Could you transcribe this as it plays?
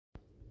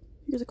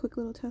Here's a quick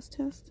little test.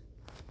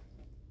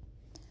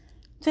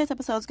 Today's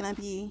episode is going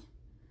to be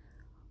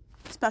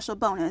a special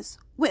bonus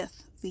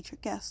with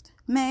featured guest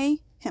May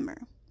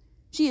Himmer.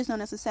 She is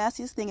known as the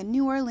sassiest thing in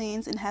New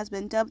Orleans and has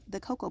been dubbed the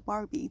Coco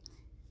Barbie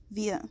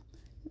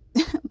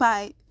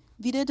by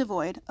Vida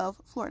Devoid of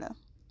Florida.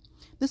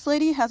 This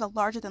lady has a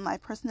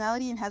larger-than-life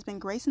personality and has been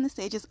gracing the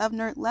stages of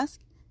Nerdlesque,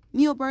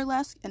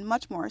 Neo-Burlesque, and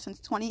much more since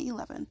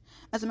 2011.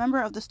 As a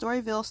member of the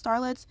Storyville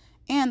Starlets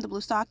and the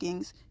Blue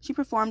Stockings, she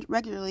performed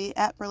regularly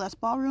at Burlesque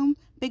Ballroom,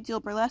 Big Deal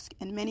Burlesque,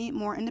 and many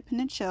more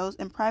independent shows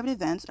and private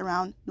events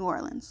around New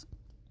Orleans.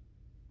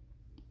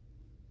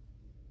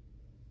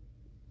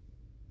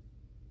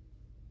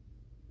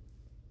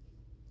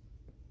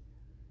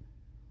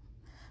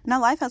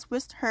 Now life has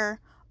whisked her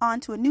on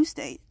to a new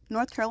state,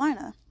 North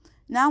Carolina.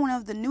 Now one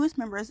of the newest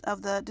members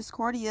of the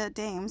Discordia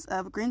Dames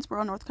of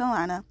Greensboro, North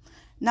Carolina,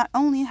 not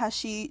only has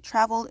she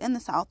traveled in the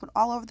South, but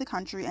all over the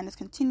country and is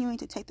continuing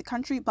to take the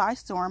country by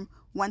storm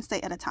one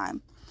state at a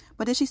time.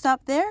 But did she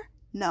stop there?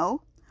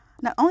 No.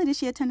 Not only did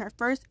she attend her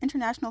first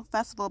international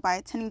festival by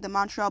attending the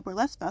Montreal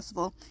Burlesque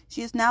Festival,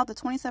 she is now the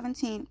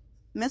 2017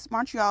 Miss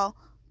Montreal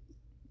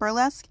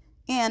Burlesque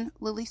and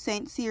Lily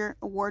St. Cyr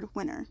Award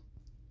winner.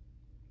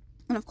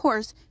 And of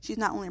course, she's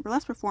not only a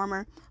burlesque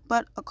performer,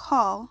 but a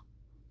cosplayer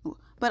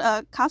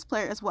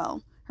as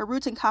well. Her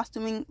roots in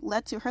costuming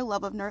led to her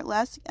love of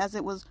Nerdlesque, as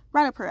it was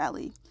right up her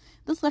alley.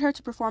 This led her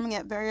to performing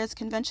at various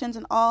conventions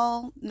and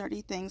all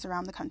nerdy things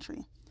around the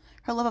country.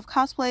 Her love of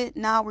cosplay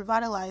now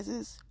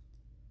revitalized,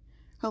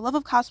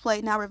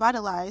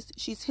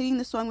 she's hitting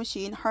the sewing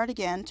machine hard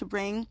again to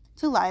bring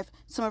to life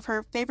some of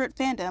her favorite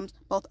fandoms,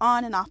 both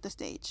on and off the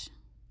stage.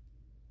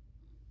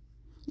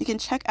 You can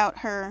check out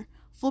her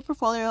full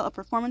portfolio of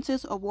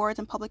performances, awards,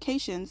 and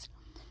publications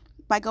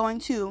by going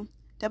to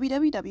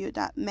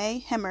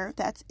www.mayhemmer,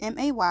 that's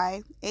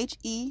MAYHEMMER,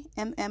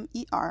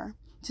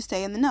 to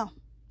stay in the know.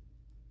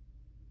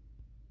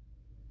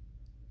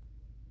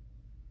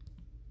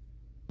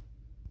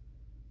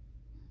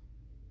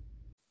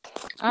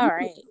 All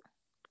right.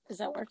 Is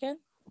that working?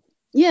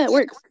 Yeah, it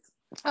works.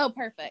 Oh,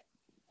 perfect.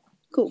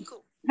 Cool.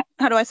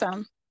 How do I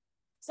sound?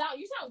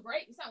 You sound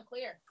great. You sound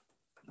clear.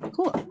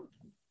 Cool.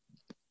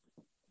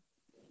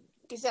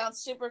 You sound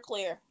super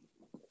clear.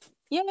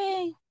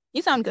 Yay.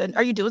 You sound good.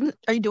 Are you doing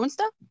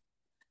stuff?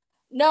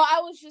 No,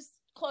 I was just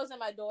closing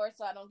my door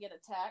so I don't get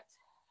attacked.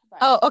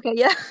 Oh, okay,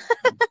 yeah.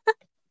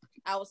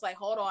 I was like,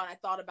 hold on. I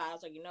thought about it. I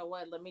was like, you know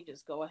what? Let me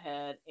just go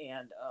ahead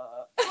and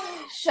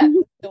shut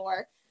the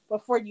door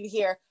before you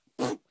hear,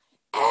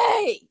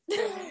 hey!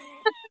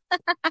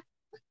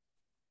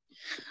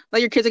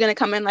 Like your kids are going to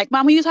come in like,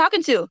 Mom, who are you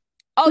talking to?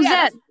 Oh, Who's yeah.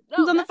 that?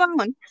 Who's on the phone?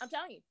 I'm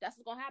telling you, that's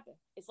what's going to happen.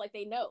 It's like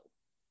they know.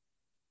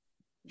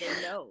 They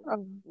know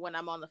when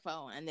I'm on the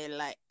phone, and they're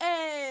like,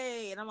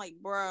 hey! And I'm like,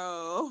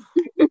 bro.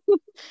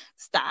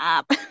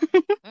 Stop.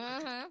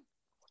 Mm-hmm.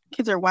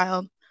 Kids are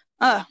wild.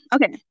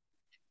 Okay.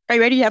 Are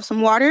you ready? You have some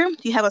water?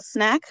 Do you have a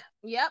snack?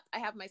 Yep, I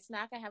have my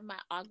snack. I have my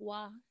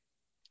agua.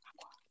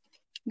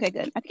 Okay,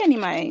 good. I think I need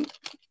my,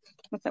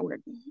 what's that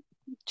word?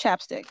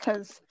 Chapstick,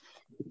 because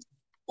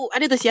I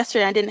did this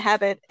yesterday and I didn't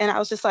have it, and I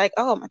was just like,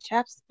 oh,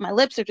 my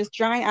lips are just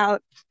drying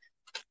out.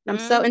 I'm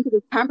so into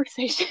this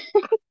conversation.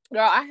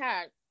 Girl,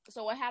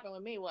 so what happened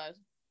with me was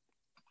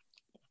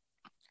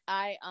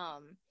the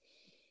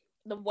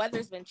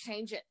weather's been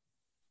changing.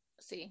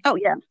 See? Oh,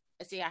 yeah.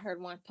 See, I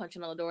heard one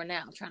punching on the door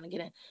now. I'm trying to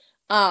get in.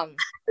 The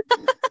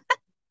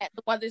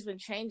weather's been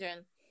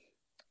changing,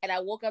 and I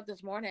woke up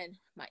this morning,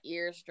 my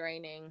ears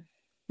draining,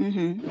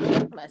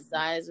 my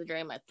sides are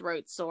draining, my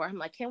throat's sore. I'm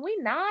like, can we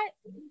not?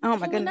 Oh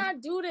my goodness, we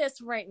not do this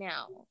right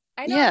now?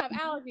 I know I have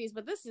allergies,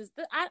 but this is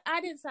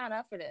I didn't sign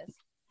up for this.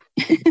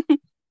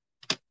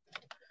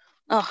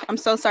 Oh, I'm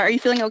so sorry. Are you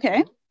feeling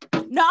okay?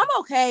 No, I'm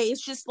okay. It's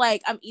just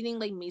like I'm eating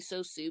like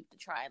miso soup to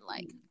try and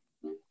like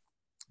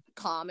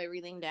calm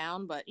everything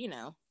down, but you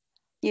know.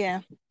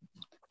 Yeah.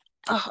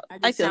 Oh,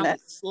 I feel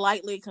that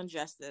slightly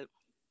congested.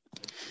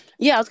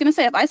 Yeah, I was gonna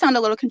say if I sound a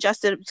little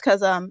congested, it's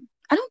because I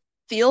don't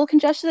feel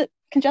congested,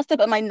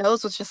 but my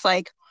nose was just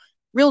like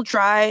real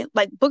dry,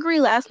 like boogery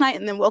last night,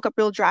 and then woke up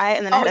real dry,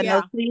 and then I had a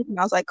nosebleed, and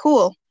I was like,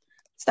 cool,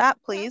 stop,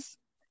 please.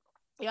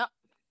 Yep,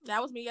 that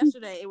was me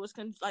yesterday. It was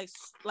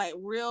like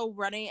real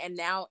runny, and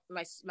now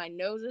my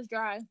nose is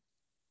dry,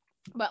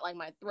 but like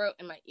my throat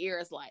and my ear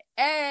is like,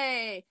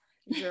 hey,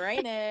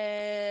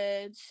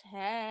 drainage,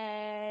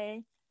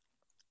 hey.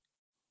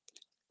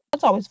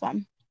 That's always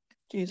fun.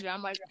 Jeez. Yeah,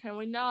 I'm like, can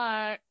we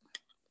not?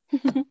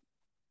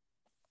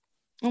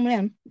 Oh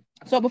man.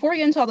 So before we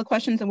get into all the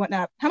questions and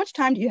whatnot, how much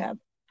time do you have?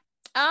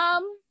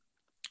 I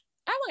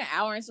have like an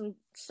hour and some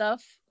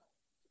stuff.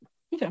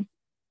 Okay.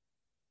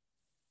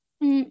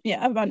 Yeah,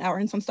 I have about an hour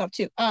and some stuff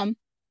too.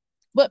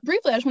 But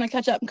briefly, I just want to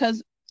catch up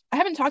because I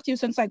haven't talked to you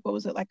since like, what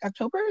was it, like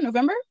October,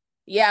 November?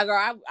 Yeah,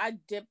 girl, I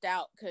dipped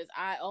out because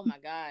oh my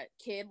God,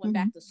 kid went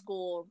back to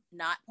school,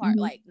 not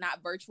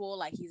not virtual,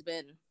 like he's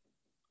been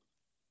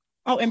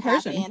in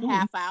person, half in,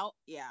 half out.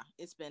 Yeah,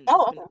 it's been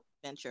an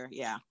adventure.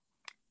 Yeah.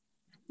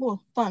 Cool,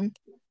 fun.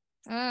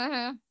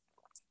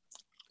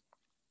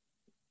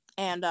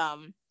 And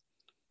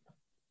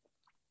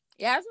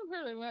Yeah, that's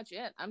pretty much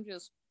it. I'm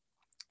just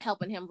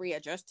helping him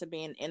readjust to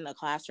being in the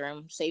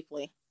classroom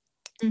safely.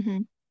 Mm-hmm.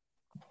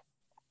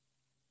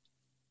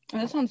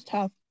 That sounds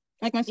tough.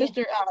 Like my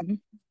sister,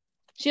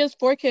 she has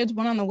 4 kids,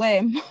 1 on the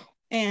way,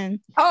 and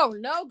oh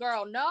no,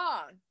 girl,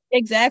 no,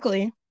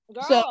 exactly.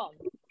 girl. So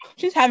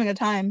she's having a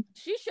time.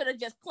 She should have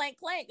just clank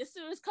as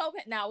soon as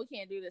COVID. No, we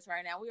can't do this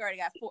right now. We already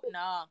got 4.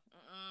 No.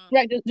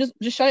 Yeah,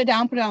 just shut it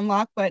down, put it on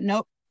lock. But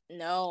nope.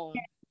 No.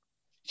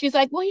 She's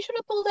like, well, you should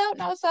have pulled out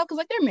and all this stuff because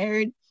like they're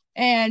married,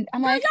 and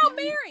I'm like, y'all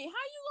married? How you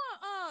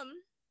gonna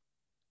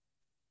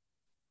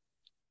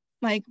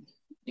like,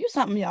 do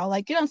something, y'all.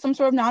 Like, get on some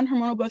sort of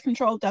non-hormonal birth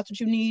control if that's what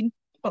you need.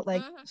 But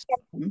like, stop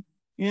them,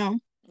 you know?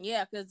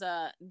 Yeah, because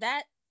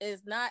that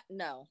is not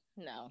no.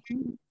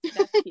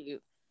 That's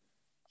cute.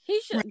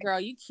 He should, right. Girl,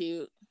 you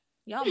cute.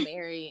 Y'all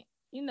married.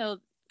 You know,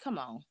 come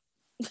on.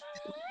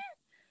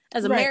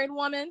 As a married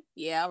woman,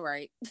 yeah,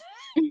 right.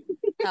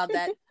 How'd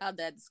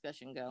that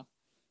discussion go?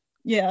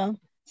 Yeah.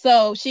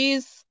 So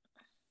she's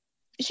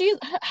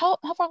how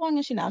far along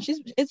is she now? She's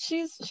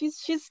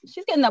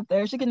getting up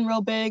there. She's getting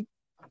real big.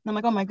 And I'm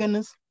like, oh my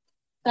goodness,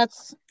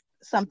 that's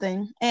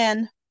something.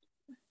 And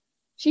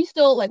she's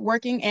still like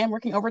working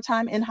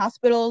overtime in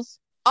hospitals.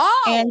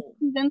 Oh. And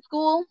she's in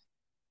school.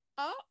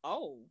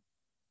 Oh.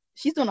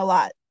 She's doing a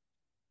lot.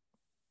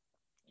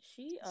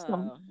 She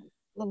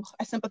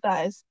I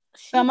sympathize.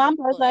 My mom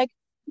was like,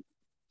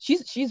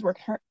 she's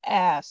working her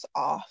ass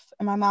off,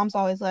 and my mom's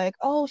always like,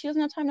 oh, she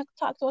doesn't have time to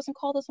talk to us and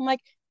call us. I'm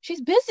like,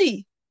 she's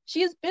busy.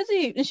 She is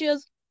busy, and she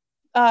has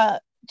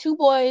 2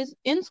 boys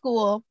in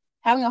school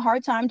having a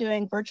hard time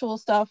doing virtual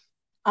stuff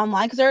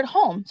online because they're at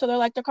home, so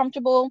they're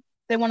comfortable.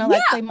 They want to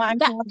like play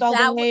Minecraft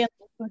all day.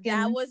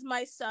 That was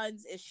my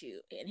son's issue.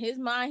 In his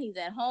mind, he's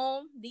at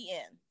home. The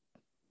end.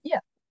 Yeah.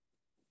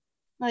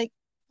 Like,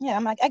 yeah,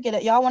 I'm like, I get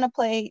it. Y'all want to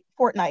play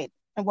Fortnite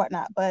and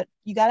whatnot, but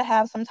you got to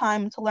have some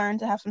time to learn,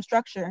 to have some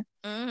structure.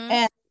 Mm-hmm.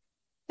 And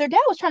their dad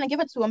was trying to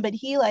give it to him, but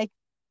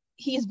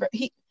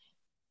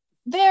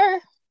they're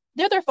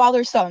their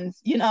father's sons,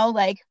 you know,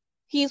 like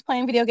he's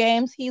playing video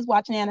games, he's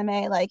watching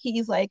anime, like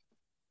he's like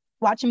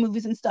watching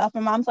movies and stuff.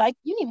 And mom's like,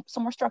 you need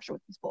some more structure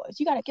with these boys.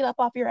 You got to get up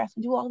off your ass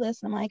and do all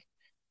this. And I'm like,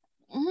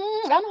 I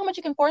don't know how much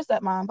you can force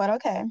that, Mom, but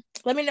okay.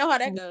 Let me know how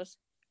that goes.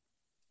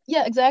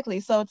 Yeah, exactly.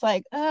 So it's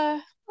like,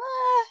 as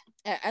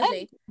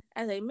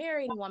a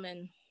married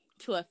woman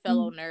to a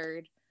fellow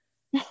nerd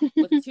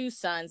with 2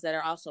 sons that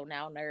are also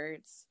now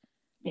nerds.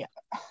 Yeah.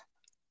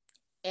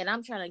 And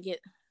I'm trying to get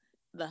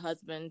the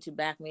husband to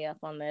back me up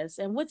on this.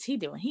 And what's he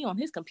doing? He on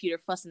his computer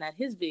fussing at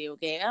his video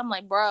game. I'm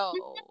like, bro,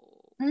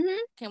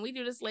 can we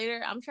do this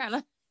later? I'm trying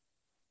to.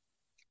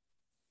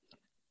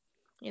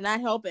 You're not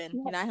helping.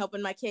 Yeah. You're not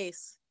helping my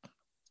case.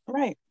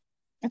 Right.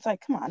 It's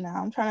like, come on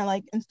now. I'm trying to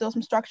like instill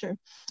some structure.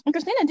 And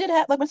Christina did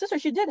have, like my sister,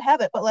 she did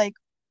have it, but like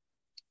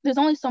there's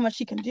only so much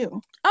she can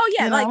do. Oh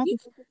yeah, you like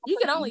you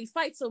can only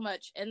fight so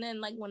much. And then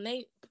like when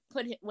they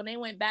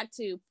went back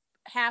to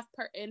half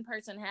in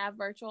person, half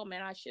virtual,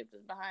 man, I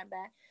shifted behind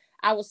back.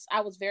 I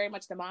was very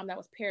much the mom that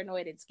was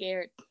paranoid and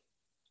scared.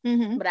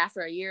 Mm-hmm. But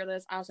after a year of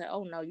this, I was like,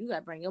 oh no, you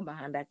gotta bring your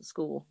behind back to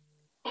school.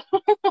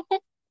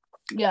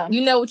 Yeah.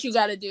 You know what you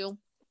gotta do.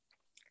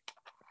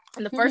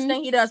 And the first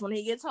thing he does when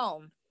he gets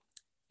home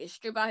is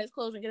strip out his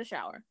clothes and get a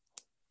shower.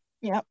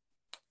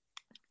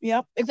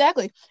 Yep,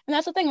 exactly. And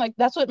that's the thing, like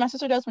that's what my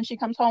sister does when she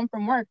comes home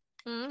from work,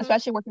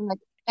 especially working like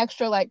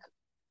extra like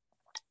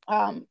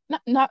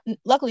not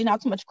luckily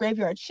not so much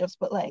graveyard shifts,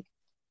 but like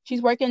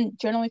she's working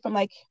generally from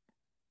like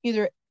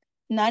either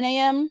 9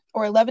 a.m.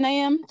 or 11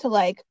 a.m. to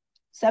like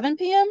 7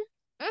 p.m.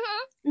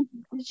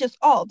 It's just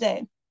all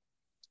day.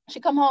 She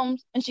come home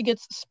and she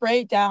gets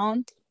sprayed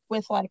down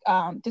with like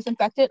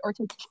disinfectant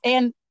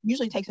and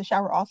usually takes a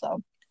shower also.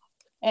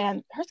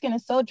 And her skin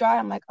is so dry.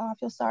 I'm like, oh, I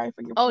feel sorry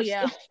for your poor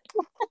skin.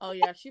 Oh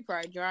yeah, she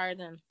probably drier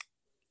than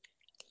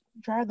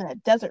a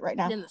desert right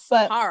now. In the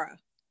Sahara.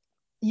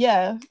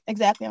 Yeah,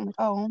 exactly. I'm like,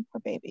 oh,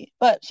 poor baby.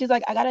 But she's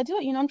like, I gotta do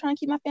it. You know, I'm trying to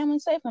keep my family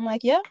safe. I'm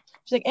like, yeah.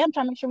 She's like, I'm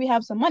trying to make sure we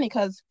have some money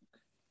because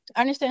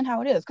I understand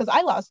how it is. Because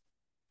I lost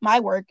my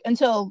work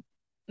until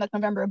like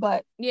November,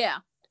 but yeah,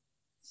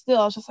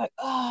 still, I was just like,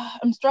 oh,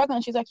 I'm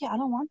struggling. She's like, yeah, I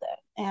don't want that.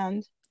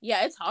 And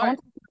yeah, it's hard. I want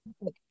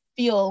to like,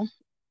 feel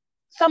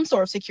some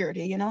sort of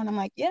security, you know? And I'm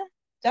like, yeah,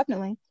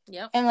 definitely.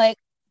 Yep. And like,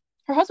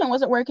 her husband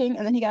wasn't working,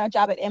 and then he got a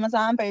job at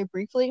Amazon very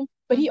briefly,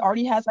 but he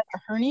already has like a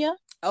hernia.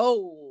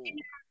 Oh.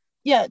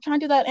 Yeah, trying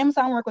to do that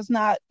Amazon work was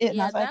not it. Yeah,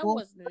 and I was like, well,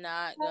 was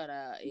not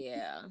gonna,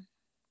 yeah.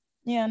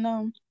 Yeah,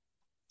 no.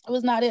 It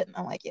was not it. And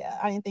I'm like, yeah,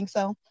 I didn't think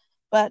so.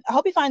 But I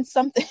hope he finds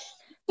something.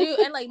 Dude,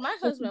 and like my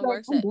husband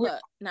works at,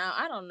 look, now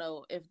I don't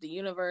know if the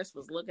universe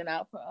was looking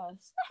out for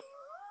us.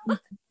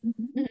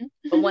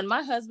 But when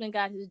my husband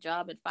got his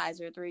job at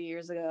Pfizer 3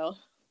 years ago.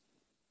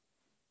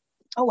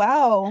 Oh,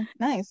 wow.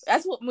 Nice.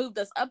 That's what moved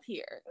us up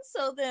here.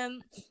 So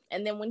then,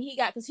 and then when he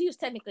got, because he was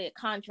technically a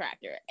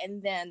contractor,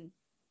 and then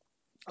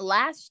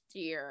last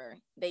year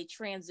they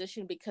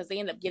transitioned because they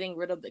ended up getting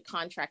rid of the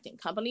contracting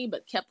company,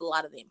 but kept a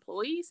lot of the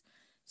employees.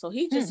 So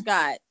he just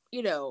got,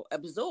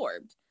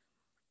 absorbed.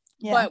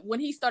 But when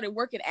he started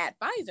working at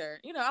Pfizer,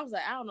 you know, I was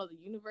like, I don't know, the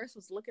universe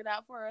was looking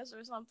out for us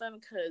or something,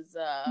 because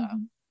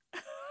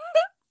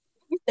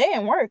They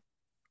didn't work.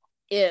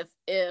 If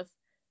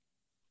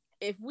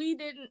we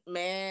didn't,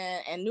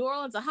 man, and New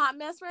Orleans a hot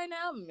mess right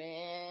now,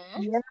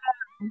 man. Yeah.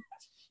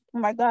 Oh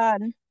my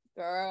God.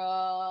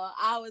 Girl,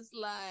 I was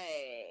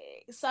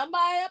like,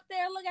 somebody up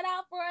there looking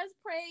out for us,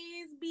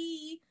 praise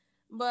be.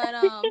 But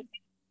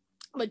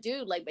but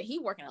dude, like, but he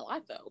working a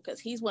lot though, because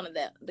he's one of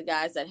the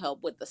guys that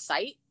help with the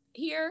site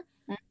here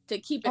to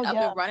keep it up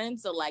and running.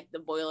 So like the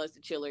boilers,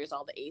 the chillers,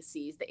 all the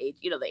ACs, the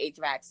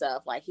HVAC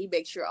stuff. Like he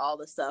makes sure all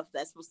the stuff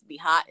that's supposed to be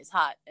hot is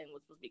hot, and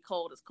what's supposed to be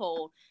cold is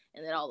cold,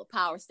 and then all the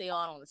power stay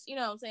on this. You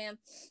know what I'm saying?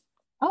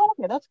 Oh,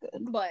 okay, that's good.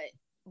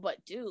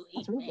 But dude,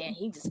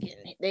 he just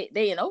getting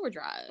they in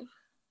overdrive.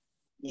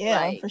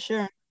 Yeah, like, for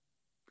sure.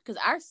 Because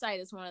our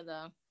site is one of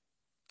the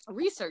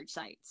research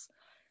sites,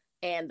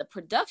 and the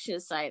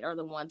production site are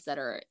the ones that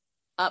are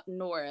up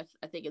north.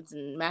 I think it's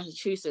in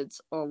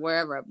Massachusetts or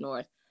wherever up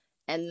north,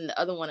 and the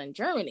other one in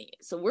Germany.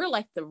 So we're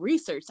like the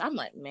research. I'm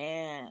like,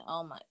 man,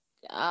 oh my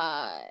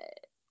God.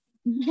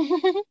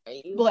 Are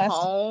you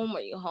home?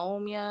 Are you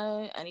home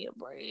yet? I need a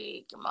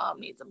break. Your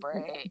mom needs a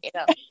break. You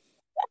know?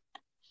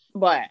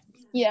 But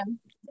yeah,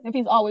 if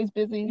he's always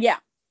busy. Yeah.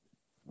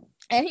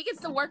 And he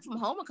gets to work from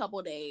home a couple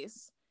of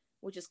days,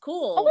 which is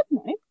cool. Oh, that's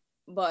nice.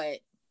 But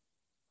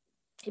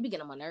he be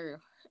getting on my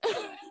nerve.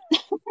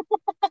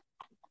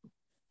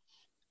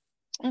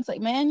 It's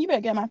like, man, you better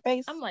get on my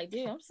face. I'm like,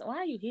 dude, why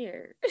are you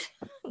here?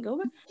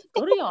 go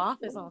to your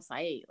office on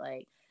site.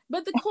 Like,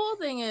 but the cool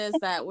thing is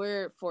that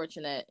we're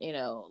fortunate, you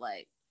know,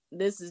 like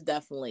this is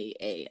definitely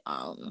a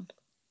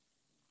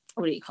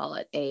what do you call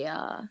it?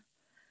 A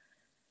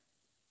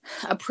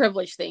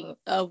privilege thing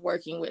of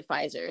working with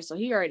Pfizer. So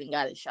he already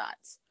got his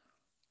shots.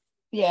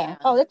 Yeah.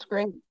 Oh, that's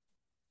great.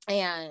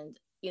 And,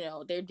 you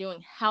know, they're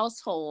doing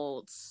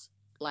households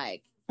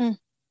like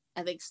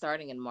I think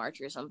starting in March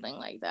or something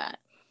like that.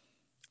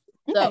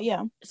 So,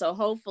 yeah. So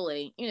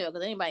hopefully, you know,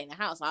 because anybody in the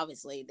house,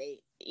 obviously, they,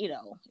 you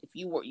know, if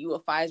you a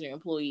Pfizer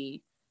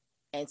employee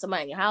and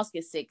somebody in your house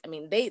gets sick, I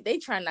mean, they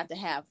try not to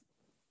have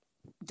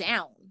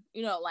down,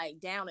 you know, like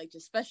down, like,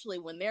 especially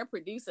when they're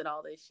producing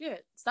all this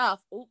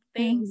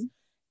things,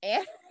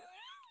 and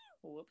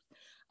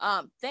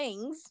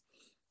things,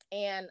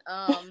 and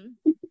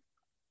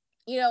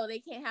you know, they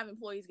can't have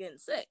employees getting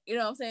sick. You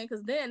know what I'm saying?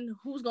 Because then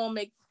who's gonna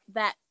make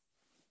that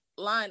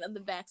line of the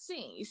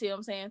vaccine? You see what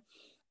I'm saying?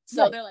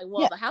 So they're like,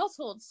 well, the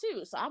households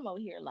too. So I'm over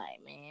here like,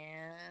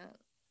 man,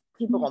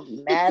 people gonna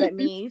be mad at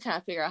me trying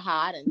to figure out how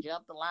I done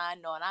jump the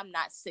line, knowing I'm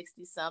not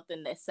 60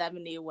 something, that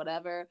 70 or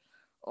whatever,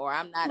 or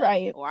I'm not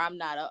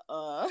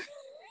a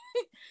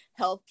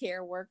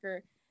healthcare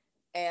worker.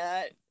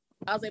 And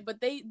I was like, but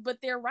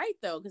they're right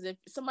though, because if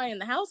somebody in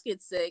the house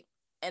gets sick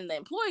and the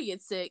employee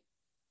gets sick,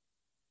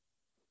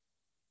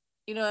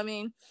 you know what I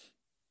mean?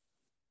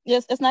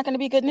 Yes, it's not going to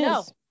be good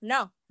news.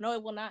 No,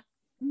 it will not.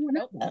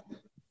 Nope.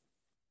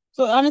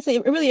 So honestly,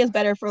 it really is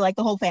better for like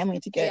the whole family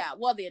to get. Yeah,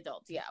 well, the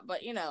adults, yeah,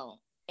 but you know,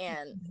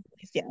 and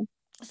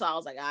so I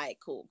was like, all right,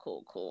 cool.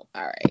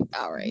 All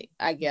right.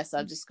 I guess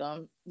I'm just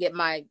gonna get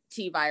my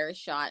T-virus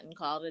shot and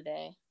call it a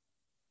day.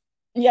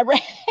 Yeah,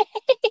 right.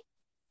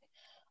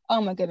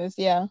 Oh my goodness,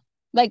 yeah.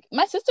 Like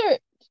my sister,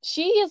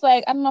 she is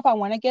like, I don't know if I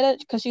want to get it,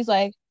 because she's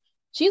like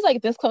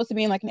this close to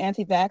being like an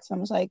anti-vax.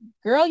 I'm just like,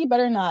 girl, you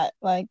better not.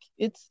 Like,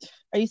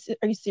 are you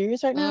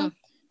serious right now?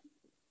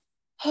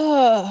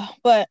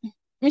 But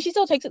I mean, she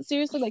still takes it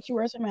seriously. Like, she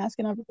wears her mask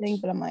and everything.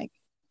 But I'm like,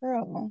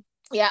 girl.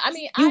 Yeah, I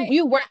mean,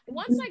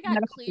 once I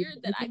got cleared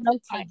that I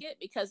could take it,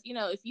 because you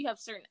know, if you have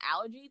certain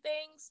allergy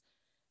things,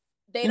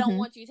 they don't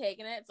want you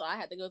taking it. So I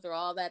had to go through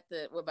all that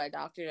with my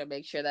doctor to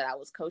make sure that I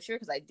was kosher,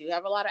 because I do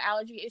have a lot of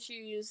allergy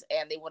issues,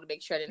 and they want to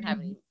make sure I didn't have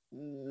any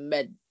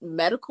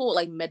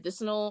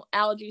medicinal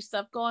allergy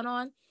stuff going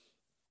on.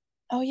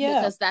 Oh yeah,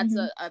 because that's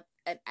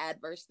an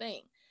adverse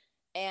thing.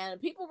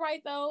 And people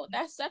right though,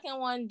 that second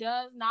one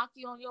does knock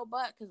you on your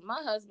butt, because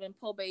my husband,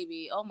 poor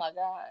baby, oh my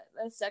God,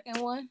 that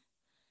second one,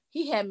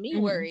 he had me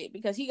worried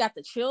because he got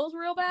the chills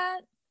real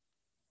bad,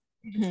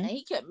 and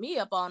he kept me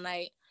up all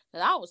night,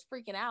 and I was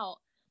freaking out,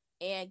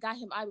 and got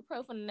him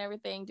ibuprofen and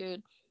everything,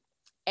 dude.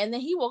 And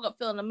then he woke up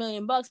feeling $1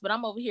 million, but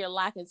I'm over here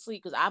lacking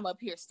sleep because I'm up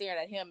here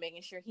staring at him,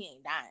 making sure he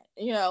ain't dying.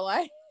 You know,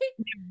 like,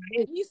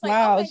 and he's like,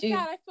 wow, oh my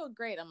God, I feel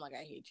great. I'm like,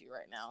 I hate you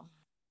right now.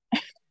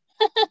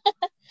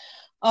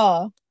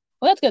 Oh,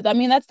 well, that's good. I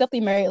mean, that's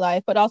definitely married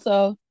life, but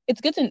also it's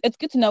good to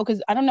know,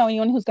 because I don't know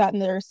anyone who's gotten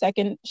their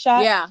second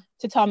shot. Yeah,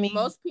 to tell me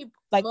most people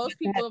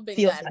have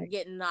been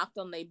getting knocked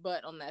on their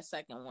butt on that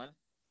second one.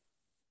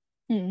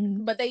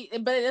 But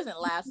it doesn't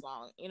last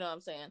long. You know what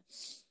I'm saying?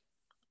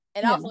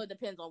 And also, it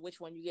depends on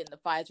which one you get in, the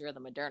Pfizer or the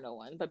Moderna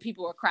one. But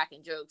people are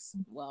cracking jokes.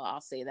 Well,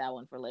 I'll say that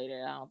one for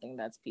later. I don't think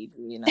that's PG,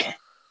 you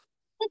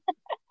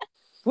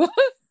know.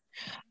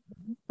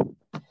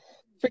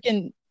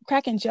 Freaking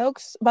cracking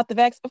jokes about the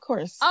vax, of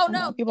course. Oh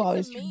no, people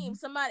always a meme.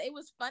 Somebody, it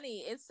was funny.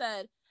 It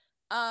said,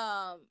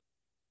 oh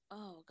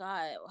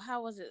God,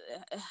 how was it?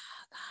 God,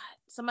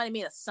 somebody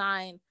made a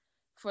sign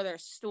for their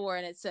store,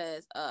 and it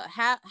says,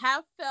 have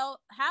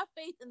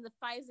faith in the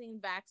Pfizer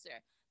vaxxer.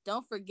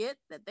 Don't forget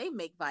that they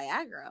make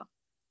Viagra.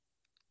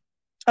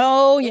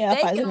 Oh if yeah,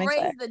 they Pfizer can makes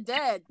raise Viagra. the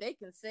dead, they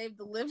can save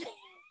the living.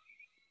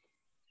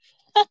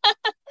 I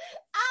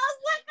was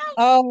like,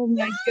 oh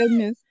my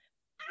goodness.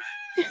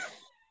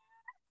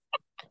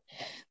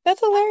 That's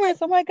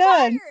hilarious. Like, oh my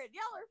god. Fired.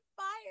 Y'all are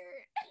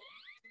fired.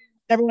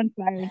 Everyone's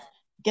fired.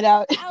 Get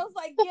out. I was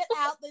like, get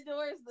out the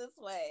doors this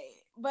way.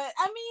 But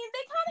I mean,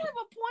 they kind of have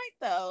a point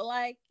though.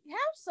 Like,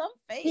 have some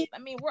faith. I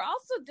mean, we're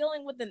also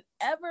dealing with an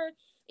ever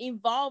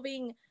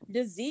evolving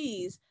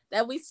disease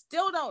that we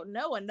still don't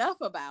know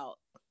enough about.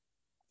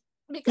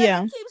 Because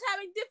it keeps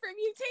having different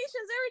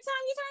mutations every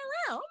time you turn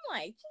around. I'm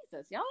like,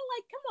 Jesus, y'all,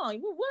 like, come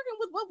on, we're working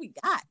with what we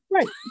got.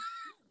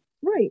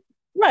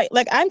 Right.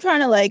 Like, I'm trying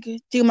to like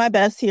do my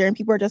best here, and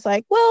people are just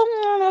like, well,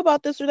 I don't know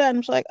about this or that. And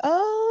I'm just like,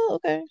 oh,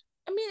 okay.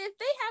 I mean, if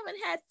they haven't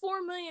had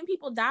 4 million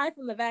people die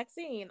from the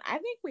vaccine, I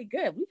think we're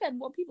good. We've had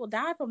more people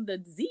die from the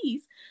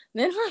disease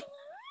than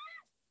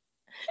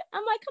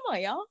I'm like, come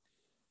on, y'all.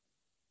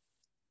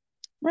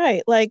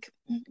 Right. Like,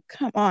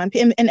 come on.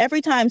 And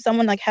every time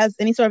someone like has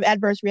any sort of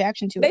adverse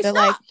reaction to it, they're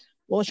like,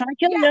 well, it's trying to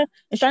kill you.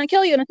 It's trying to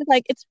kill you. And it's just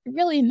like, it's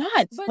really not.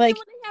 But like,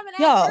 then when they have an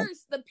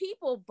adverse, the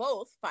people,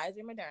 both Pfizer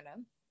and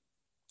Moderna,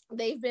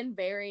 they've been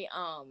very,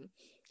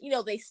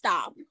 they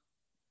stop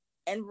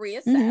and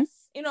reassess. Mm-hmm.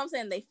 You know what I'm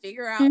saying? They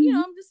figure out,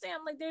 I'm just saying,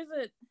 like, there's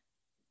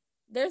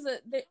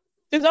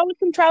always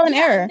some trial and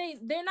error.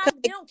 They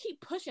don't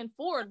keep pushing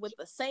forward with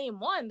the same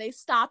one. They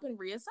stop and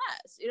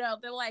reassess.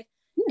 They're like,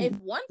 if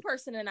one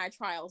person in our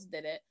trials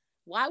did it,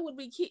 why would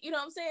we keep, you know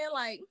what I'm saying?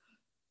 Like,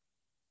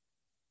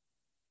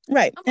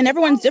 right. And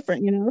everyone's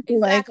different,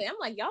 Exactly. I'm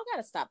like, y'all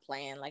gotta stop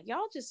playing. Like,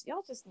 y'all just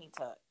need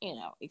to,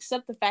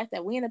 accept the fact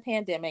that we in a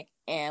pandemic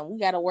and we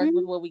gotta work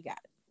with what we got.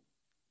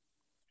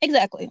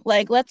 Exactly.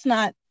 Like, let's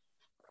not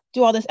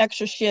do all this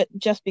extra shit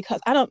just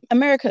because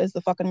America is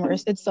the fucking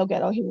worst. It's so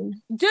ghetto here.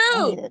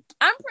 Dude,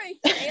 I'm pretty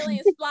sure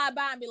aliens fly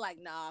by and be like,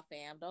 nah,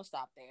 fam, don't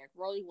stop there.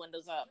 Roll your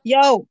windows up.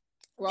 Yo.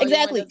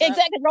 Exactly. Roll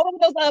your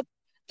windows up.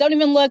 Don't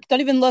even look.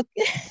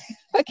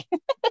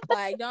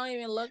 Like, don't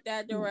even look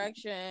that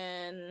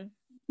direction.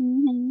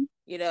 Mm-hmm.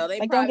 They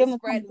like, probably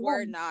spreading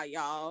word. Nah,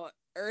 y'all.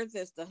 Earth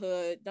is the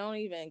hood. Don't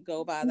even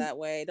go by that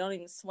way. Don't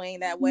even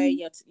swing that way.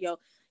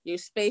 Your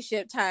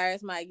spaceship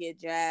tires might get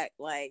jacked.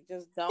 Like,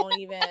 just don't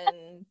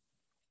even.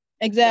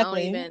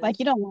 Exactly. Don't even, like,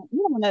 you don't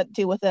want to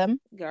deal with them,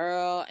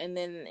 girl. And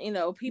then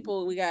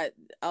people, we got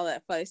all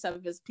that funny stuff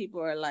because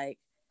people are like,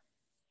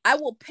 I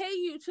will pay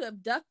you to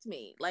abduct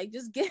me. Like,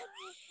 just get me.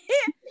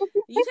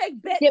 You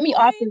take Bitcoin. Get me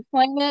off your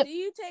planet. Do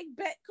you take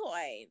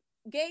Bitcoin?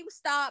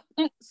 GameStop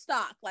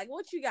stock? Like,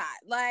 what you got?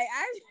 Like,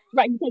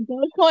 right. You take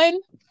Dogecoin?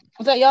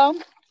 Is that y'all?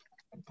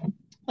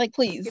 Like,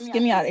 please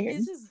get me out of here.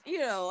 It's just,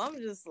 I'm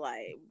just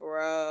like,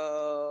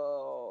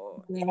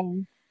 bro. Yeah.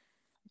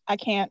 I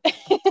can't.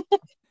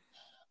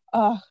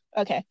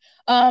 Okay.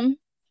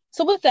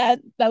 So with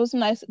that was some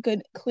nice,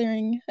 good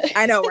clearing.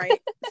 I know,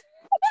 right?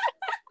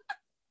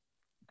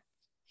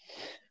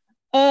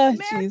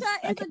 America is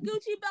a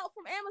Gucci belt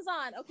from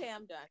Amazon. Okay,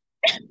 I'm done.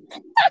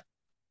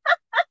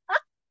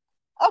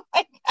 Oh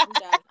my god. I'm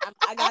done.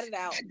 I got it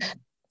out.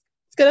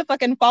 It's gonna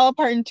fucking fall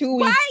apart in 2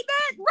 weeks.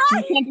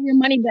 Right. You can't get your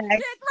money back.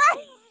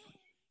 Right.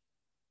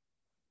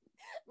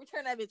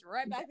 Return that bitch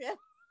right back there.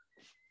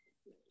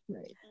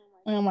 Right.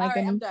 Oh my god.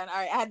 I'm done. All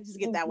right, I had to just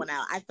get that one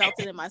out. I felt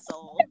it in my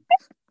soul.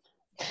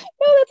 No,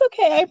 that's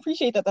okay. I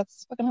appreciate that.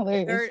 That's fucking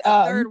hilarious.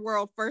 Third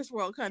world, first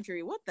world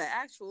country. What the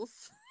actual?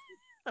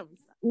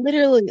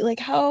 Literally, like,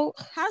 how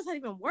does that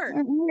even work?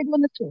 We're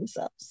doing this to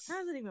ourselves.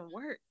 How does it even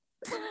work?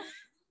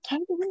 How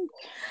does it work?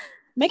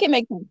 Make it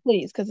make sense,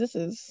 please, because this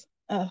is.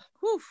 All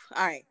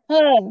right.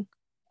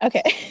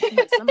 Okay.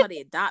 Somebody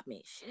adopt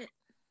me. Shit.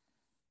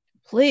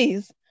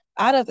 Please,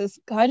 out of this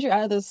country,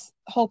 out of this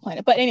whole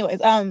planet. But anyways,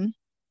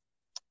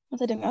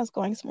 what's I doing? I was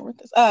going somewhere with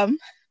this. Now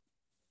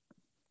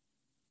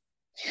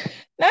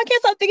I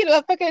can't stop thinking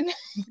about fucking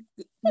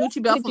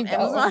Gucci belt from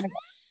Amazon.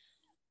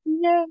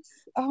 Yes.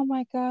 Oh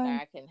my god. Sorry,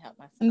 I couldn't help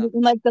myself.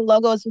 And like the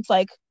logo is just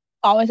like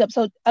always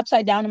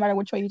upside down, no matter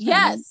which way you turn.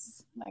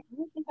 Yes. Like,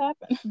 what just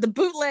happened? The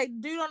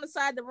bootleg dude on the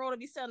side of the road to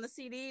be selling the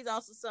CDs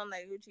also selling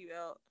that Gucci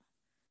belt.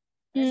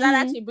 Is that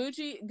actually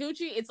Gucci?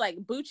 It's like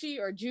Bucci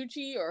or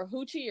Jucci or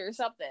Hoochie or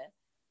something.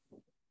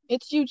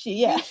 It's Jucci,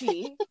 yeah.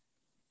 Gucci.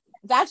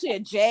 It's actually a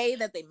J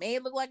that they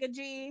made look like a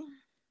G.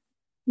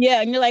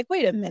 Yeah, and you're like,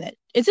 wait a minute.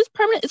 Is this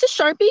permanent? Is this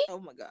Sharpie? Oh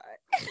my god.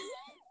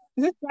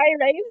 Is this dry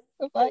erase?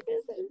 What the fuck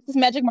is this? Is this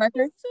magic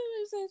marker?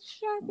 It's a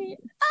Sharpie.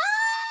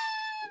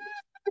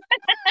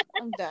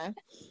 I'm done.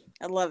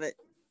 I love it.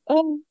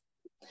 Oh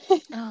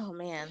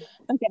man.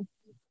 Okay.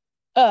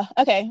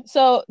 Okay.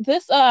 So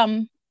this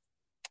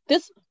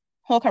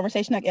whole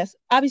conversation, I guess,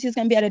 obviously is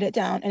gonna be edited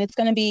down, and it's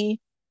gonna be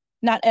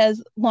not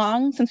as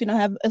long since we don't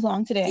have as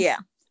long today. Yeah.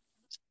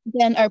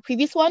 Than our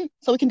previous one,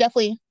 so we can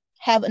definitely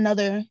have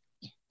another.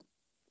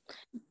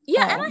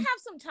 Yeah, and I have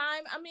some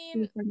time. I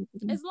mean,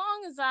 as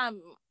long as I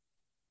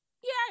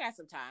got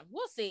some time.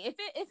 We'll see if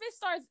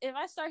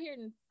I start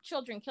hearing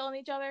children killing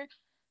each other.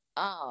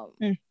 Um,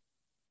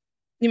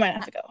 You might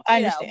have to go. I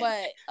understand.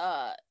 but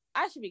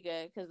I should be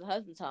good because the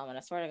husband's home, and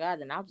I swear to God,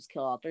 then I'll just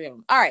kill all three of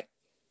them. All right.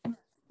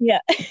 Yeah.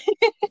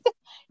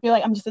 You're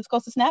like, I'm just as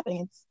close to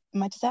snapping. It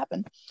might just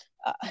happen.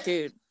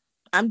 Dude,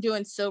 I'm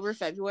doing sober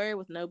February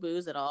with no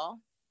booze at all.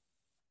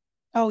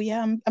 Oh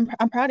yeah, I'm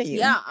proud of you.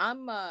 Yeah,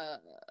 I'm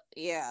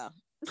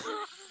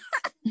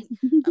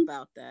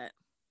about that.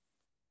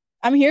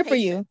 I'm here for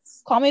you.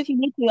 Call me if you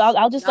need to.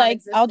 I'll just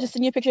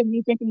send you a picture of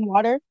me drinking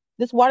water.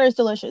 This water is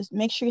delicious.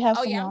 Make sure you have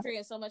some water. I'm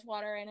drinking so much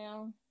water right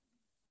now.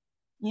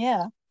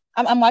 Yeah.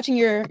 I'm watching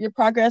your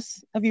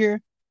progress of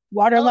your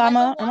water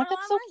llama. I'm like,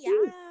 that's so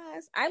cute.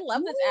 Yes. I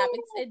love this app.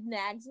 It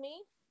nags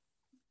me,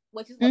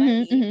 which is what I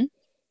need.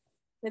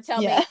 To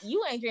tell me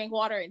you ain't drink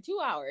water in 2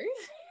 hours.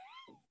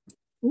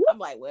 I'm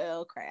like,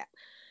 well, crap.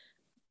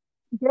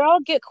 Girl,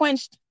 get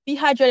quenched. Be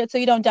hydrated so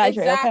you don't dehydrate.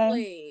 Exactly.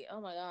 Okay?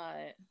 Oh my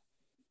God.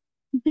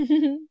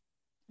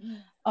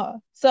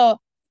 So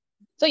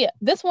yeah,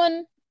 this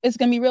one is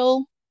gonna be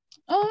real.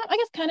 I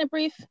guess kind of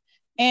brief,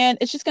 and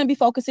it's just gonna be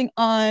focusing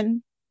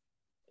on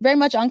very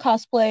much on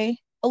cosplay,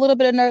 a little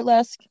bit of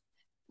Nerdlesque,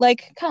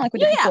 like kind of like we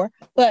did before,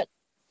 but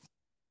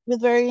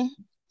with very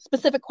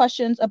specific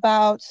questions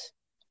about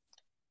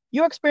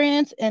your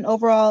experience and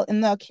overall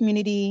in the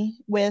community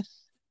with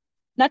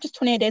not just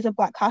 28 Days of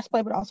Black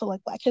cosplay, but also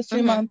like Black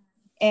History Month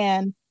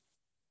and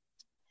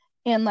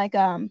like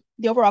the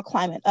overall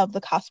climate of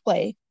the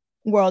cosplay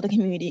world and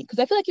community. Because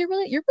I feel like you're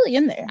really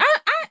in there. Yeah,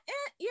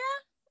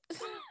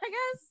 I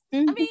guess. I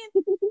mean,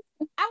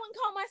 I wouldn't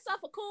call myself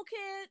a cool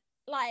kid,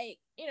 like,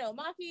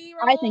 Monkey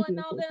Roll and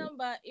all them,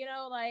 but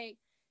like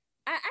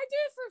I do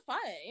it for fun,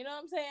 you know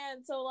what I'm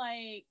saying? So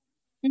like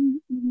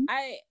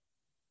I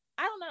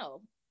don't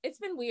know. It's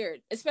been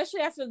weird,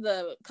 especially after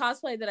the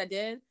cosplay that I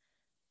did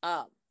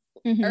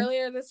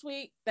earlier this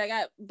week that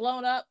got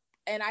blown up,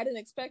 and I didn't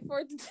expect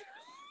for it to.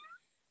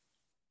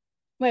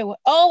 Wait, what?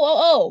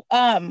 Oh.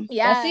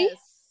 Yes. Bessie?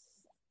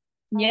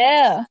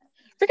 Yeah.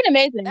 Freaking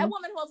amazing. That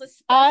woman holds a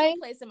special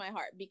place in my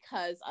heart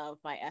because of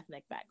my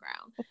ethnic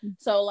background.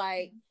 So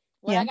like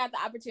when I got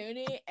the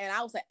opportunity, and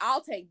I was like,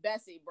 I'll take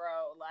Bessie,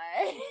 bro.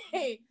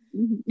 Like,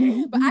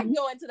 but I can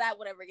go into that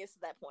whenever it gets to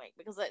that point,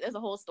 because there's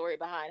a whole story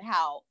behind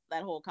how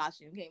that whole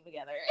costume came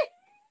together.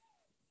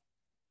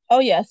 Oh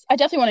yes, I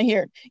definitely want to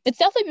hear. It's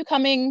definitely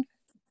becoming.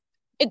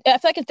 I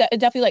feel like it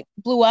definitely like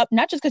blew up,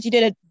 not just because you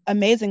did it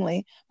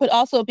amazingly, but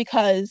also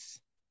because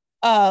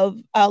of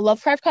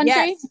Lovecraft Country,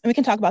 and we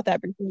can talk about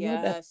that briefly a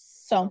little bit.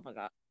 So, oh my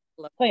God.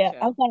 So yeah,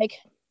 I was like,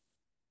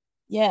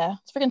 yeah,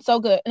 it's freaking so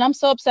good, and I'm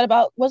so upset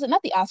about, was it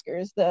not the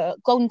Oscars, the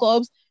Golden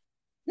Globes?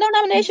 No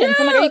nominations. Dude,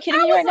 I'm like, are you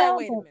kidding me right now?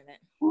 Wait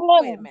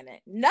a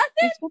minute. Nothing?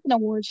 It's fucking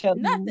award show.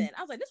 Nothing.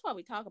 I was like, this is why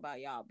we talk about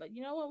y'all, but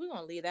you know what? We're going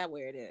to leave that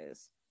where it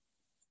is.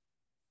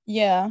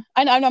 Yeah,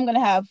 I know I'm going to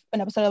have an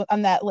episode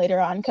on that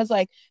later on, because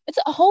like, it's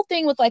a whole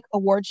thing with like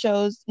award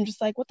shows. I'm just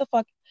like, what the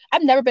fuck?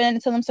 I've never been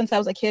into them since I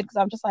was a kid, because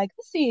I'm just like,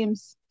 this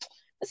seems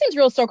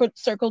real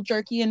circle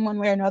jerky in one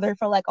way or another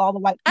for like all the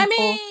white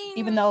people,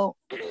 even though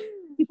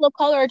people of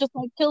color are just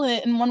like killing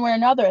it in one way or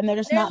another, and they're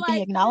just not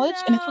being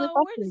acknowledged, and it's really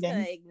frustrating. We're just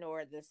gonna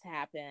ignore this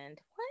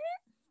happened.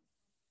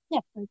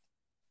 What? Yeah,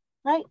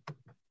 right.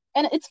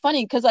 And it's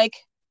funny because like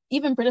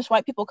even British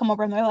white people come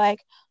over and they're like,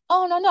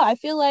 oh no, I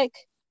feel like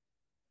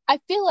the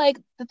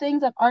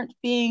things that aren't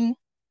being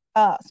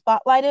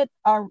spotlighted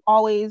are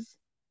always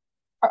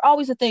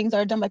the things that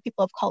are done by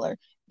people of color.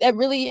 That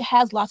really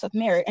has lots of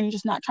merit, and you're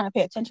just not trying to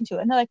pay attention to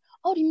it. And they're like,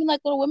 oh, do you mean like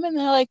Little Women? And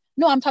they're like,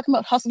 no, I'm talking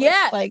about Hustlers.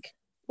 Yes. Like,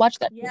 watch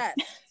that. Yes.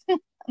 I'm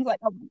like,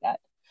 oh my God.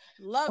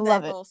 Love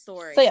that whole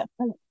story. So yeah.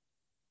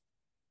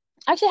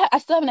 Actually, I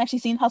still haven't actually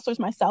seen Hustlers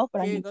myself,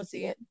 but I need to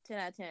see it. 10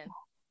 out of 10.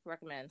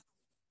 Recommend.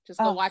 Just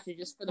go watch it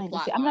just for the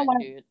plot line,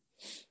 dude.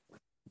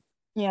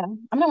 Yeah,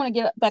 I'm gonna want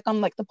to get back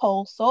on like the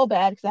pole so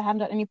bad, because I haven't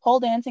done any pole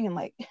dancing and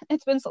like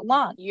it's been so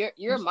long.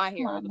 You're my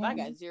hero, because I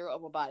got zero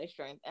upper body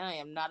strength, and I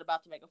am not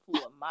about to make a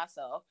fool of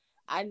myself.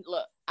 I'm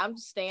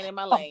just staying in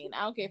my lane.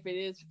 I don't care if it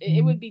is.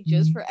 It would be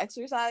just for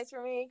exercise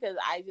for me, because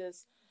I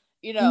just,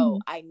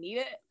 I need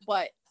it.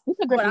 But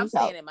I'm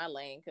staying in my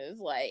lane, because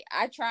like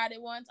I tried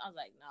it once. I was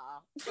like,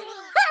 nah.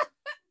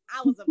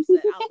 I was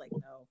upset. I was like,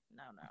 no.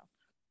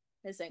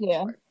 This ain't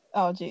gonna work.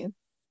 Oh geez.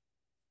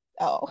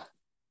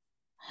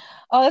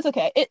 Oh, that's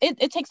okay.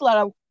 It takes a lot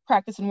of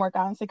practice and work,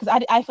 honestly, because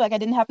I feel like I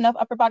didn't have enough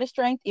upper body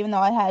strength, even though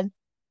I had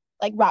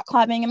like rock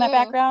climbing in my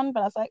background.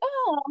 But I was like,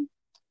 oh,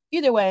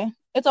 either way,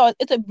 it's a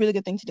really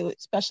good thing to do,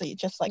 especially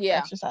just like for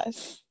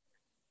exercise.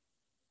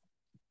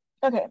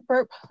 Okay,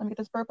 burp. Let me get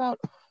this burp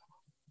out.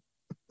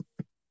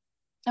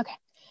 Okay,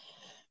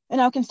 and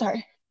now we can start.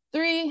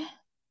 3,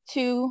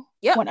 2,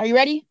 1. Are you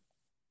ready?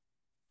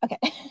 Okay.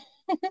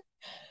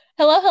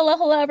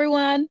 Hello,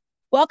 everyone.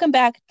 Welcome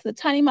back to the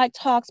Tiny Mike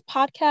Talks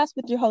podcast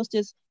with your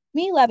hostess,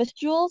 me, Lavish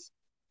Jules.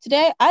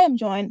 Today, I am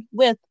joined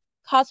with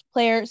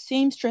cosplayer,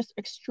 seamstress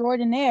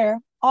extraordinaire,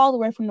 all the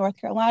way from North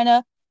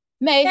Carolina,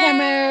 May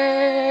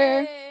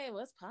Hammer. Hey,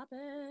 what's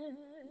poppin'?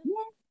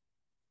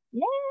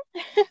 Yeah.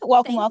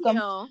 welcome.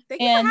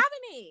 Thank you for having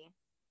me.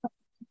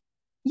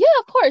 Yeah,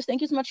 of course.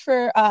 Thank you so much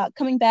for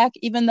coming back,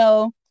 even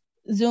though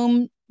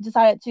Zoom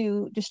decided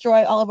to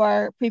destroy all of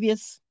our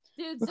previous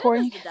Dude, Zoom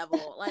recording. is the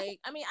devil. Like,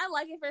 I mean, I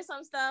like it for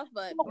some stuff,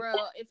 but bro,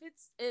 if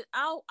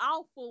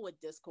I'll fool with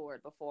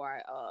Discord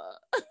before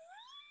I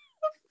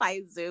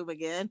fight Zoom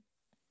again.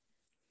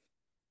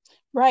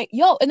 Right.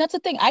 Yo, and that's the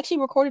thing. I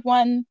actually recorded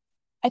one,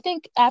 I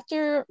think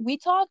after we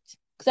talked,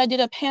 because I did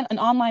an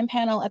online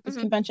panel at this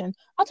convention.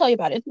 I'll tell you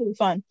about it. It's really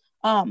fun.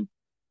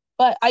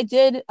 But I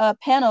did a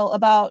panel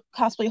about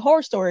cosplay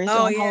horror stories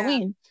on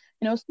Halloween,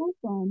 and it was so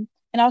fun.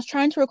 And I was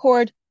trying to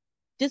record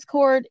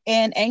Discord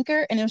and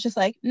Anchor, and it was just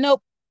like,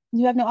 nope,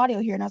 you have no audio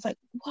here. And I was like,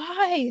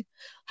 why?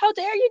 How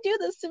dare you do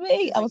this to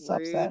me? I was so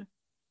upset.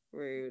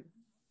 Rude.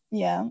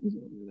 Yeah,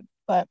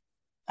 but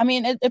I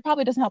mean, it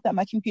probably doesn't help that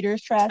my computer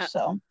is trash,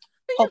 so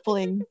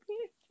hopefully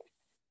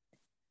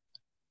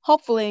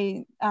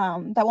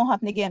that won't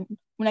happen again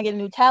when I get a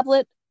new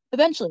tablet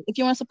eventually. If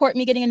you want to support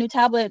me getting a new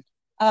tablet,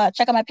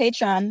 check out my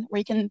Patreon where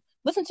you can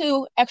listen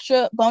to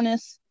extra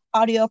bonus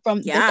audio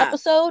from this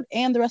episode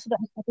and the rest of the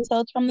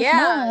episodes from this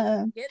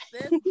month. Get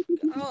this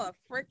a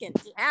freaking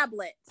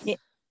tablet. Yeah.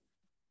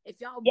 If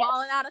y'all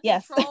balling out of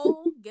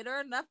control, get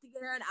her enough to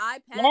get her an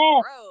iPad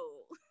Pro.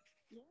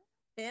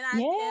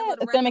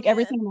 It's gonna make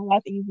everything in my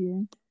life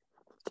easier.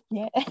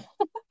 Yeah.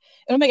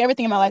 It'll make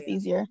everything in my life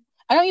easier.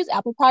 I don't use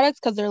Apple products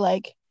because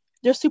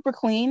they're super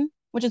clean,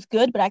 which is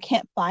good, but I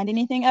can't find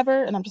anything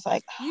ever, and I'm just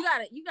like, you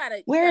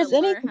gotta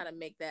learn how to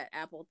make that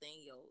Apple thing,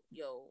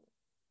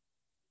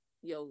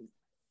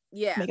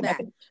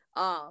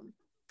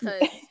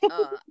 because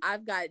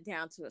I've got it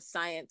down to a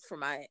science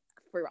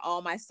for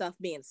all my stuff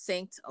being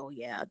synced. Oh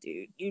yeah,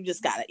 dude, you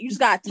just gotta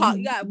talk,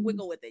 you gotta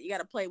wiggle with it, you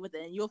gotta play with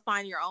it, and you'll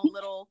find your own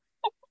little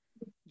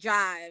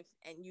jive.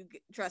 And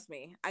trust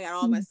me, I got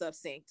all my stuff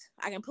synced.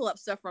 I can pull up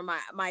stuff from my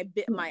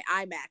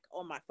iMac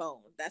on my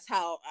phone. That's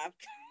how I've.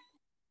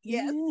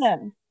 Yes. Yeah.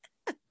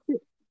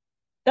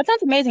 That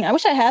sounds amazing. I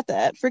wish I had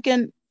that.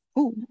 Freaking.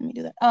 Ooh, let me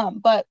do that.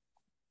 But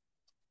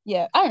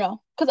yeah, I don't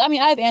know, because I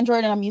mean I have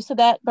Android and I'm used to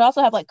that, but I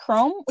also have like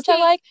Chrome, which I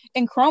like,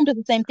 and Chrome does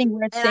the same thing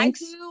where it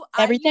syncs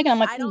everything, and I'm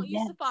like, I don't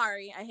use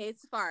Safari. I hate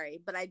Safari,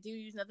 but I do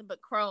use nothing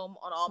but Chrome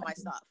on all my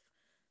stuff.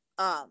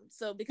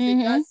 So because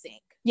it does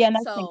sync. Yeah,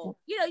 so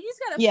you just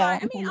gotta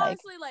find. I mean,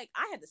 honestly, like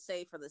I had to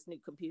save for this new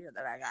computer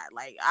that I got.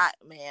 Like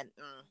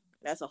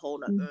that's a whole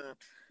nother.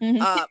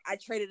 I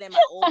traded in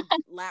my old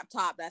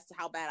laptop. That's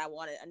how bad I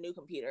wanted a new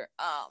computer.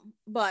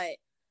 But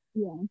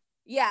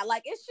yeah,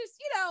 like it's just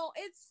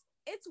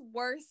it's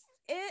worth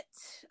it.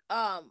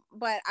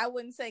 But I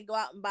wouldn't say go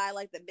out and buy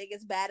like the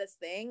biggest baddest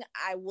thing.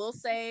 I will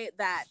say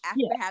that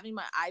after having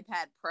my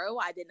iPad Pro,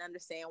 I didn't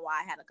understand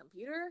why I had a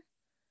computer.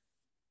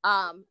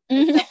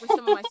 Except for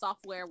some of my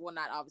software will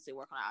not obviously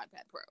work on an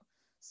iPad Pro.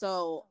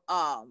 So,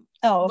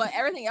 but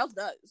everything else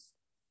does.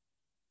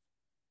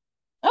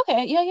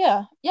 Okay,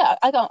 yeah.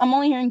 I'm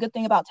only hearing good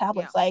thing about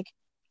tablets. Like,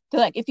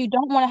 if you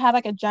don't want to have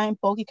like a giant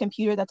bulky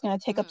computer that's gonna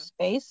take up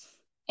space,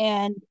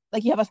 and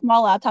like you have a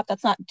small laptop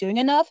that's not doing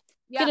enough,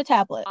 get a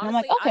tablet. Honestly, and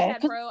I'm like, okay,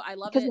 iPad Pro, I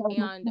love it.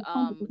 And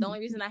the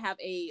only reason I have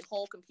a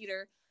whole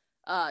computer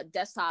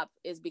desktop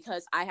is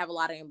because I have a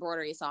lot of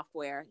embroidery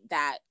software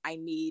that I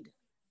need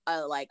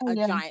a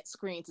giant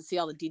screen to see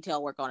all the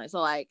detail work on it. So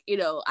like,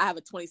 I have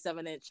a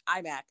 27-inch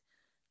iMac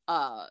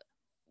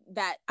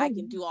that I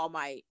can do all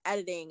my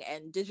editing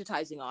and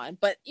digitizing on.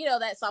 But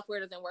that software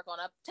doesn't work on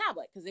a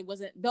tablet because it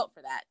wasn't built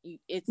for that. You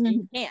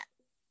can't.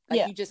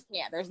 You just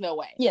can't. There's no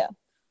way. Yeah.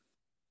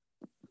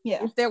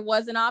 If there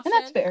was an option,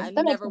 and that's fair.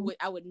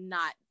 I would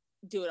not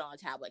do it on a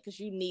tablet because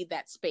you need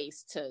that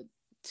space to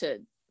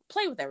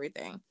play with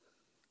everything.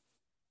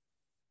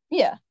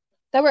 Yeah.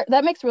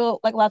 That makes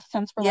lots of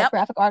sense for like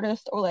graphic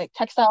artists or like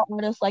textile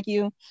artists like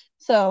you.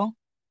 So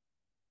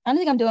I don't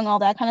think I'm doing all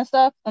that kind of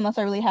stuff unless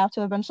I really have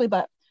to eventually.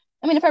 But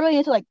I mean, if I really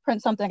need to like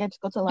print something, I can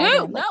just go to the library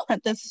and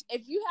print this.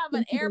 If you have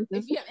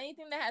if you have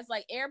anything that has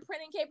like air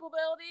printing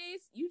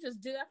capabilities, you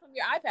just do that from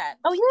your iPad.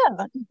 Oh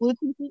yeah,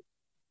 Bluetooth.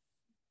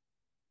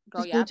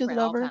 Girl, I print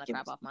all kind of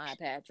crap off my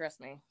iPad.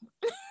 Trust me.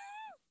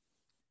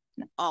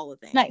 All the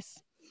things.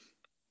 Nice.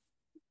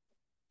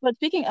 But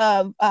speaking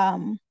of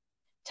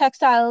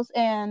textiles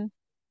and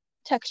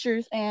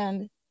textures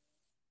and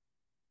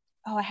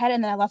I had it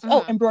and then I lost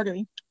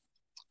embroidery.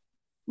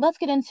 Let's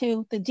get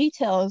into the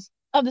details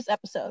of this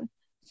episode.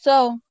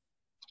 So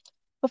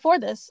before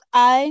this,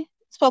 I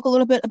spoke a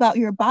little bit about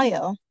your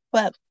bio,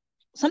 but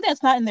something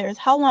that's not in there is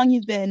how long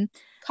you've been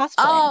cosplaying.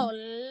 Oh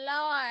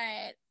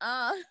Lord.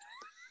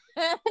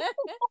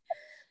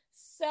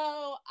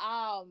 So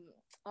oh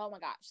my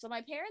gosh. So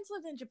my parents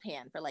lived in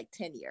Japan for like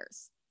 10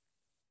 years.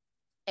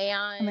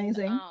 And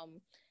amazing.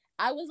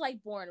 I was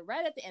like born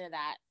right at the end of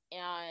that.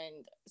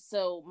 And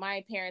so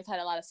my parents had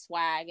a lot of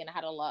swag and I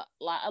had a lot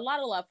of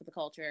love for the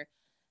culture.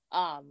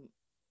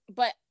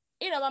 But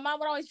my mom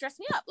would always dress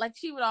me up. Like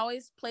she would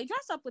always play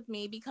dress up with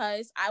me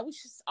because I was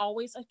just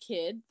always a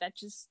kid that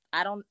just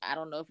I don't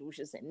know if it was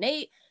just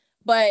innate,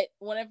 but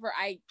whenever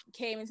I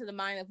came into the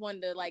mind of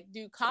wanting to like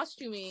do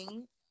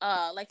costuming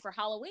like for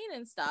Halloween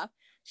and stuff,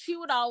 she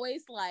would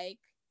always like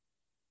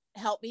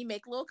help me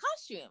make little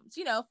costumes,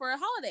 you know, for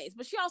holidays.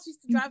 But she also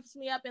used to drive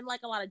me up in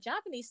like a lot of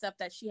Japanese stuff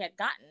that she had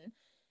gotten,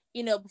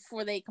 you know,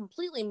 before they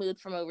completely moved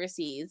from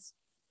overseas.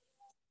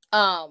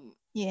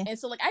 And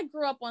so like I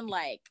grew up on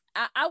like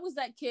I was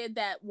that kid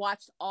that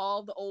watched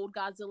all the old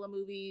Godzilla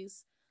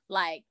movies.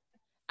 Like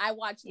I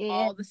watched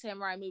all the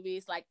samurai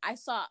movies. Like I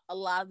saw a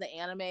lot of the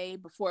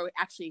anime before it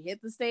actually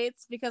hit the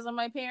States because of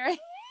my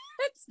parents.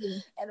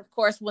 And of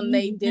course, when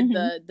they did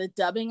the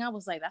dubbing, I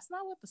was like, that's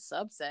not what the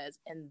sub says.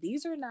 And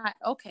these are not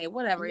okay,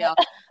 whatever, y'all.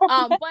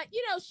 But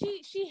you know,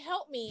 she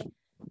helped me,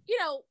 you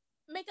know,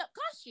 make up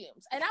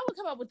costumes, and I would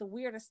come up with the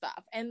weirdest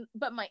stuff.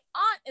 But my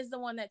aunt is the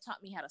one that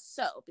taught me how to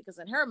sew, because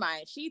in her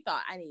mind, she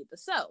thought I needed to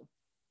sew.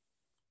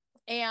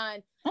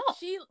 And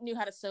she knew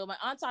how to sew. My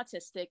aunt's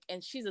autistic,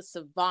 and she's a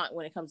savant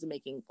when it comes to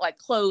making like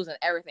clothes and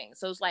everything.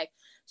 So it's like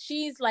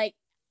she's like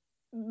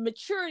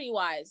maturity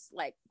wise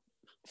like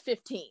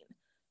 15.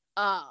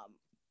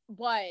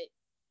 But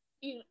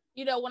you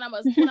know, when I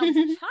was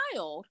a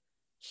child,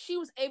 she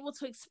was able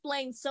to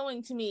explain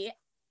sewing to me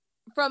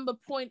from the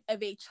point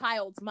of a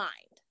child's mind.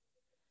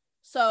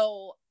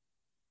 So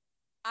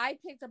I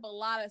picked up a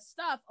lot of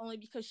stuff only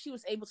because she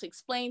was able to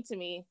explain to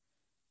me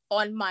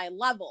on my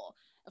level.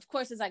 Of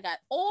course, as I got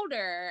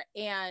older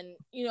and,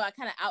 you know, I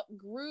kind of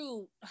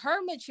outgrew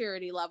her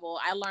maturity level,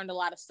 I learned a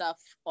lot of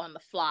stuff on the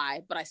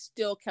fly, but I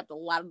still kept a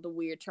lot of the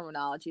weird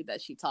terminology that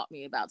she taught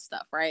me about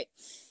stuff, right?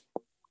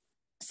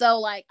 So,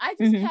 like, I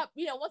just kept,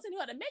 you know, once I knew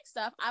how to make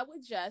stuff, I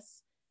would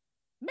just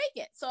make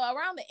it. So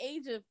around the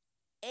age of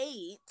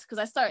 8, because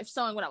I started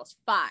sewing when I was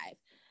 5.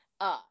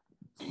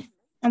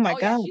 Oh my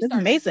God, that's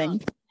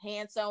amazing.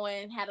 Hand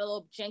sewing, had a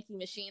little janky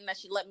machine that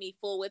she let me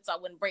fool with so I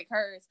wouldn't break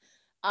hers.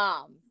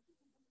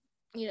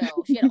 You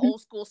know, she had an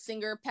old school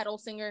pedal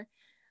singer.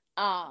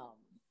 But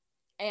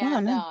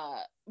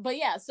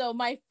yeah, so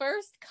my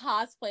first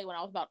cosplay when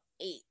I was about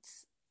 8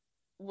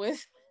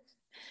 was,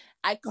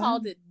 I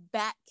called it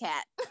Bat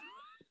Cat.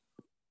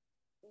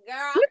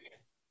 Girl,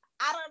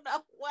 I don't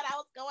know what I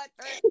was going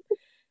through.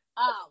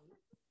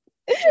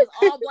 It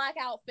was all black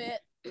outfit.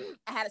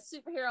 I had a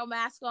superhero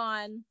mask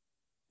on,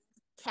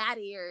 cat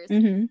ears,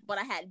 but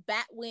I had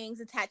bat wings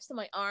attached to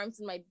my arms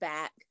and my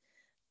back.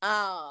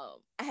 I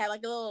had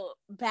like a little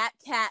bat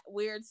cat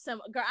weird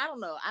girl. I don't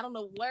know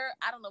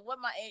what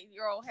my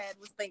 8-year-old head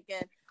was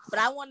thinking, but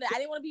I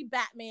didn't want to be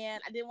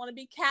Batman. I didn't want to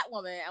be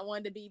Catwoman. I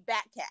wanted to be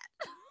Bat Cat.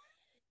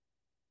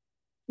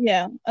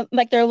 Yeah,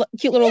 like their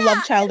cute little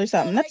love child or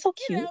something. That's so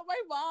cute. You know,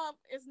 my mom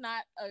is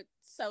not a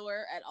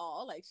sewer at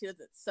all. Like, she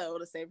doesn't sew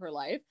to save her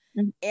life.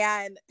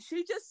 And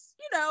she just,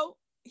 you know,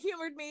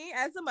 humored me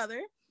as a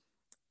mother.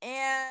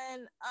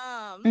 And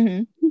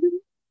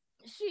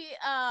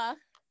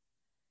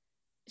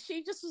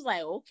she just was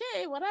like,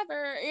 okay,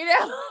 whatever, you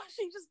know.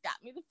 She just got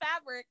me the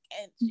fabric,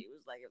 and she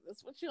was like, if this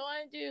is what you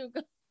want to do,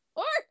 go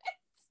for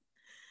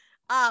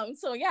it.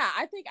 So yeah,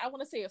 I think I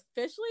want to say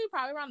officially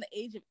probably around the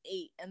age of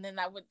 8, and then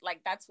I would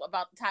like, that's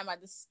about the time I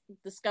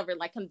discovered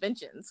like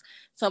conventions.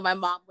 So my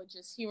mom would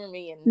just humor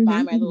me and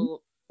buy my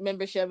little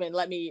membership and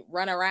let me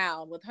run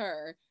around with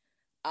her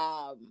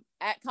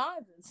at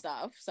cons and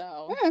stuff.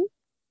 So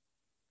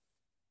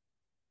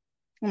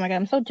oh my God,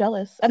 I'm so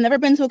jealous. I've never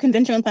been to a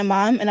convention with my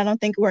mom, and I don't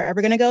think we're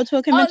ever gonna go to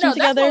a convention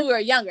together. That's when we were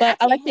younger. But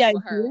I like the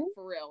idea. Her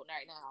for real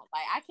right now.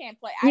 Like, I can't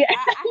play. I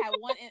had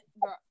one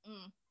girl.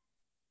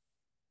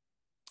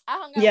 I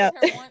hung out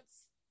with her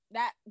once.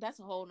 That's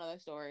a whole nother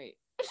story.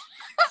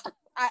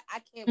 I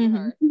can't with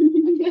her.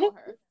 I can't with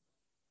her.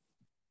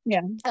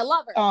 Yeah, I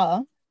love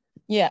her.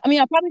 Yeah. I mean,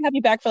 I'll probably have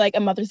you back for like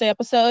a Mother's Day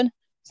episode,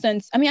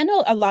 since I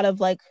know a lot of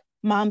like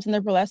moms in the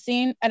burlesque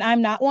scene, and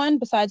I'm not one,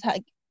 besides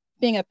like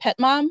being a pet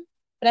mom.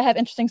 But I have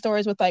interesting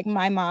stories with like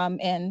my mom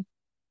and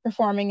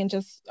performing and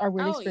just our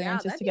weird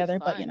experiences together.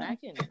 But you know, I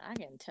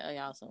can tell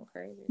y'all some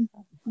crazy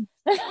stuff.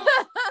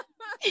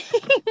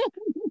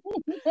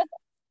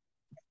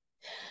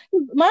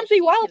 Moms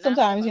be wild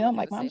sometimes, you know.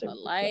 Like, moms are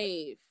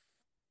life.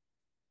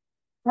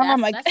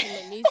 That's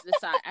what needs to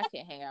decide. I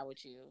can't hang out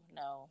with you.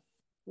 No,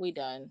 we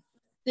done.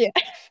 Yeah.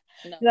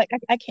 No. Like,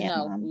 I can't.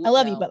 No, Mom. I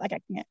love you, but like, I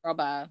can't. Girl,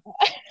 bye.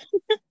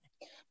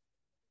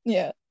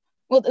 Yeah.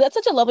 Well, that's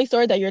such a lovely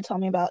story that you're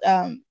telling me about.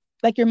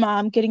 Like your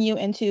mom getting you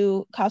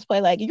into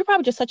cosplay. Like, you're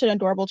probably just such an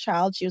adorable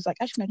child. She was like,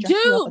 I should dress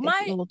you up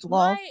like a little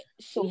doll.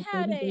 She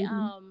had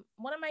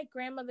one of my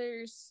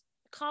grandmother's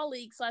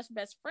colleagues /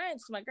 best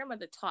friends. My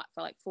grandmother taught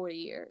for like 40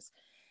 years,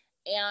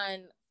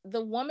 and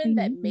the woman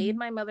that made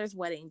my mother's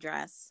wedding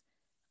dress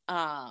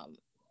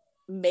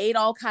made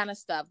all kind of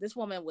stuff. This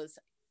woman was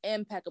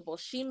impeccable.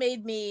 She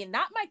made me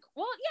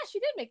she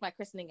did make my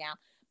christening gown,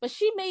 but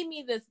she made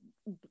me this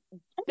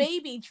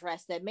baby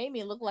dress that made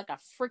me look like a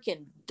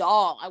freaking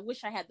doll. I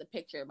wish I had the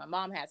picture. My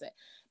mom has it,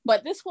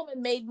 but this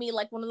woman made me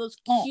like one of those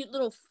cute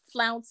little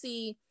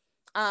flouncy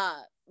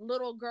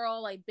little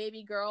girl, like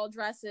baby girl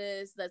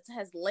dresses that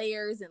has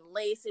layers and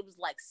lace. It was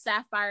like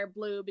sapphire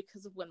blue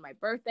because of when my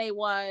birthday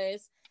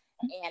was,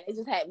 and it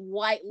just had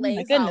white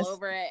lace all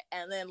over it.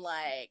 And then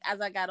like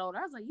as I got older,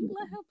 I was like, you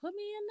let her put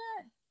me in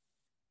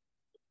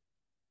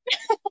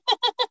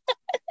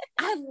that?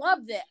 I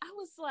loved it. I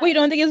was like, Well, you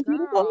don't think it's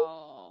beautiful?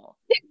 girl,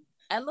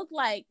 I look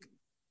like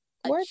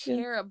a Gorgeous.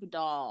 cherub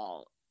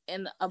doll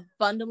in a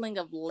bundling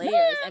of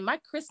layers. And my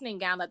christening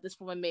gown that this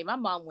woman made, my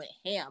mom went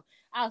ham.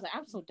 I was like,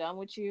 I'm so done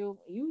with you.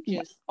 You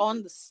just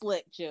on the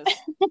slick, just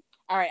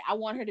all right. I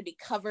want her to be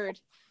covered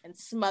and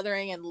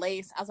smothering in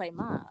lace. I was like,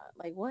 Ma,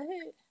 like what?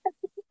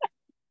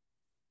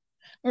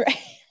 Right.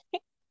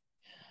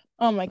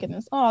 Oh my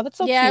goodness. Oh, that's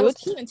so yeah, cute. It was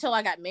cute until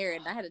I got married,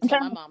 and I had to tell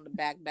my mom to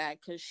back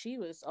because she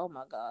was, oh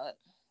my god.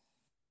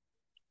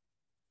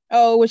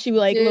 Oh, was she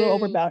like a little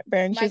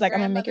overbearing? She was like,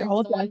 I'm gonna make your whole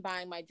was the one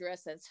buying my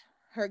dress as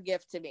her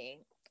gift to me,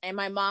 and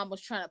my mom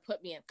was trying to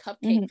put me in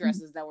cupcake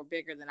dresses that were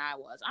bigger than I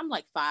was. I'm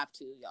like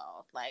 5'2",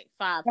 y'all, like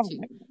 5'2".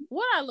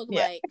 What I look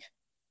like,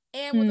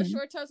 and with a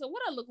short torso,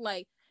 what I look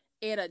like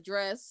in a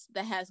dress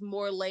that has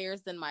more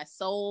layers than my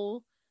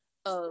soul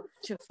of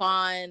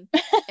chiffon.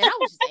 And I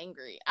was just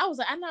angry. I was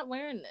like, I'm not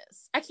wearing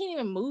this. I can't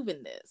even move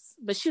in this.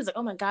 But she was like,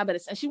 oh my god, but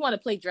it's, and she wanted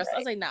to play dress. I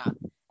was like, nah.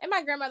 And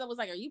my grandmother was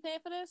like, are you paying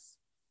for this?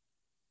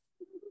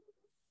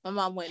 My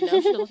mom went, no.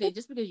 She goes, okay,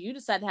 just because you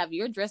decide to have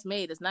your dress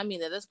made does not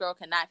mean that this girl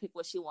cannot pick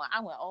what she wants.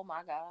 I went, oh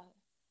my god.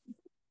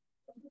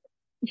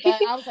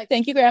 But I was like,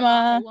 thank you,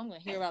 Grandma. I'm gonna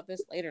hear about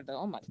this later though.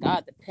 Oh my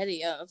god, the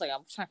petty. I was like,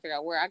 I'm trying to figure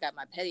out where I got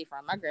my petty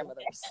from. My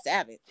grandmother was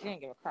savage. She didn't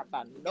give a crap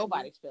about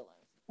nobody's feelings.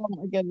 Oh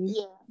my goodness.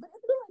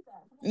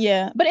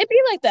 Yeah, but it'd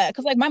be like that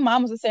because like my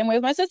mom was the same way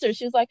with my sister.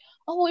 She was like,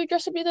 oh, well, your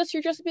dress should be this,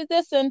 your dress should be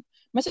this. And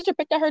my sister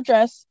picked out her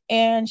dress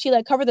and she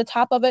like covered the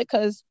top of it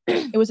because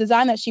it was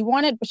designed that she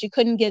wanted, but she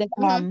couldn't get it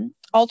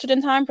altered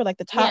in time for like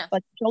the top,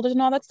 like shoulders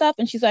and all that stuff.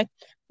 And she's like,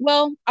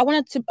 well, I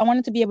wanted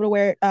to be able to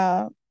wear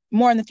it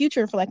more in the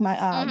future for like my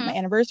my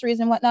anniversaries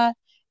and whatnot.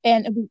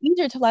 And it'd be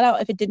easier to let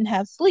out if it didn't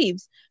have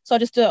sleeves. So I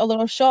just did a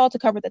little shawl to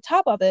cover the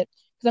top of it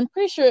because I'm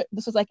pretty sure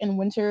this was like in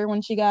winter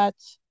when she got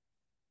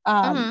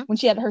when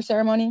she had her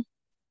ceremony.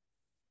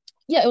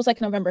 Yeah, it was like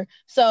November.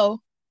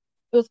 So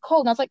it was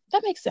cold and I was like,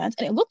 that makes sense.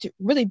 And it looked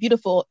really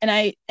beautiful.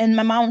 And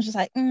my mom was just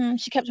like,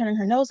 she kept turning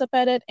her nose up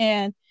at it.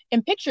 And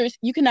in pictures,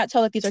 you cannot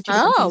tell that these are two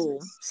different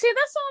pieces. See,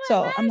 that's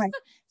all that matters. I'm like,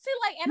 see,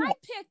 like, and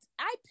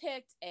I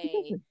picked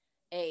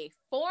a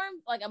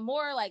form, like a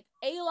more like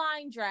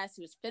A-line dress.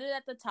 It was fitted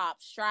at the top,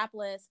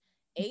 strapless,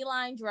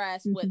 A-line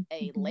dress with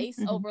a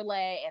lace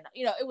overlay. And,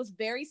 you know, it was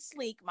very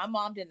sleek. My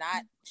mom did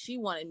not, she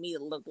wanted me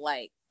to look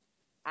like,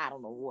 I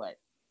don't know what.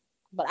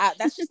 But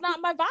that's just not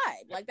my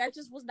vibe. Like, that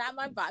just was not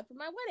my vibe for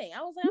my wedding.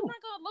 I was like, I'm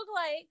not going to look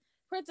like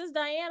Princess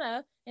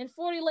Diana in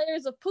 40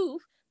 layers of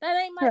poof. That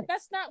ain't my,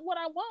 that's not what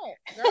I want,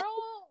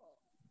 girl.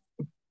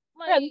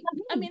 Like,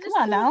 I mean, it's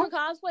cool for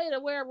cosplay to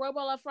wear a robe a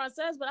la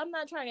Francaise, but I'm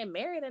not trying to get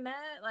married in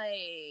that.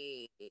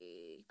 Like,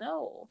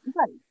 no.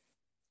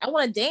 I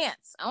want to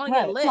dance. I want to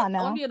get lit. I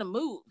want to be able to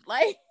move.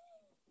 Like,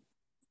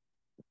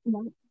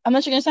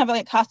 unless you're going to have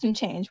like a costume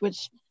change,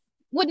 which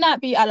would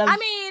not be out of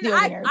the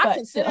ordinary. I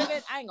considered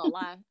it. I ain't gonna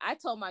lie. I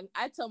told my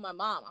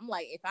mom, I'm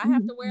like, if I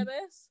have to wear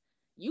this,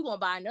 you gonna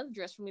buy another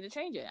dress for me to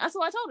change it. That's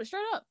what I told her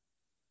straight up.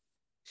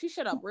 She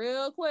shut up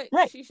real quick.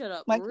 Right. She shut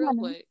up real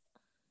quick.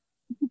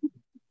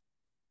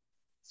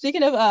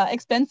 Speaking of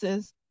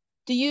expenses,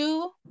 do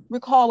you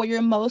recall what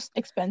your most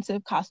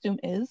expensive costume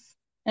is?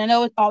 And I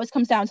know it always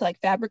comes down to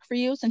like fabric for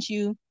you, since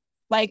you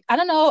like, I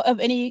don't know of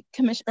any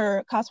commission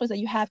or cosplays that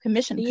you have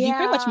commissioned, because you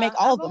pretty much make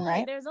all of them,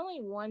 right? There's only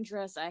one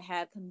dress I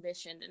had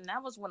commissioned, and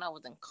that was when I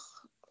was in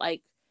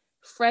like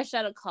fresh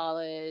out of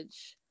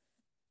college,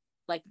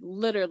 like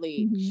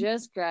literally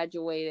just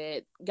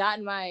graduated,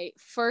 gotten my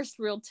first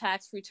real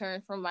tax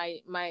return from my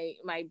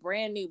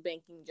brand new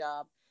banking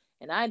job,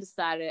 and I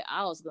decided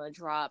I was gonna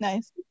drop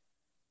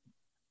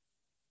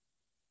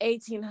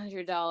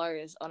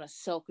 $1,800 on a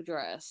silk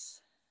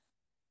dress.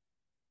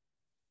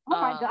 Oh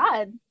my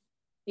god.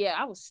 Yeah,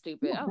 I was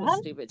stupid. I was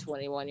stupid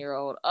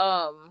 21-year-old.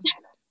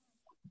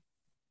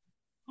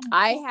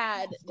 I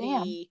had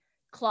the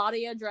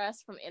Claudia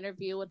dress from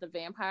Interview with the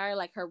Vampire,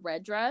 like her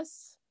red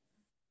dress,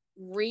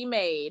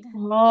 remade.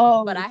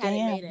 But I had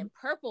it made in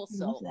purple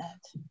silk.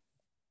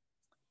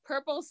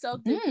 Purple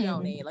silk de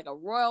peony, like a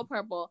royal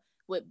purple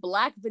with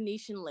black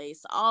Venetian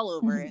lace all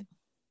over it.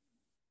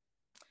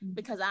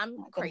 Because I'm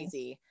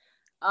crazy.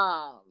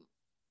 And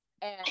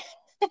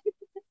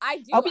I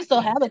do. I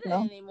still have it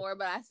though anymore,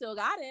 but I still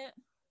got it.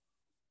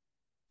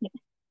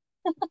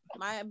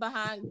 My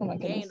behind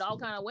gained all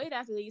kind of weight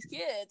after these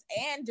kids,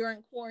 and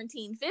during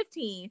quarantine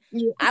 15,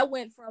 I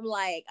went from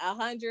like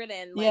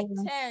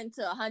 110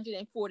 to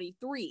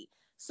 143.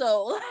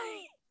 So like,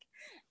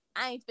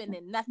 I ain't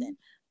spending nothing.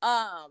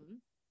 No,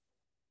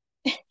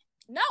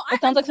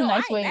 it sounds like some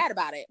nice weight. I ain't mad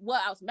about it.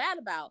 What I was mad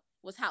about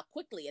was how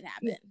quickly it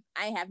happened.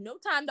 I have no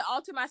time to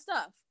alter my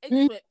stuff. It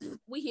just went,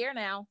 we here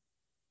now.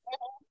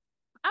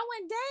 I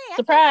went, dang,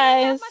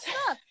 surprise. I my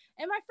stuff.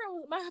 And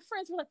my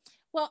friends were like,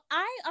 well,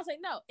 I was like,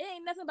 no, it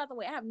ain't nothing about the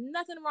weight. I have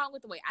nothing wrong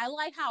with the weight. I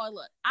like how it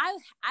looked. I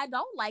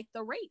don't like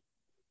the rate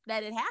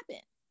that it happened.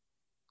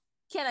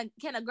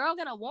 Can a girl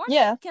get a warning?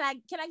 Yeah. Can I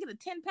get a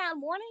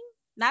 10-pound warning?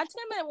 Not a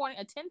 10-minute warning,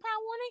 a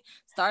 10-pound warning?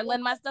 Start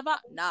letting my stuff out.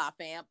 Nah,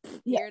 fam.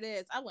 Here it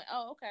is. I went,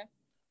 oh, okay.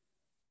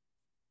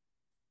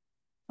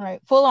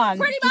 right, full on,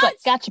 Pretty just like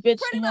much. gotcha, bitch.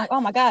 Pretty And you're like, much.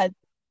 oh my god.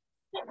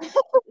 It's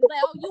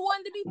like, oh, you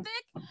wanted to be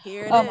thick?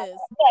 Here it Oh my is. god.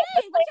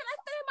 Dang, but can I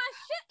fit in my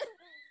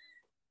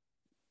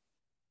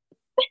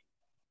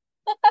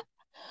shit?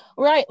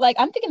 Right. Like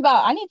I'm thinking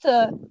about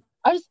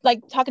I was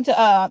like talking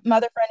to my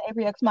other friend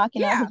Avery X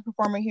Machina, Yeah. who's a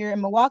performer here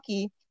in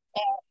Milwaukee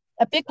and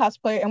a big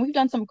cosplayer, and we've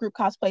done some group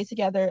cosplays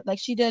together. Like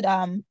she did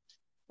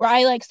where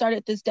I like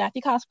started this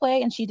Daffy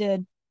cosplay and she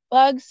did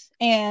Bugs,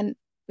 and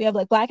we have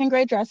like black and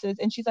gray dresses,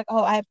 and she's like,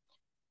 oh, I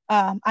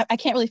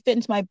can't really fit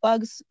into my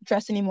Bugs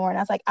dress anymore. And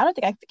I was like, I don't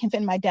think I can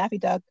fit in my Daffy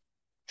Duck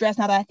dress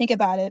now that I think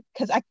about it,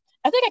 because I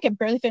think I could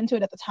barely fit into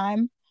it at the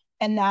time.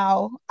 And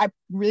now I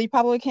really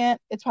probably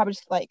can't. It's probably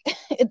just like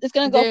it's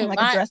gonna go from Dude, like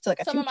a dress to like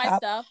a some of tube my top.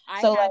 stuff,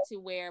 I So had like, to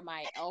wear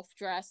my elf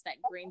dress, that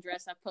green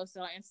dress I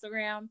posted on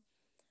Instagram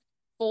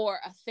for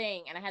a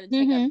thing, and I had to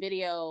take a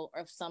video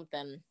of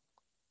something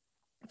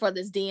for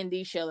this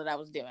D&D show that I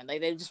was doing.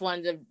 Like they just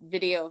wanted a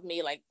video of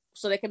me, like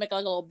so they could make like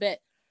a little bit.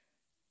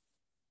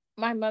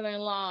 My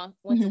mother-in-law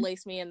went to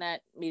lace me in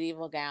that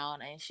medieval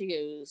gown, and she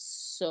goes,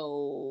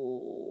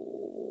 so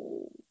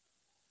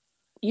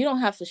you don't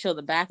have to show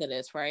the back of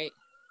this, right?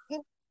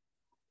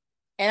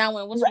 And I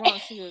went, what's wrong?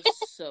 She goes,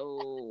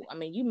 so, I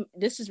mean,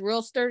 this is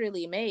real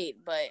sturdily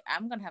made, but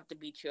I'm going to have to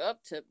beat you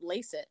up to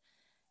lace it.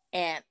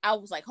 And I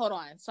was like, hold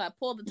on. So I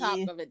pulled the top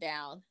of it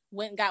down,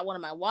 went and got one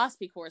of my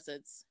waspy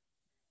corsets,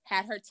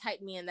 had her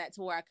tighten me in that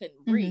to where I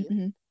couldn't breathe.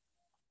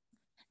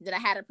 Then I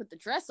had her put the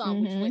dress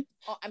on, which went,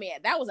 I mean,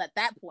 that was at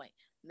that point.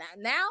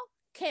 Now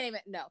can't even,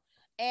 no.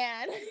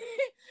 And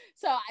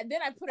so then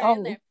I put her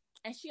in there,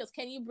 and she goes,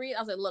 can you breathe? I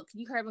was like, look, can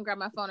you hurry up and grab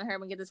my phone and hurry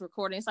up and get this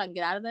recording so I can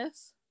get out of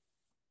this?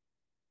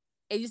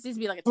 It just needs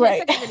to be like a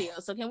 10-second video.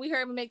 So can we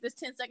hurry up and make this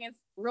 10 seconds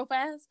real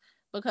fast?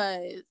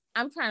 Because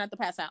I'm trying not to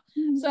pass out.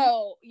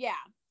 So yeah,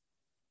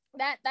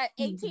 that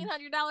 $1,800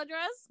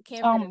 dress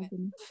can't fit in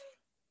it.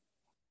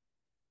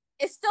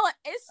 It's still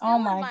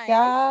in my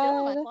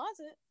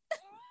closet.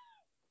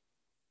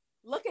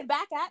 Looking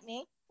back at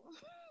me.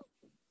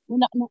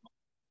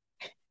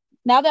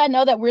 Now that I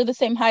know that we're the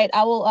same height,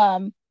 I will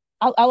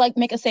I'll like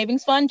make a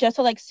savings fund just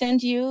to like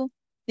send you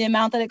the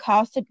amount that it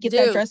costs to get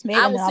that dress made,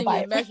 I and will then I'll send buy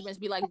you it. the measurements.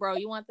 Be like, bro,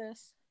 you want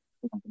this?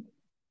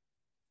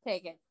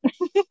 Take it.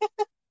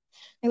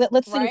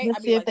 Let's see. Right?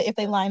 Let's see like, if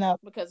they line up.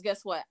 Because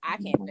guess what? I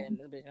can't fit in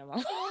this bitch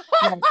anymore.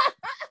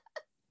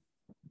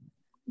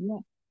 Yeah.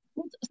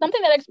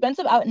 Something that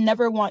expensive, I would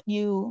never want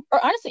you,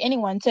 or honestly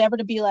anyone, to ever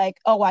to be like,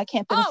 oh, well, I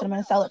can't fit this, and I'm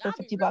gonna sell it for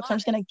 $50. I'm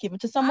just gonna give it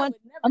to someone.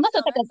 Unless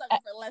it's like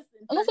for less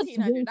than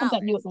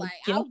 $1,300. Like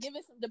I'll give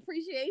it some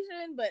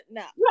depreciation, but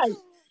no. Right.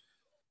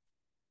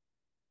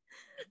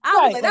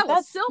 I was like, that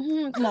was silk.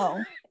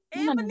 No.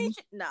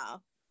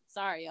 No.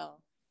 Sorry,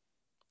 y'all.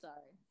 Sorry.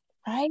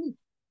 Right?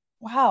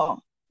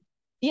 Wow.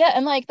 Yeah,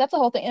 and like that's the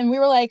whole thing. And we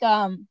were like,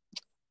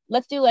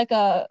 let's do like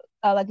a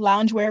like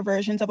loungewear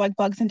versions of like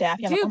Bugs and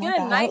Daffy. Do you get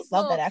a nice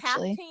love little that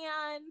actually.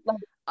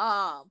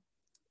 Caftan,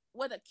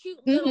 with a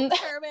cute little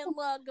turban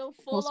look, go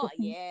full on.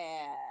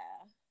 Yeah.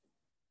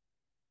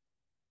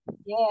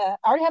 Yeah.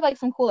 I already have like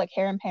some cool like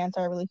hair and pants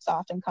that are really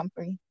soft and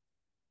comfy.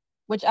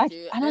 Which I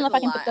don't know if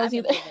I can fit those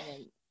either. I've been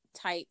living in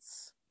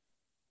tights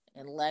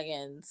and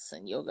leggings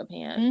and yoga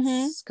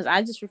pants because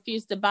I just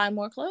refuse to buy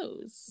more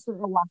clothes.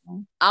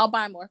 I'll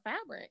buy more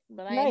fabric,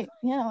 but like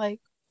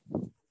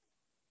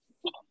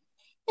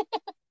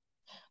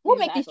we'll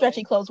make these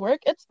stretchy clothes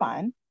work. It's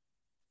fine.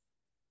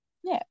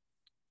 Yeah.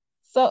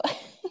 So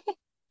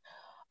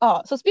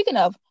so speaking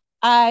of,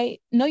 I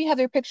know you have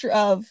your picture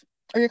of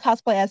or your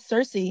cosplay as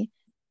Cersei,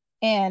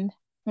 and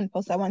I'm gonna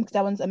post that one because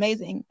that one's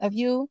amazing, of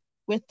you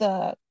with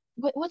the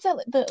what's that,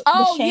 the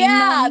shame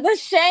nun? The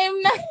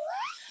shame nun.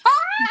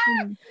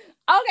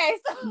 Okay,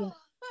 so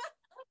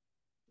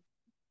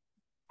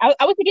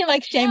I was thinking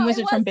like Shame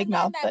Wizard from Big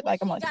Mouth, but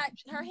like I'm like, got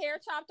her hair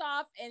chopped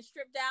off and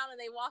stripped down, and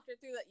they walked her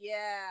through that.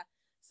 Yeah.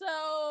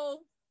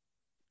 So.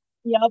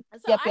 Yep.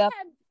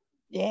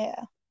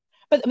 Yeah.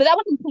 But that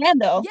wasn't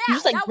planned though. Yeah, you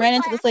just like ran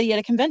into this lady at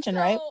a convention,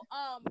 right?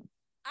 I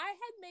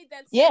had made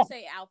that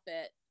Cersei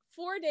outfit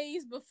 4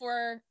 days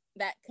before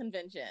that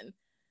convention.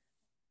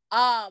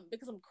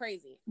 Because I'm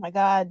crazy. Oh my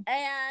God.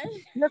 And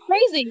you're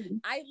crazy.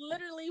 I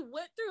literally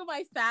went through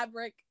my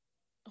fabric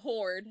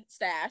hoard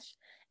stash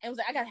and was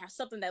like, I gotta have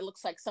something that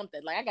looks like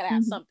something. Like I gotta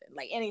have something,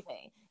 like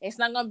anything. It's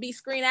not gonna be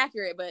screen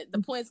accurate, but the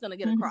point's gonna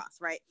get across,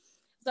 right?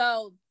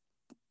 So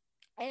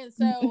I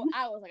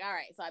was like, all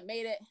right. So I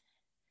made it,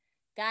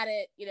 got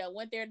it,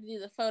 went there to do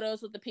the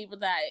photos with the people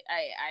that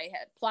I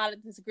had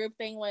plotted this group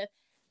thing with.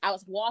 I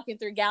was walking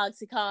through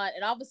GalaxyCon,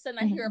 and all of a sudden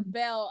I hear a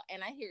bell,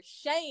 and I hear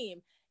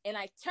Shame, and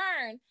I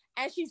turn,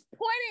 and she's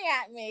pointing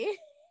at me.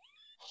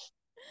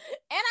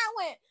 And I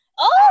went,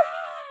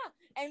 oh!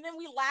 And then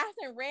we laughed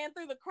and ran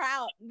through the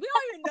crowd. We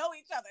don't even know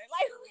each other.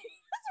 Like, we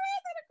just ran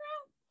through the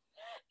crowd.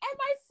 And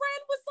my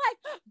friend was like,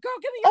 girl,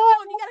 give me your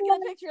phone. You gotta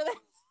get a picture of this.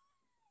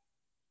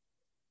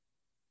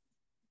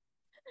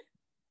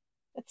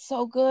 It's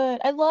so good.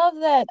 I love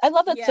that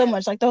so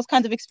much. Like those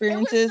kinds of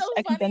experiences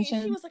at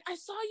conventions. She was like, I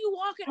saw you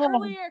walking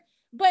earlier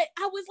but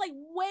I was like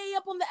way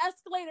up on the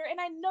escalator, and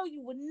I know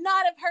you would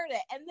not have heard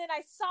it. And then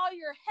I saw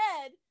your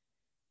head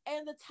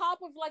and the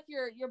top of like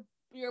your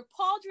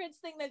pauldrons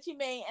thing that you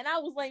made, and I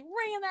was like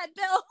ringing that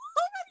bell.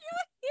 You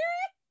would hear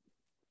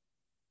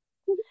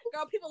it,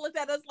 girl. People looked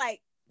at us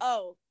like,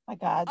 oh my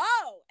God.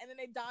 Oh, and then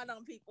they dawned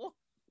on people.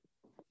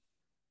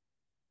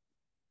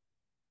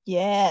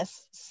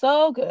 Yes,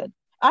 so good.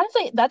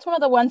 Honestly, that's one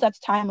of the ones that's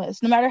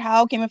timeless. No matter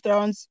how Game of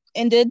Thrones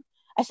ended,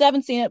 I still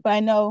haven't seen it, but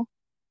I know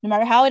no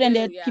matter how it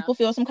ended, people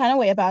feel some kind of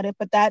way about it.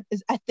 But that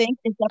is, I think,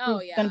 is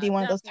definitely going to be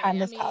one of those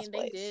timeless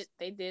cosplays.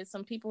 They did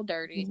some people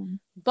dirty,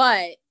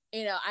 but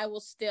you know, I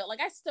will still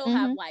like, I still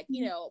have like,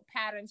 you know,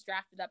 patterns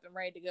drafted up and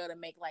ready to go to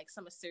make like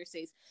some of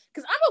Cersei's,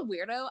 because I'm a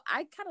weirdo.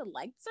 I kind of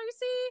liked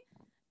Cersei.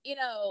 You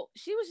know,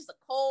 she was just a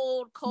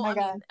cold.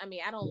 I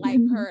mean, I don't like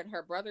her and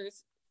her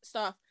brother's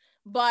stuff,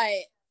 but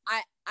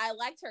I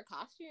liked her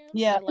costumes.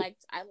 Yeah.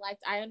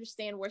 I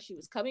understand where she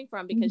was coming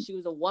from, because she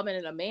was a woman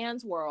in a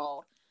man's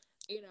world,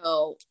 you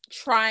know,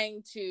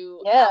 trying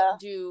to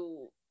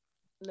outdo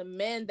the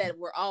men that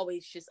were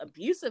always just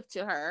abusive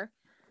to her,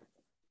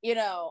 you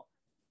know.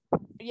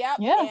 Yep.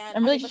 Yeah.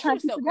 And really just trying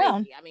to still crazy.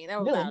 Down. I mean, there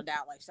was without a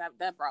doubt, like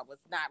that bra was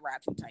not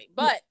wrapped too tight.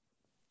 But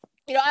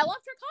you know, I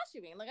loved her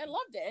costuming. Like, I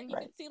loved it. And you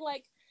can see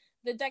like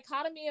the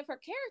dichotomy of her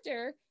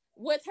character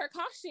with her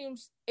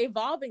costumes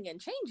evolving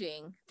and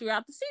changing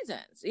throughout the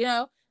seasons, you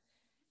know.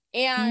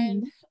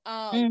 And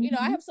you know,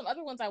 I have some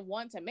other ones I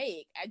want to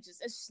make. It's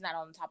just not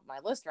on the top of my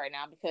list right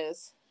now,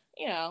 because,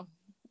 you know,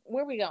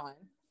 where are we going?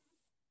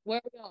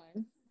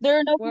 There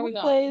are no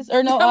cosplays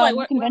or no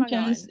like,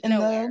 conventions in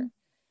nowhere.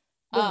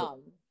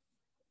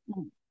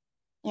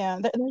 Yeah,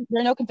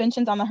 there are no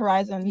conventions on the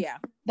horizon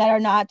that are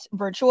not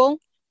virtual.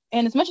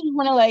 And as much as you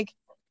want to, like,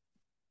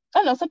 I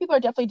don't know, some people are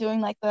definitely doing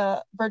like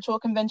the virtual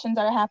conventions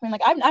that are happening.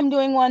 Like I'm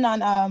doing one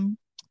on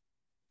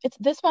it's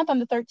this month on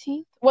the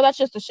 13th. Well, that's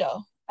just a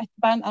show. I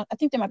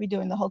think they might be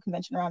doing the whole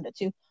convention around it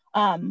too.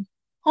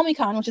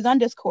 HomieCon, which is on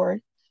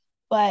Discord,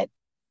 but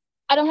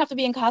I don't have to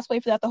be in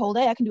cosplay for that the whole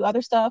day. I can do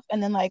other stuff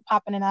and then like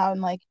pop in and out,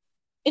 and like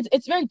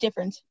it's very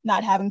different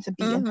not having to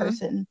be in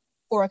person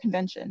for a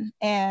convention.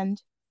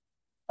 And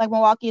like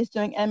Milwaukee is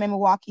doing Anime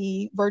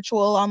Milwaukee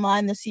virtual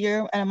online this year,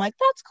 and I'm like,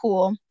 that's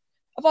cool.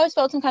 I've always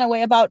felt some kind of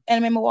way about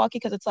Anime Milwaukee,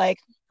 because it's like,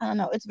 I don't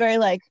know, it's very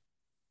like,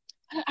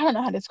 I don't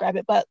know how to describe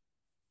it, but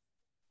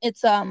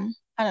it's I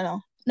don't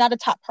know, not a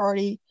top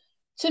priority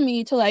to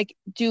me to like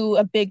do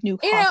a big new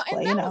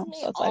cosplay, you know.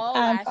 So it's like,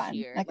 I'm fine.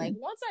 Year. Like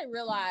once I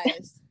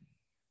realized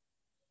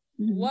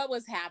what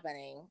was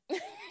happening,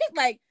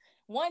 like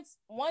once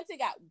it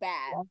got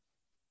bad,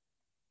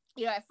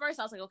 you know, at first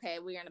I was like, okay,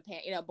 we're in a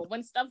pan, you know, but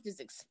when stuff just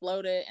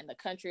exploded and the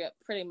country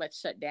pretty much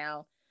shut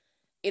down,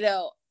 you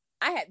know,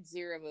 I had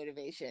zero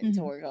motivation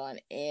to work on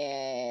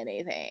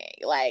anything.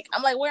 Like,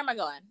 I'm like, where am I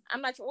going?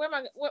 I'm not, what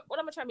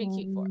am I trying to be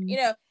cute for? You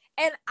know,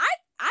 and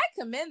I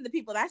commend the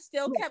people that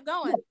still kept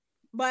going,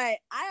 but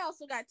I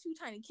also got 2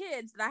 tiny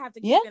kids that I have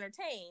to keep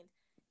entertained,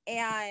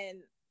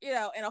 and, you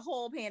know, in a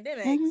whole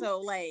pandemic.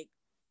 So like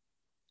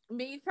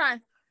me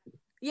trying,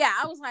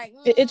 I was like,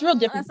 it's real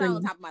different. That's not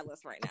on top of my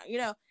list right now, you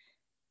know.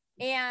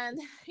 And,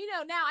 you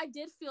know, now I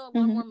did feel a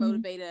little more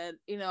motivated.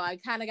 You know, I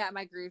kind of got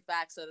my groove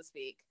back, so to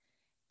speak.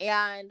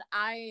 And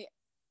my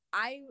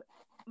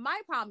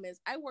problem is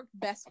I work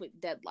best with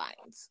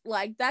deadlines.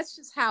 Like, that's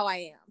just how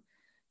I am.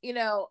 You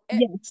know.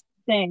 Yes,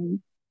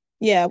 same.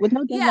 Yeah, with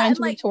no deadline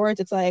to work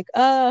towards, it's like,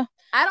 I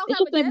don't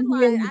have a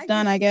deadline. It's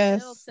done, I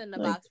guess. It'll sit in the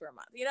box for a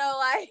month. You know,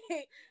 like,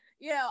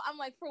 you know, I'm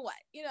like, for what?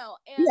 You know,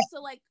 and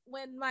so like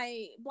when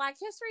my Black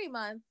History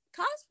Month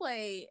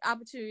cosplay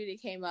opportunity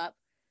came up,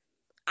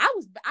 I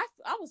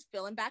was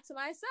feeling back to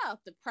myself,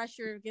 the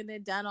pressure of getting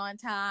it done on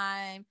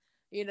time,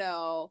 you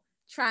know,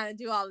 trying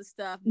to do all this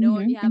stuff,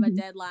 knowing you have a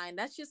deadline.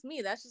 That's just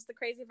me. That's just the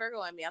crazy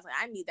Virgo in me. I was like,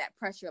 I need that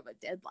pressure of a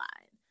deadline.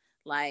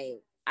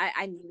 Like,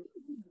 I need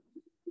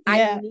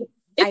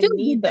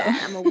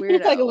that. I'm a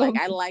weirdo. Like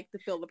I like to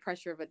feel the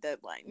pressure of a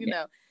deadline, you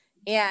know.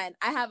 And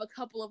I have a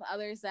couple of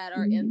others that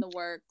are in the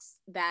works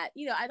that,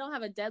 you know, I don't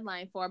have a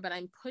deadline for, but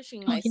I'm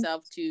pushing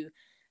myself to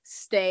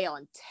stay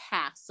on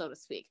task, so to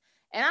speak.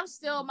 And I'm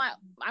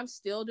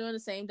still doing the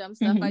same dumb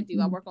stuff I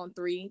do. I work on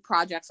 3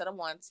 projects at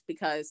once,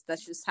 because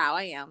that's just how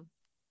I am.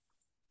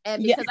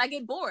 And because I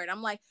get bored,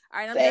 I'm like, all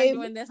right, I'm done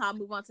doing this, I'll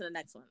move on to the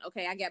next one.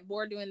 Okay, I get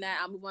bored doing that,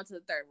 I'll move on to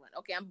the third one.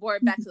 Okay, I'm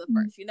bored, back to the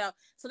first, you know?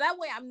 So that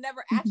way I'm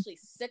never actually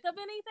sick of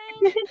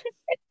anything.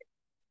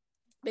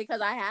 Because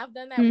I have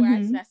done that where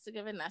I got sick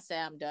of it and I say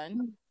I'm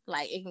done.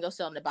 Like, it can go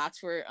sit on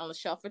the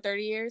shelf for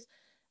 30 years.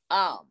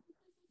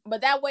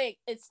 But that way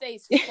it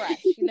stays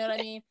fresh, you know what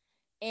I mean?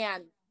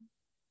 And,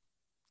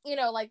 you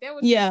know, like there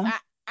was, I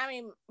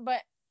mean,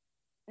 but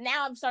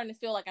now I'm starting to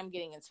feel like I'm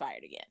getting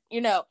inspired again,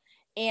 you know?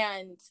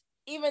 And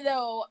even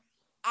though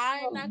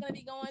I'm not going to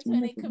be going to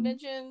any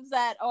conventions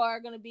that are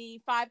going to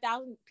be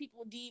 5,000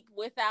 people deep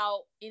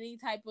without any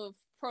type of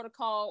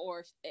protocol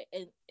or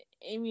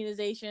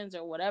immunizations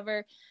or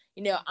whatever,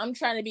 you know, I'm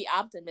trying to be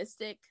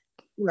optimistic.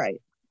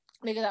 Right.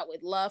 Because I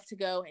would love to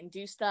go and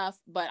do stuff,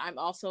 but I'm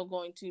also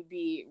going to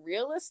be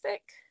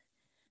realistic.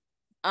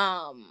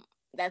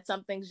 that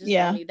some things just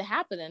don't need to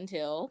happen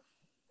until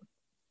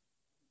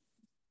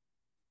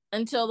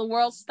the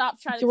world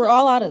stops trying to we're kill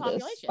all the out of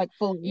population. this, like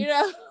fully. You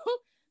know,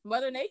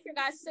 Mother Nature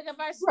got sick of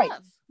our stuff. Right.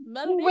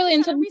 Mother We're really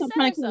Nature trying to until reset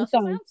trying to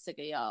herself. I'm sick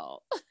of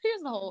y'all.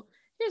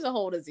 Here's a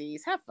whole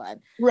disease. Have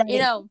fun. Right. You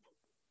know.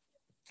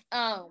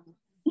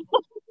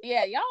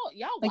 Yeah, y'all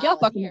like y'all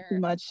fucking here. Too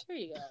much. Here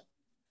you go.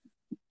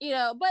 You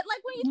know, but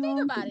like when you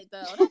think about it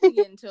though, not to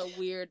get into a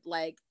weird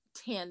like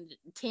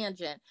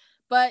tangent,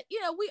 but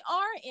you know, we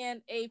are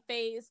in a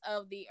phase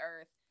of the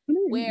earth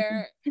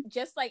where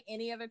just like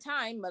any other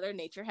time, Mother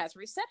Nature has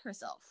reset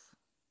herself.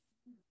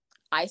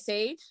 Ice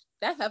Age,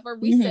 that heifer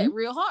reset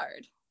real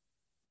hard.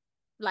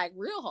 Like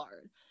real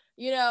hard.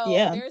 You know,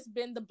 there's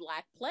been the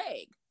Black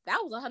Plague. That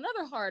was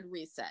another hard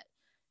reset.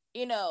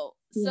 You know,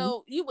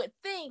 so you would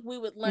think we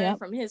would learn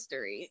from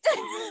history.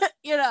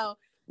 You know.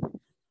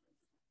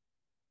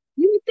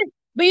 You would think,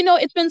 but you know,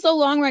 it's been so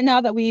long right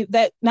now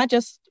that not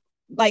just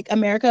like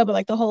America, but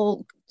like the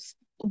whole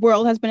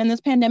world has been in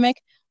this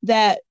pandemic,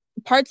 that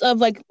parts of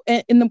like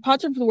in the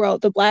parts of the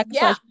world, the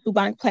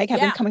Black/bubonic plague have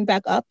been coming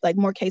back up. Like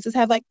more cases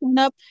have like come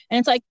up, and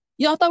it's like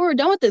y'all thought we were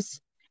done with this,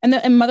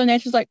 and Mother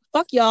Nature's like,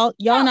 fuck y'all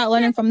not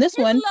learning from this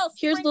one.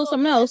 Here's a little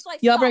something else.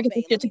 Like y'all better get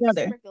this shit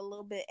together. A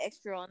little bit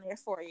extra on there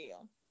for you.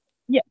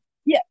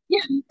 Yeah.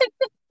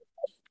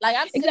 Like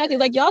I'm exactly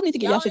like y'all need to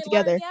get y'all shit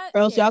together,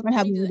 or else y'all gonna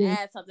have to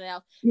add something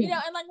else. You know,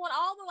 and like when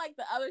all the like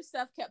the other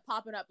stuff kept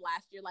popping up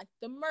last year, like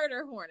the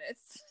murder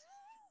hornets.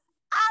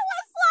 I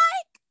was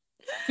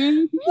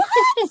like, what?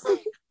 I was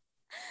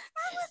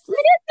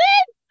what is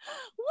it?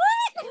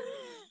 What?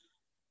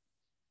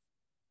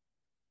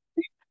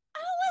 I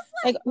was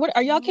like, what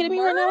are y'all kidding me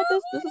right now with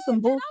this? This is some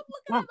bullshit. I'm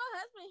looking at my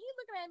husband. He's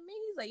looking at me.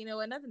 He's like, you know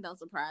what? Nothing don't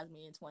surprise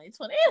me in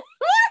 2020.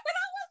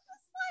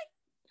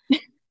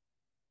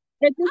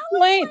 At this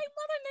point,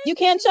 you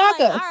can't shock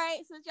us. All right,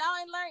 since y'all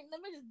ain't learned,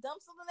 let me just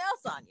dump something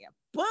else on you.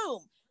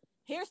 Boom.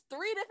 Here's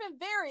 3 different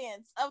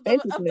variants of the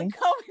COVID-19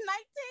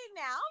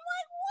 now. I'm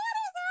like, what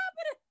is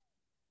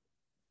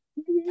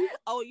happening?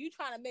 Oh, you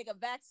trying to make a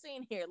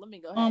vaccine here? Let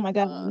me go ahead. Oh my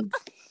god.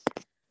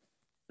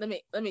 Let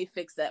me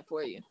fix that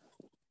for you.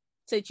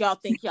 Since y'all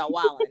think y'all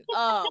wildin'.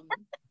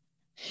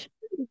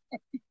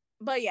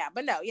 But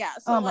no, yeah.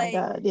 So oh my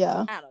god,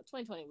 yeah. I don't know.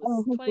 2020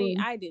 was 20.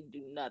 I didn't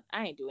do nothing.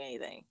 I didn't do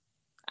anything.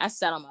 I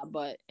sat on my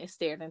butt and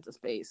stared into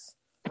space.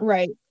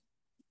 Right.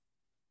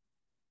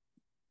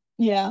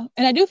 Yeah.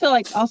 And I do feel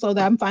like also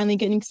that I'm finally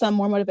getting some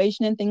more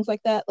motivation and things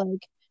like that.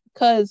 Like,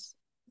 because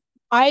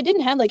I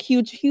didn't have like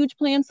huge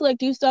plans to like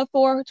do stuff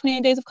for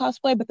 28 days of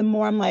cosplay, but the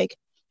more I'm like,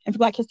 and for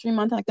Black History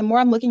Month, like the more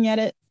I'm looking at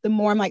it, the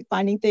more I'm like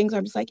finding things where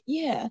I'm just like,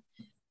 yeah,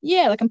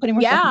 like I'm putting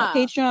more stuff on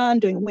my Patreon,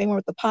 doing way more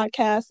with the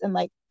podcast, and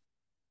like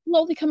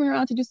slowly coming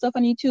around to do stuff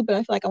on YouTube. But I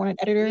feel like I want an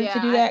editor to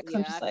do that, because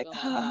I'm just like,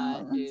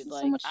 dude,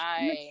 like so much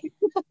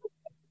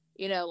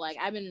you know, like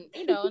I've been,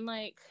 you know, and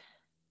like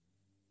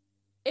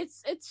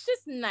it's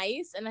just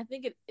nice, and I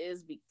think it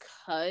is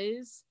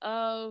because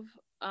of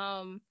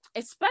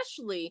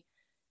especially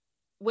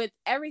with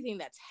everything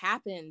that's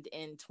happened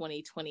in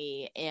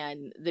 2020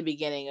 and the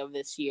beginning of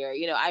this year.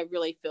 You know, I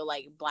really feel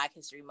like Black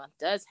History Month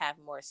does have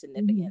more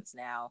significance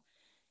now.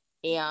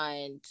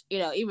 And, you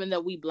know, even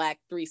though we Black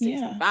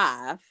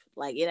 365,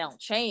 like it don't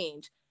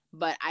change,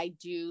 but I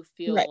do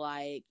feel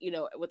like, you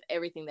know, with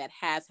everything that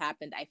has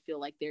happened, I feel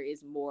like there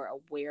is more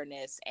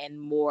awareness and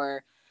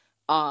more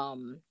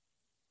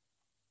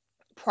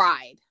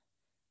pride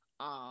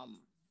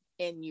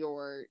in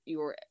your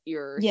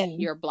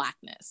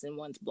Blackness and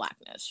one's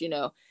Blackness, you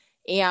know.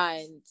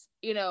 And,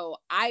 you know,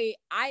 I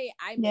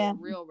made a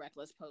real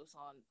reckless post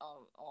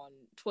on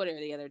Twitter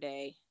the other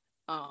day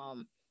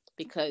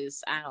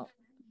because I don't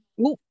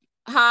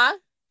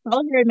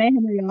follow her at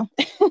Mayhemmer, y'all.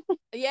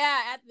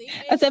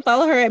 I said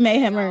follow her at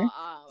Mayhemmer.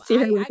 See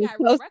her I got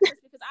real reckless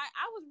because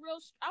I was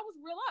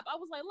real up. I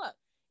was like, look,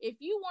 if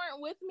you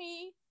weren't with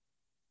me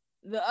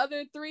the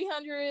other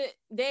 300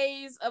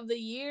 days of the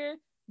year,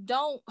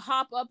 don't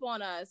hop up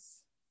on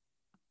us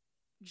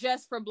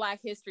just for Black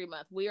History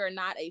Month. We are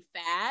not a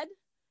fad.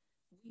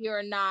 We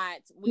are not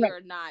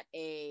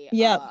a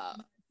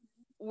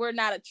we're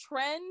not a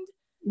trend.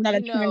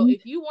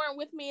 If you weren't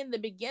with me in the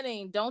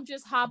beginning, don't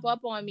just hop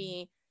up on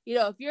me. You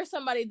know, if you're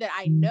somebody that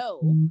I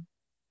know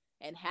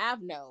and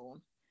have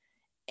known,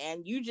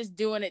 and you just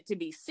doing it to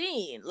be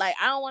seen, like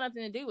I don't want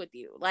nothing to do with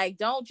you. Like,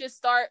 don't just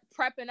start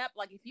prepping up.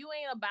 Like, if you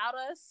ain't about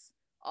us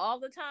all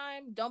the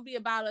time, don't be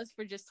about us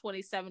for just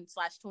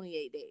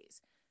 27/28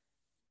 days.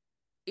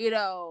 You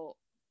know,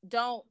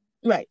 don't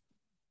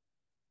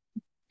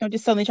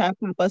just suddenly try to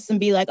pop us and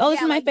be like, oh,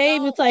 this is my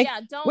fave. It's like,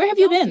 where have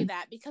you been? Do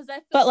that, because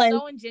that feels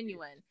so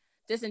ingenuine.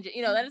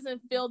 You know, that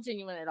doesn't feel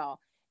genuine at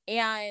all.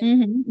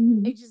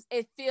 And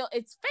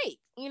it's fake,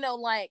 you know,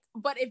 like,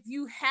 but if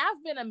you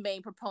have been a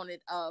main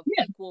proponent of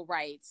equal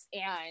rights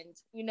and,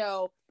 you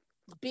know,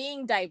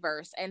 being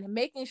diverse and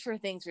making sure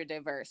things are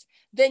diverse,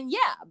 then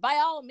by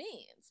all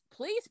means,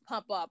 please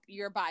pump up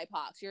your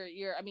BIPOCs,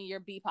 your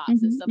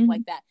BIPOCs and stuff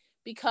like that,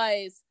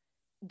 because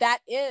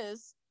that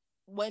is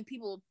when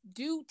people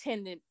do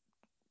tend to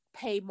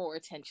pay more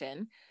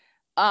attention.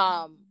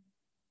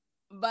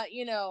 But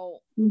you know,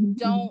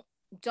 Mhm.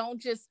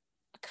 don't just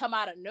come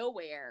out of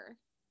nowhere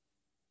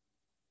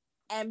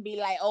and be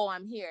like, oh,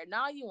 I'm here.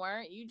 No, you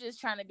weren't. You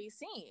just trying to be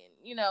seen.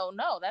 You know,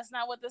 no, that's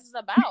not what this is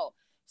about.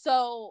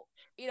 So,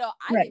 you know,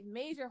 I Right. give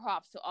major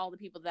props to all the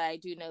people that I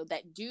do know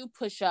that do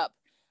push up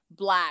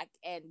Black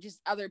and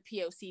just other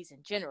POCs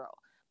in general.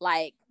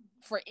 Like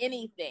for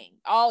anything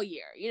all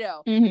year, you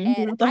know. And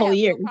Throughout the I whole have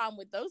year. no problem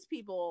with those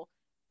people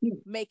Yeah.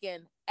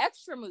 making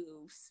extra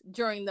moves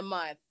during the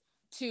month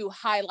to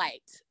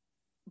highlight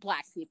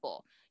Black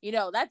people. You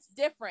know, that's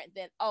different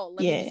than, oh, let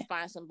me Yeah. just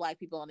find some Black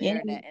people on the Yeah.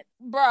 internet. And,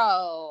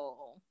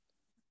 bro,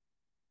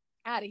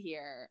 out of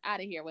here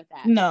with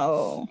that.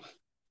 No.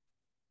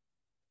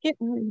 Get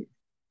right.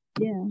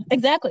 Yeah,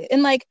 exactly.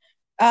 And like,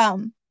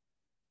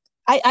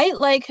 I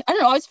like, I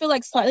don't know, I always feel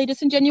like slightly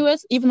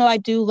disingenuous, even though I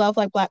do love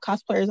like Black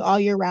cosplayers all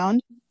year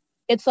round.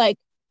 It's like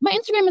my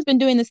Instagram has been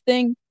doing this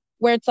thing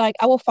where it's like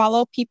I will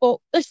follow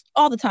people just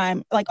all the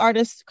time, like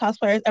artists,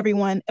 cosplayers,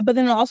 everyone, but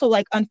then it'll also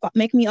like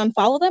make me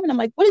unfollow them, and I'm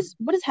like, what is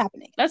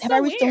happening? That's Have so I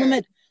reached the weird.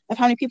 limit of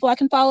how many people I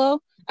can follow?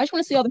 I just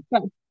want to see all the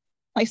stuff.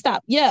 Like,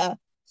 stop. Yeah.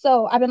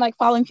 So I've been like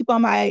following people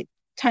on my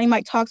Tiny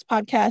Mike Talks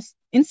podcast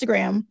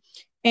Instagram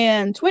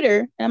and Twitter,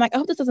 and I'm like, I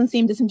hope this doesn't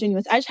seem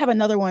disingenuous. I just have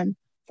another one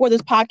for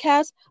this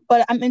podcast,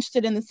 but I'm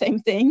interested in the same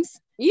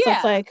things. Yeah. So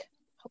it's like,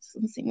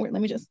 let's see, let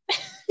me just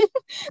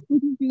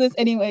do this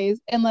anyways.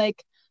 And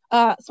like,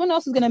 someone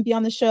else is gonna be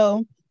on the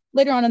show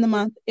later on in the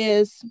month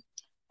is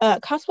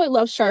Cosplay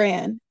Loves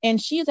Sharan,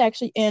 and she is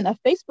actually in a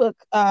Facebook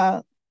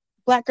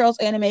Black Girls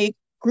Anime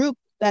group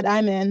that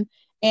I'm in,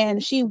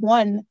 and she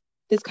won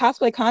this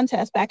cosplay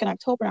contest back in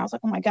October, and I was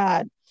like, oh my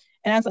god.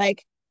 And I was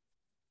like,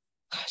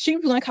 she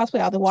was going to cosplay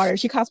out of the water.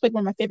 She cosplayed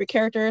one of my favorite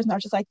characters, and I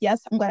was just like,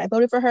 yes, I'm glad I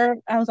voted for her.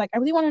 And I was like, I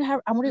really want to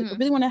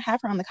have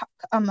her on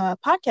the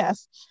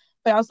podcast.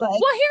 But I was like,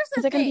 well, here's the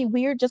is it going to be thing.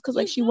 weird just because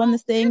like she won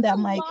this thing that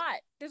I'm like,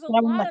 there's a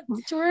I want lot to of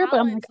talk to her, but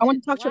I'm like, I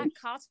want to talk to her.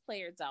 Black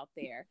cosplayers out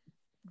there,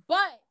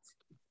 but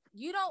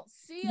you don't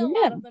see a Yeah.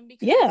 lot of them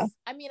because Yeah.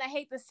 I mean, I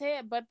hate to say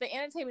it, but the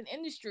entertainment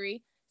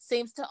industry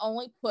seems to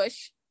only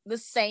push the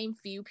same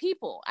few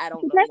people. I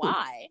don't know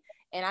why.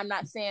 And I'm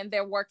not saying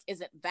their work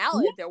isn't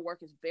valid. Yeah. Their work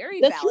is very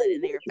That's valid, true.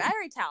 and they are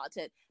very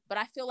talented. But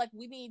I feel like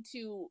we need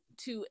to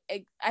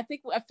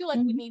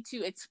Mhm. we need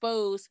to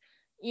expose,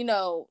 you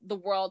know, the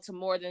world to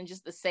more than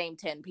just the same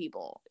 10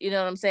 people. You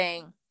know what I'm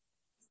saying?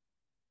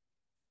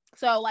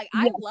 So like,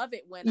 I Yes. love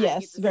it when I Yes,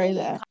 get to very see.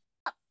 that.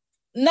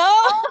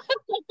 No.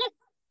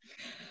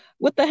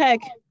 What the heck?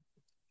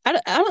 I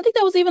don't think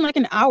that was even like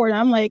an hour. And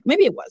I'm like,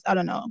 maybe it was. I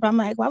don't know. But I'm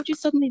like, why would you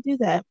suddenly do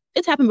that?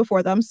 It's happened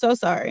before, though. I'm so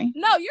sorry.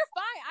 No, you're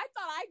fine. I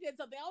thought I did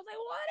something. I was like,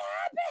 what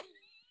happened?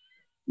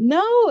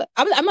 No,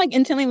 I'm like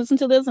intently listening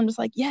to this. I'm just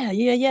like, yeah.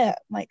 I'm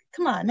like,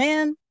 come on,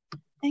 man.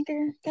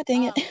 Anchor. God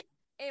dang it.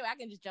 Anyway, I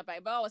can just jump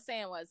back. But all I was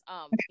saying was,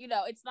 you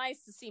know, it's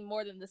nice to see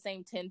more than the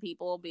same 10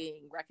 people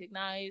being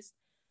recognized.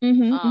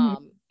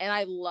 Mm-hmm. And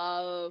I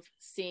love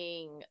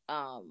seeing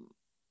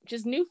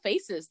just new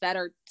faces that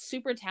are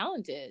super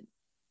talented.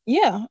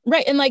 Yeah,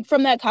 right. And like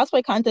from that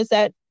cosplay contest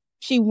that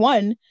she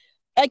won,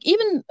 like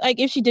even like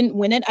if she didn't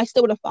win it, I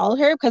still would have followed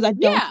her because I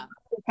don't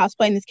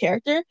cosplaying this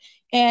character.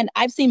 And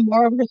I've seen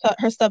more of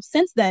her stuff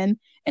since then,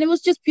 and it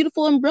was just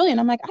beautiful and brilliant.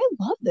 I'm like, I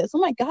love this. Oh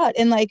my god!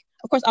 And like,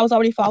 of course, I was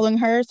already following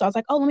her, so I was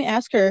like, oh, let me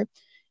ask her.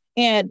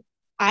 And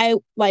I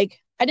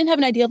didn't have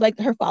an idea of like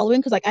her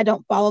following because like I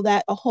don't follow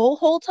that a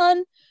whole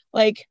ton.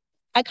 Like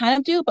I kind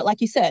of do, but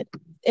like you said,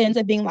 it ends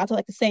up being lots of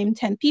like the same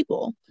 10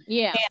 people.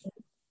 Yeah. And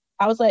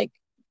I was like,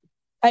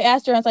 I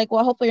asked her, I was like,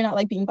 well, hopefully you're not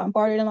like being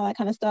bombarded and all that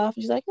kind of stuff.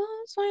 And she's like, no,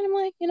 it's fine. I'm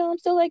like, you know, I'm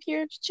still like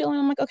here just chilling.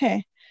 I'm like,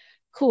 okay,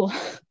 cool.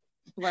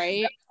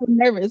 Right. I'm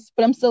nervous,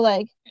 but I'm still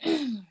like, I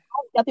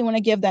definitely want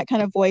to give that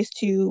kind of voice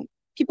to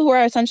people who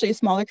are essentially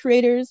smaller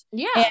creators.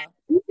 Yeah. And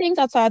do things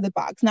outside the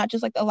box, not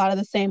just like a lot of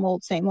the same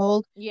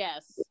old.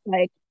 Yes.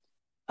 Like,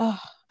 oh,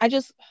 I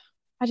just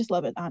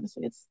love it.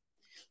 Honestly,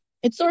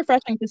 it's so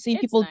refreshing to see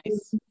people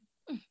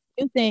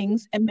do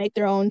things and make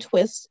their own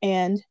twists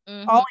and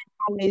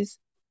always.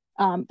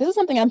 This is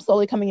something I'm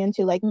slowly coming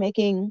into, like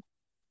making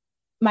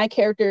my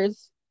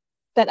characters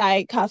that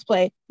I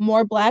cosplay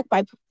more Black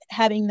by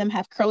having them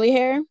have curly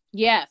hair.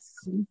 Yes.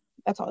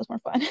 That's always more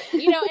fun.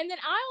 You know, and then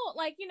I'll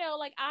like, you know,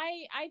 like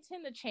I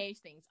tend to change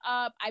things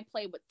up. I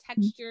play with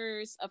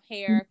textures of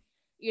hair,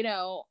 you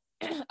know,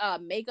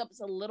 makeup's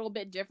a little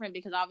bit different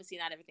because obviously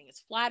not everything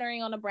is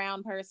flattering on a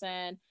brown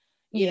person.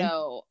 You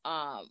know,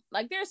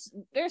 like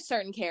there's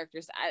certain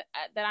characters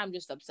that I'm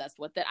just obsessed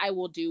with that I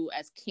will do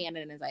as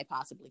canon as I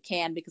possibly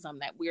can because I'm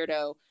that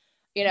weirdo,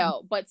 you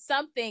know. But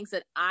some things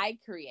that I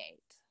create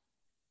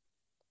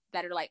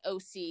that are like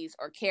OCs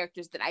or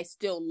characters that I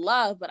still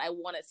love, but I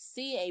want to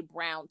see a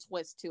brown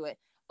twist to it.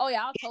 Oh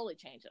yeah, I'll totally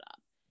change it up.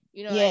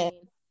 You know what I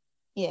mean?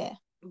 Yeah.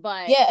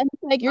 But yeah, and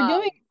like you're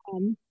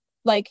doing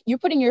like you're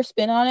putting your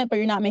spin on it, but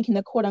you're not making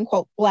the quote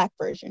unquote Black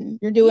version.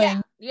 You're doing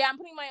I'm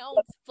putting my own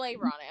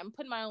flavor on it. I'm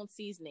putting my own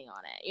seasoning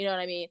on it. You know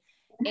what I mean?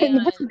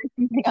 And What's the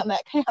thing on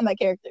that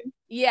character?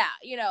 yeah,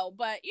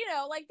 but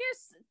like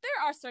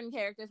there are certain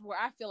characters where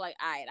I feel like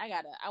I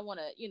want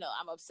to,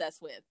 I'm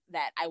obsessed with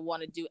that. I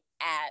want to do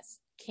as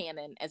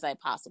canon as I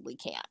possibly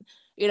can,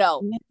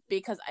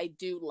 because I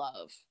do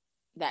love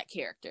that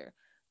character.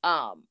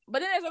 But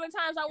then there's other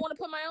times I want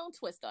to put my own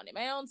twist on it,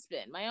 my own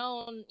spin, my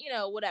own,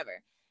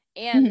 whatever.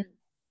 And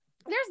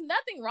there's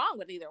nothing wrong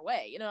with either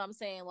way. You know what I'm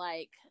saying?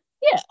 Like,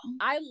 yeah,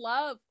 I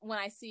love when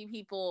I see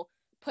people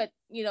put,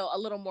 a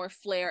little more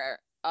flair,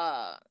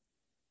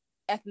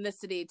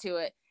 ethnicity to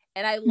it,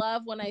 and I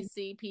love when I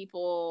see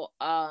people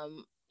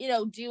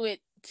do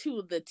it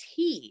to the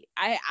T.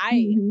 I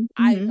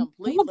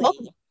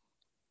completely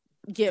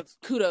give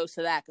kudos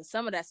to that, because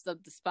some of that stuff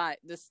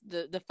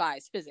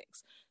defies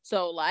physics.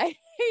 So like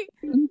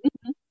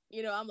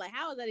I'm like,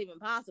 how is that even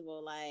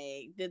possible?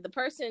 Like, did the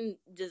person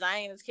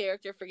designing this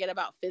character forget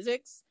about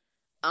physics?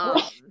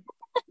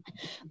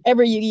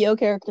 Every Yu-Gi-Oh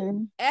character,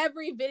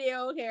 every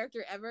video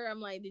character ever,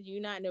 I'm like, did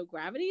you not know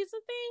gravity is a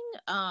thing?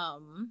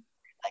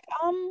 Like,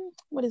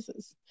 what is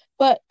this?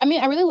 But I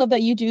mean, I really love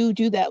that you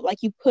do that.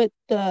 Like, you put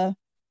the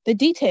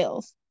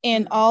details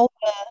in all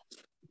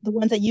the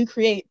ones that you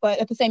create, but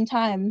at the same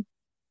time,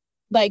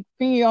 like,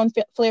 bring your own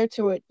flair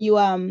to it. You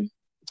oh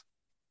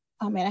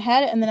man, I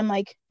had it, and then I'm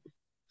like,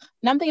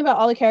 now I'm thinking about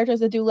all the characters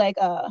that do like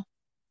the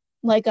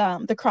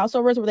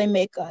crossovers where they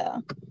make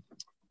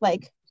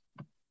like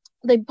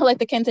they put like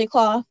the kente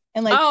cloth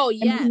and like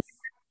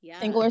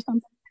single or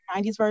something,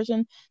 90s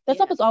version. That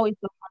stuff is always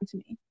so fun to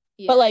me.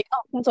 Yeah. But like,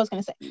 that's what I was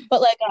gonna say.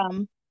 But like,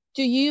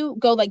 do you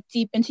go like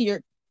deep into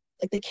your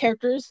like the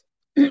characters,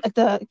 like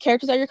the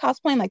characters that you're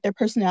cosplaying, like their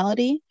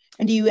personality,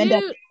 and do you end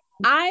up?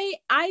 I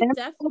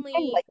definitely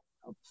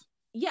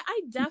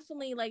I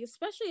definitely, like,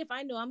 especially if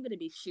I know I'm gonna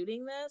be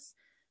shooting this,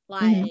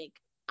 like,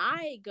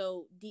 I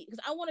go deep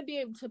because I want to be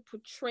able to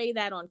portray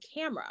that on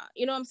camera.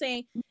 You know what I'm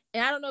saying?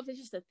 And I don't know if it's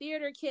just the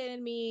theater kid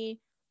in me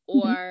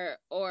or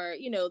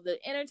the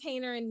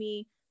entertainer in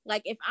me.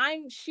 Like, if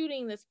I'm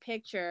shooting this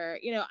picture,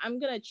 I'm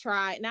gonna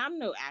try. Now, I'm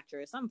no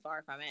actress. I'm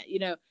far from it.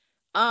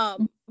 But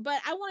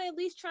I want to at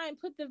least try and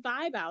put the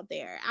vibe out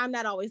there. I'm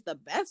not always the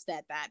best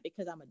at that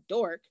because I'm a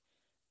dork.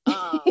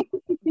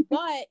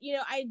 But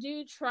I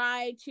do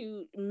try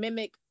to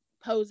mimic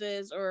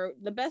poses or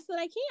the best that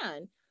I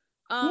can.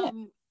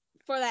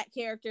 For that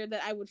character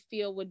that I would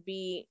feel would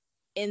be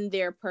in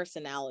their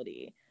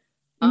personality.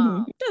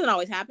 It doesn't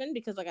always happen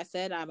because, like I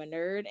said, I'm a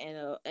nerd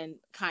and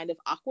kind of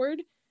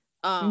awkward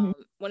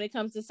when it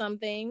comes to some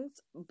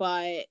things.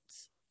 But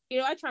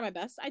I try my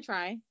best. I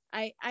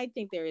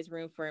think there is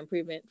room for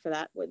improvement for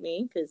that with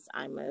me because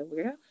I'm a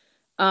weirdo.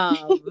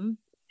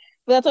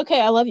 But that's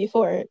okay. I love you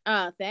for it.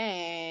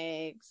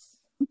 Thanks.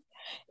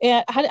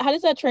 Yeah. How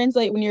does that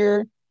translate when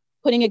you're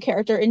putting a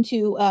character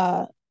into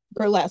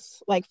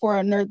burlesque, like for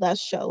a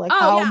nerdlesque show? Like,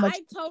 how much?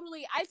 I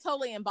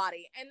totally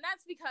embody, and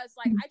that's because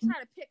like I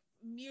try to pick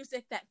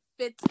music that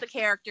fits the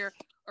character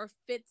or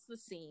fits the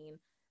scene.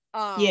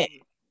 I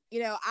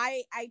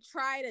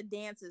try to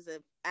dance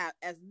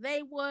as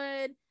they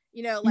would.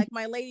 Like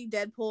my Lady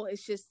Deadpool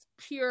is just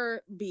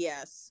pure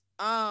BS.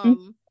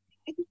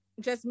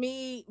 Just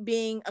me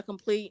being a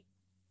complete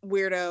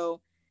weirdo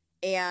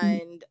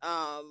and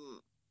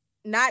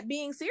not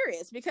being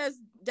serious, because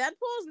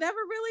Deadpool's never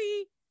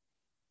really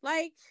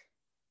like,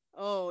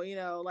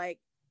 like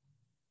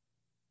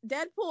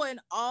Deadpool in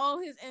all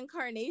his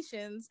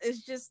incarnations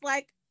is just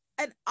like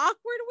an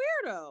awkward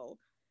weirdo,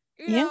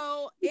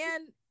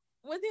 and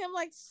with him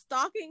like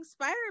stalking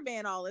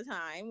Spider-Man all the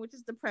time, which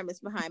is the premise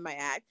behind my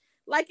act.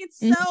 Like, it's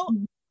so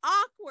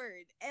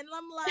awkward, and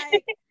I'm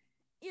like,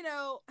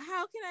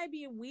 how can I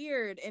be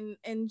weird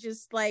and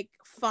just like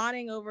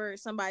fawning over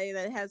somebody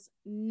that has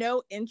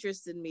no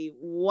interest in me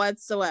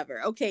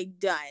whatsoever? Okay,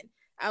 done.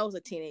 I was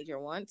a teenager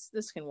once.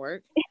 This can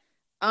work.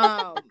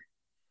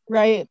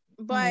 Right.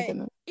 But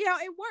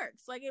it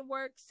works. Like, it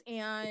works,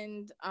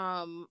 and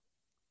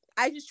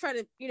I just try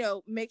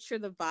to make sure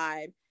the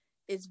vibe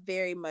is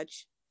very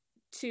much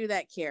to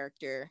that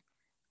character.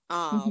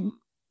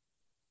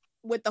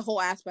 With the whole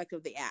aspect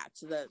of the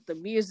act, the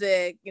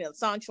music,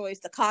 song choice,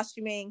 the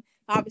costuming.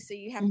 Obviously,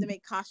 you have to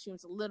make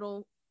costumes a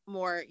little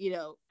more,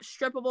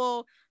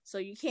 strippable, so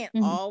you can't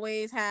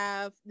always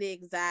have the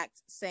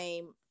exact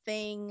same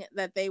thing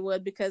that they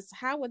would, because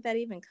how would that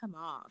even come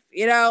off?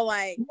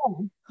 Like,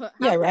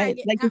 right.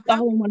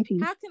 All in one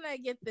piece. How can I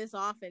get this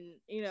off in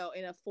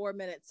a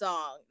 4-minute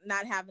song,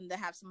 not having to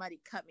have somebody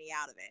cut me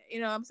out of it?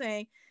 You know what I'm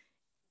saying?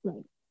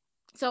 Right.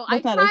 So I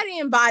try to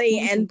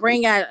embody and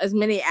bring out as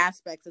many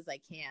aspects as I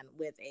can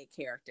with a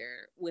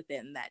character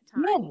within that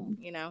time.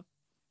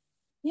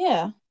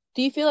 Yeah.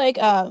 Do you feel like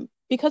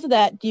because of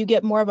that, do you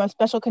get more of a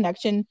special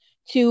connection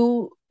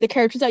to the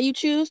characters that you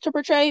choose to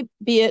portray,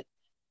 be it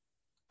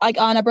like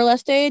on a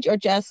burlesque stage or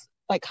just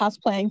like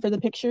cosplaying for the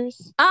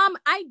pictures?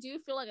 I do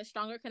feel like a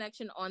stronger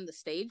connection on the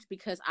stage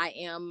because I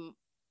am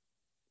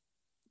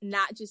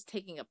not just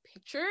taking a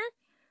picture.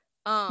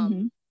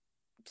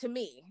 To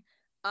me,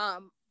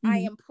 I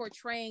am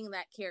portraying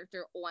that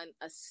character on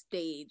a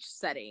stage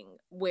setting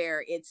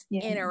where it's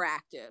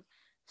interactive.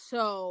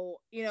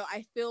 So,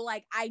 I feel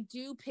like I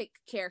do pick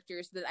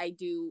characters that I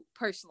do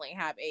personally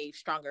have a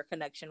stronger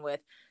connection with.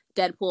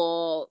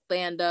 Deadpool,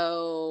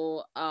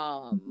 Lando,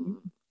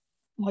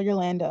 Your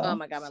Lando. Oh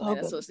my god, my so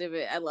Lando's good. so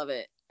stupid. I love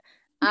it.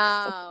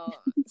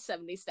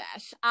 70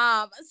 stash.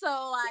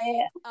 So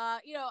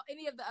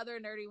any of the other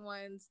nerdy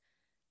ones,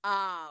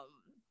 my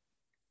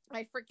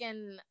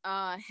freaking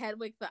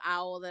Hedwig the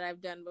Owl that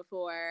I've done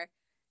before.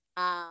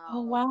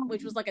 Oh wow.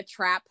 Which was like a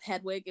trap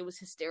Hedwig. It was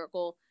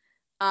hysterical.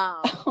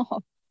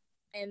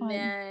 And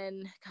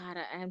then, God,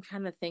 I'm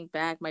trying to think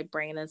back. My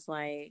brain is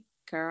like,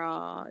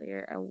 girl,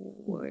 you're a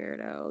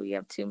weirdo. You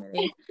have too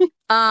many.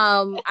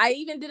 I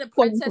even did a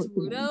Princess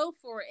Ruto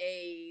for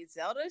a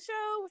Zelda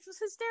show, which was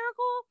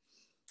hysterical.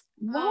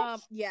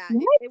 What? Yeah,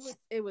 what?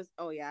 It was.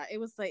 Oh yeah, it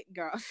was like,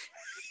 girl.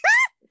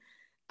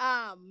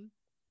 That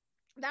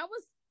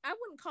was. I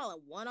wouldn't call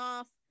it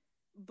one-off,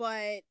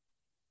 but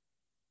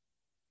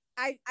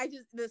I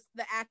just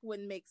the act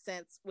wouldn't make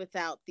sense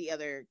without the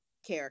other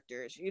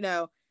characters,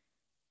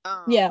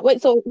 Yeah.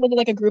 Wait. So was it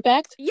like a group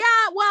act? Yeah.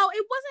 Well,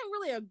 it wasn't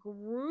really a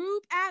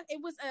group act.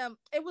 It was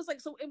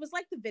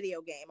like the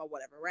video game or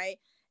whatever, right?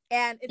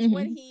 And it's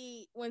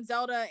when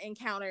Zelda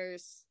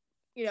encounters,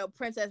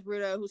 Princess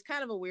Ruto, who's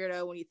kind of a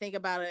weirdo when you think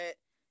about it,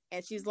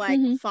 and she's like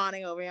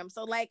fawning over him.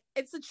 So like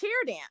it's a cheer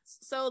dance.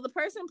 So the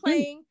person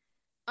playing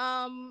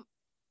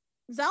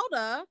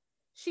Zelda,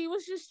 she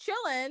was just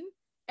chilling,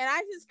 and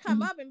I just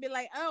come up and be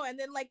like, oh, and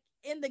then like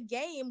in the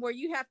game where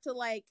you have to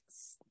like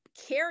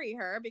carry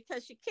her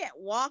because she can't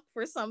walk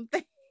for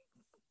something.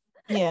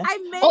 Yeah.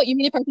 You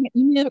mean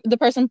the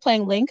person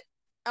playing Link?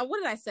 What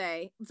did I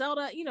say?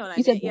 Zelda, you know what I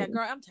mean? Yeah,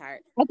 girl, I'm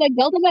tired. I was like,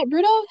 Zelda met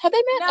Ruto? Have they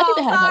met? No, I think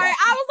they sorry.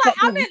 I was like,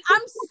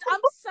 I'm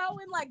so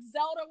in like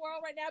Zelda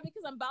world right now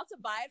because I'm about to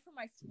buy it for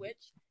my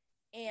Switch,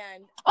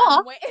 and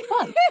I'm waiting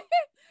because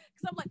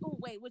I'm like, oh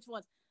wait, which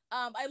ones?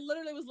 I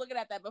literally was looking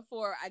at that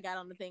before I got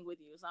on the thing with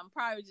you, so I'm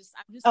just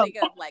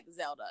thinking of like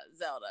Zelda,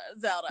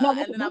 no,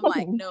 and then I'm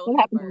like, no,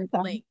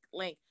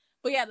 Link.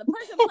 But yeah, the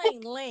person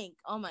playing Link,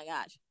 oh my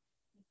gosh.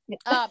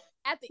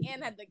 At the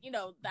end,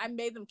 I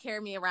made them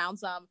carry me around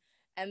some,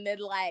 and then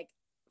like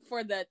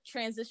for the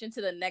transition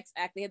to the next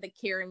act, they had to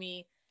carry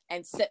me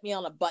and set me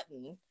on a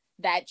button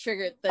that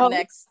triggered the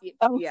next.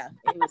 Yeah,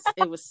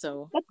 it was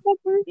so.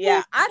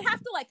 Yeah, I'd have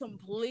to like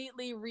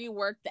completely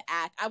rework the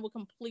act. I would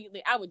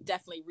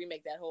definitely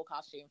remake that whole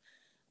costume,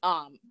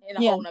 in a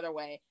whole nother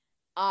way.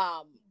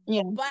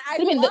 Yeah, but I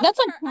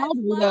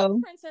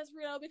love Princess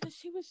Ruto because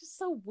she was just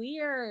so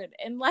weird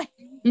and like.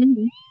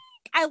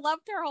 I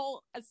loved her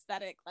whole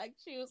aesthetic. Like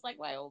she was like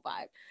my whole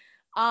vibe.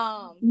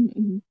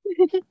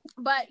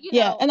 But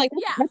and like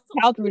that's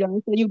child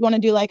Ruto. So you want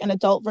to do like an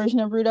adult version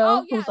of Ruto?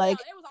 Oh yeah, so it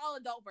was all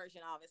adult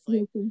version,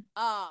 obviously.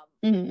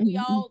 We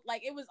all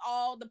like it was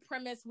all the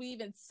premise. We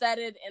even said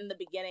it in the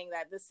beginning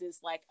that this is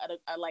like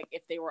a like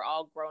if they were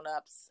all grown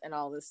ups and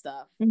all this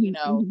stuff,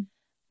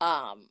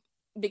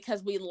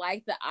 because we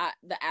like the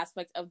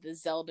aspect of the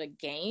Zelda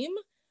game,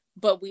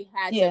 but we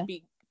had to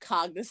be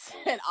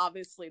cognizant.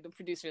 Obviously the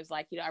producers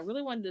like, I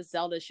really wanted the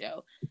Zelda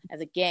show as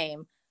a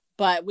game,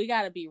 but we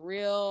got to be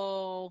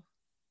real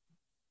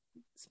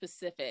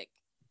specific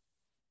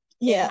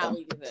how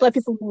we do this. So let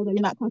people know that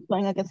you're not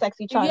cosplaying like a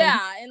sexy child.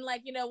 And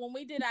like when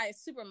we did a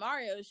Super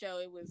Mario show,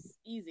 it was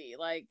easy.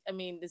 Like I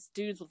mean, this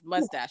dude's with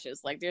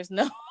mustaches. Like there's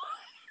no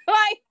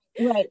like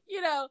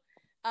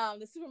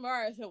the Super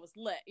Mario show was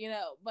lit,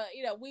 but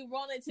we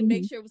wanted to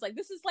make sure it was like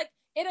this is like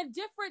in a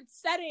different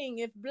setting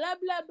if blah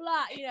blah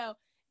blah,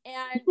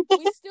 and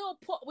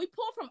we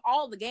pull from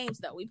all the games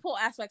though. We pull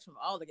aspects from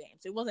all the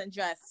games. It wasn't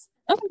just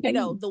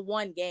the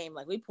one game.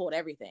 Like we pulled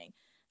everything.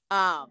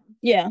 Like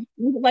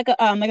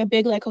a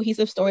big like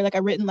cohesive story, like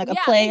a written like a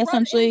play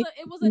essentially.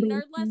 It was a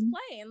Nerdless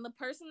play, and the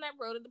person that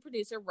wrote it, the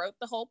producer, wrote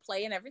the whole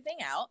play and everything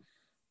out.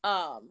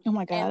 Oh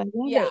my god,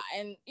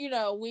 and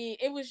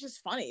it was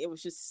just funny. It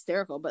was just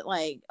hysterical. But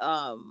like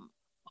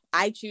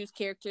I choose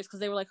characters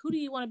because they were like, "Who do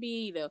you want to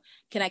be?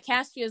 Can I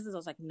cast you as this?" I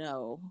was like,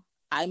 "No,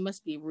 I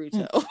must be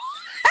Ruto."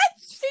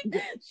 She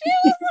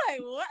was like,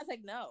 "What?" I was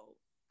like, "No,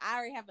 I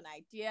already have an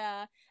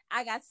idea.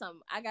 I got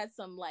some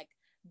like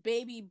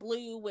baby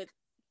blue with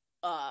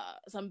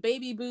some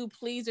baby boo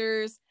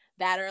pleasers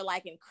that are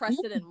like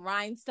encrusted in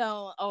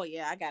rhinestone. Oh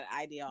yeah, I got an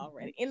idea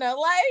already.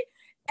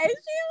 And she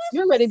was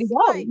you're ready to go.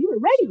 Like, you were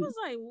ready. She was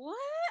like, "What?"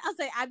 I was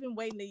like, "I've been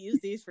waiting to use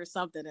these for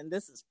something, and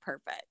this is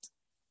perfect.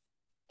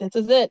 This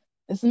is it.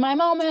 This is my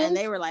moment." And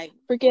they were like,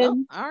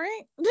 "Freaking all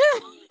right."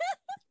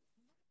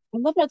 I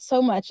love that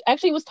so much.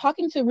 Actually, I was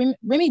talking to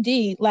Remy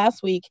D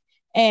last week,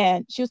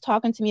 and she was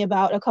talking to me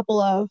about a couple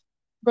of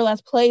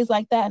burlesque plays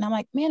like that, and I'm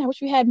like, man, I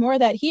wish we had more of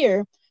that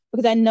here,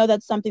 because I know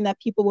that's something that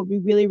people would be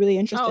really, really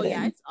interested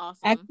in. It's awesome.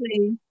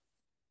 Actually,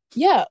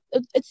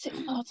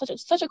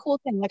 it's such a cool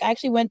thing. Like I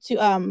actually went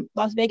to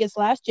Las Vegas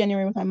last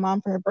January with my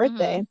mom for her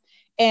birthday,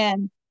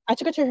 and I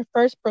took her to her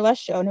first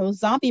burlesque show, and it was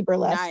zombie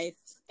burlesque. Nice.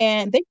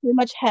 And they pretty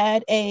much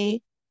had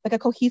a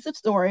cohesive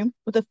story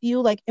with a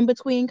few like in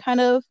between kind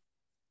of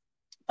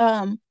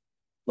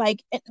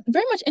like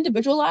very much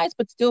individualized,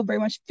 but still very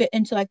much fit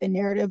into like the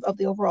narrative of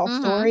the overall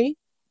story.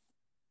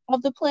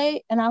 of the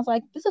play, and I was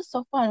like, this is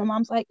so fun. And my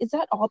mom's like, is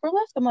that all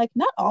burlesque? I'm like,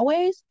 not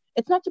always.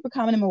 It's not super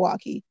common in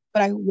Milwaukee,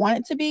 but I want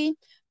it to be.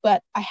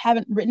 But I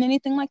haven't written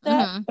anything like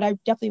that, but I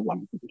definitely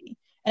want it to be.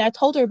 And I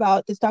told her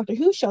about this Doctor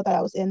Who show that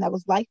I was in that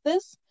was like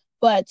this,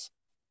 but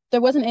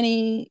there wasn't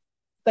any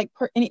like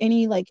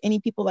any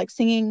people like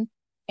singing,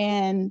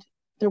 and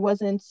there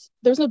was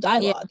no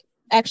dialogue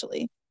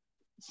actually.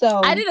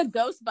 So I did a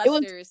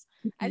Ghostbusters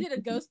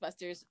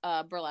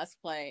burlesque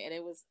play, and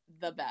it was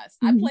the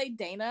best. Mhm. I played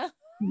Dana.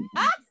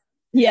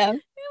 Yeah.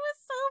 It was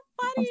so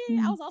funny.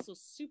 I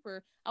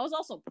was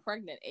also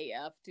pregnant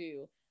AF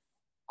too.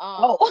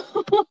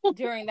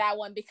 During that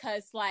one,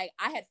 because like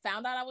I had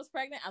found out I was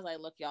pregnant. I was like,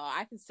 look, y'all,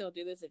 I can still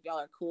do this if y'all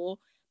are cool.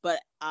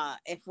 But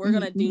if we're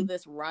gonna do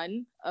this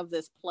run of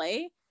this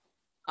play,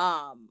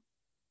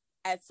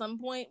 at some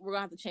point we're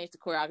gonna have to change the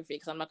choreography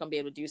because I'm not gonna be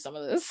able to do some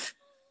of this.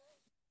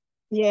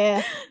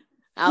 Yeah.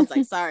 I was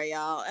like, sorry,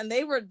 y'all. And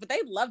they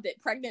loved it.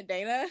 Pregnant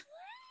Dana.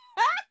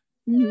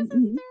 It was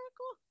hysterical.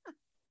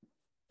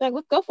 Like,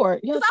 let's go for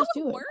it. Yeah, let's just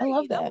do it. Worried. I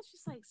love that. I was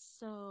just like,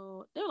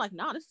 so they were like,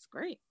 no, this is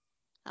great.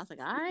 I was like,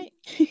 all right,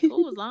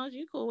 cool, as long as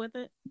you cool with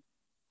it.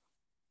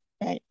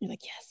 Right. You're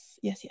like,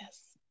 yes.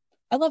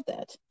 I love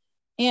that.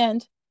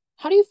 And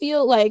how do you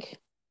feel like,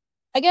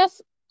 I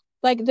guess,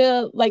 like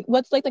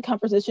what's like the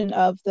composition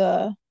of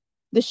the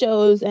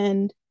shows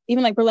and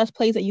even like burlesque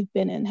plays that you've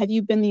been in? Have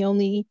you been the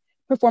only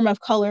performer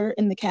of color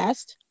in the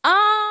cast?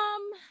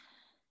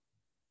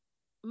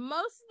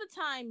 Most of the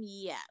time,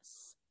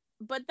 yes,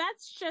 but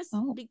that's just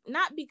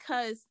not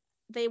because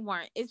they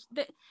weren't.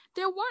 There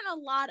weren't a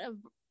lot of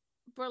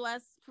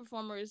burlesque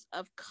performers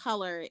of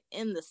color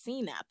in the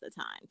scene at the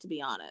time, to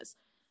be honest.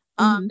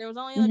 There was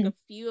only like a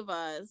few of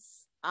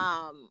us,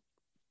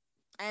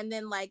 and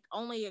then like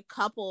only a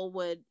couple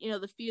would,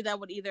 the few that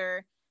were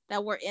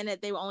in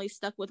it, they were only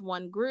stuck with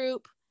one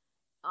group.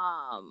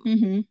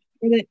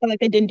 Like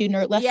they didn't do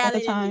Nerdlesque at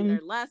the time. Didn't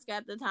do Nerdlesque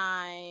at the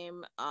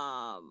time.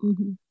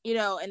 And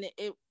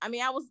it I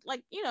mean, I was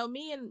like,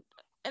 me and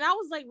I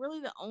was like really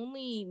the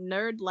only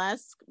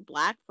Nerdlesque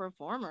Black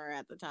performer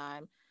at the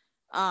time.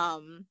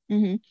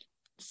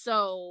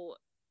 So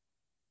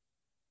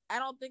I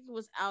don't think it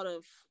was out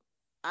of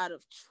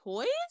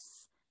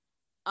choice.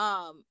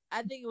 I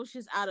think it was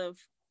just out of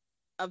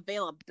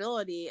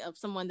availability of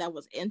someone that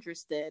was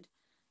interested.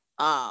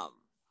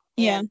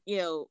 And,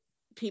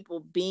 people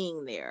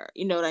being there,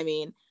 you know what I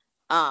mean?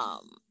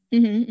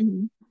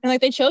 And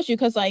like they chose you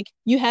because like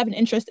you have an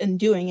interest in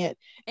doing it,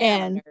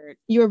 and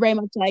you were very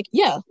much like,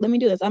 yeah, let me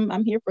do this.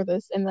 I'm here for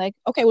this, and like,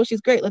 okay, well, she's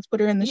great. Let's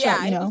put her in the show.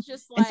 It was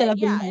just like, instead of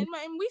being like,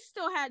 and we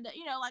still had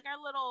like our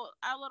little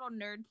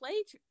nerd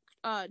play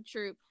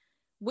troupe.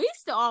 We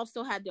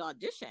still had the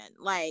audition.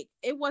 Like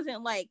it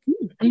wasn't like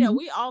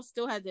we all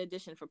still had the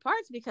audition for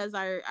parts because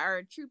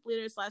our troupe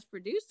leader /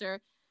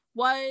 producer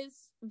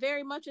was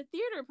very much a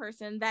theater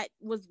person that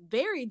was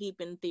very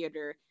deep in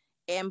theater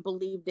and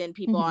believed in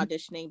people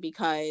auditioning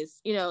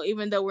because,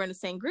 even though we're in the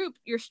same group,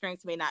 your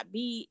strengths may not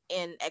be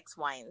in X,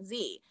 Y, and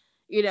Z,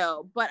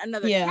 but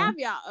another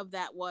caveat of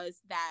that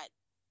was that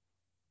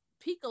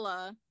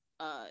Piccola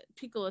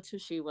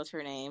Tushi was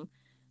her name.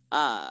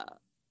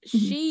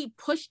 She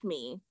pushed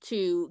me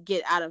to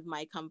get out of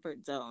my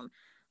comfort zone.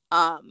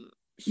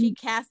 She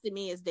casted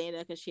me as Dana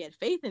because she had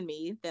faith in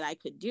me that I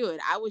could do it.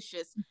 I was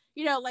just,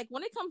 like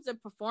when it comes to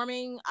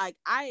performing, like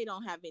I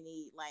don't have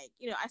any, like,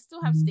 I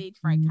still have stage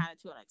fright kind of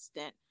to an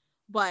extent.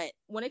 But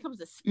when it comes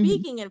to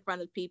speaking in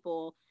front of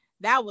people,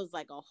 that was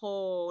like a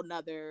whole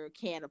nother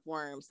can of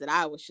worms that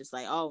I was just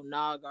like, oh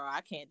no, girl,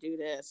 I can't do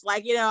this.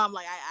 Like, I'm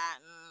like,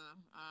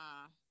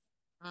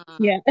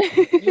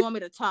 you want me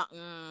to talk?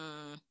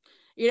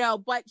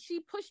 But she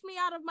pushed me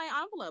out of my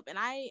envelope. And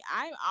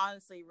I'm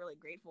honestly really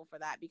grateful for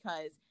that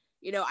because,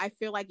 I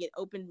feel like it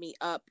opened me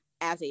up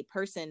as a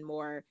person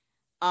more,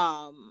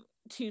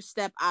 to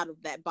step out of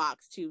that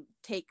box, to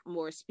take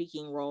more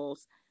speaking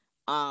roles,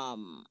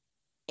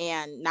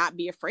 and not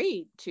be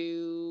afraid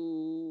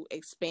to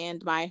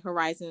expand my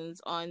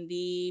horizons on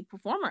the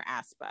performer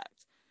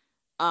aspect.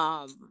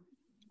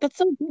 That's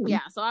so good.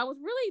 Yeah, so I was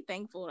really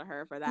thankful to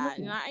her for that.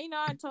 And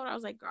I told her, I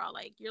was like, girl,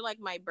 like you're like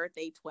my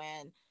birthday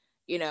twin,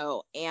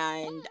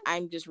 and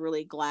I'm just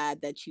really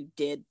glad that you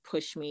did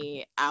push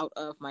me out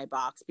of my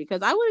box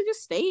because I would have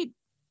just stayed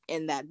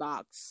in that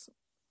box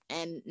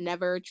and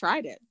never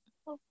tried it.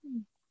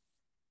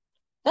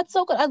 That's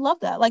so good. I love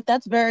that. Like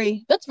that's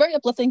very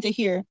uplifting to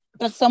hear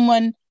that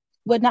someone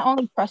would not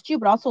only trust you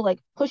but also like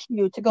push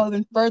you to go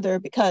even further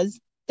because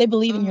they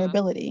believe in your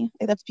ability.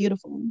 Like, that's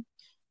beautiful.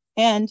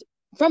 And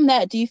from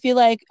that, do you feel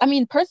like, I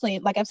mean, personally,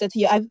 like I've said to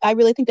you, I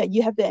really think that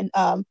you have been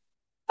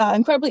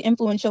incredibly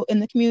influential in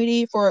the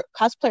community for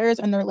cosplayers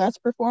and their less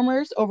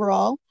performers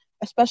overall,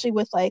 especially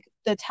with like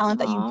the talent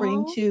that you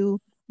bring to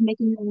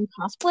making your own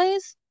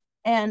cosplays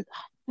and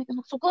make them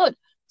look so good.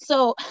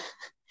 So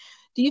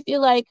do you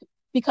feel like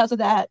because of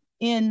that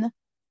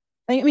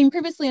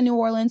previously in New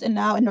Orleans and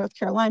now in North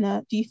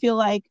Carolina, do you feel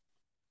like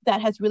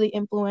that has really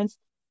influenced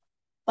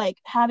like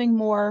having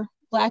more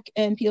Black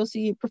and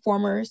POC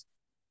performers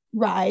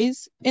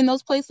rise in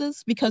those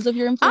places because of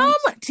your influence?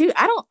 Dude,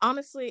 I don't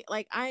honestly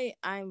like. I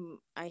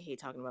hate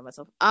talking about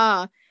myself.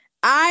 I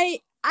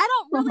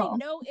don't really Uh-huh.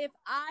 know if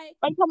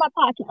Like on my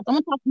podcast, I'm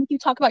gonna talk make you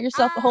talk about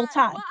yourself the whole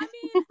time. well, I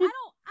mean, I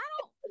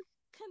don't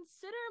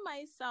consider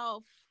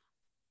myself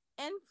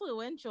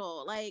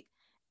influential. Like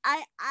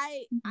I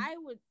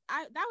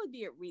that would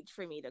be a reach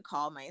for me to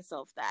call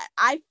myself that.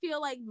 I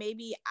feel like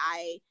maybe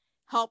I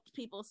helped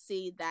people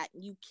see that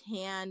you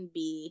can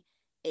be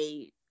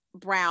a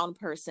brown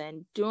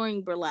person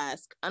doing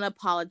burlesque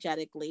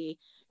unapologetically.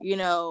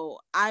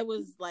 I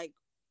was like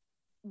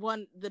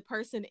the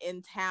person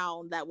in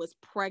town that was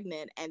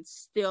pregnant and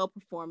still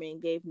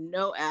performing, gave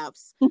no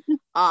F's.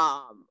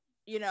 I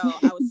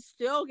was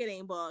still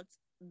getting booked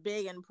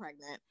big and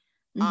pregnant.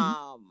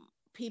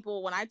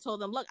 People, when I told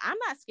them, look, I'm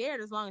not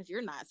scared as long as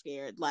you're not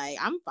scared, like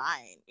I'm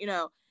fine,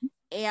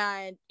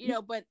 and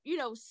but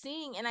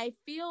seeing, and I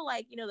feel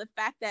like the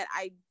fact that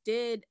I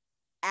did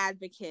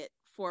advocate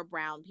for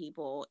brown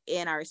people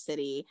in our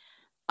city,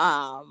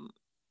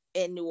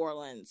 in New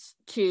Orleans,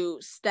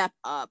 to step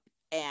up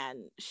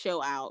and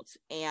show out,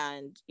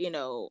 and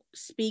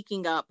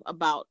speaking up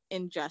about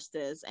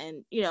injustice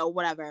and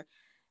whatever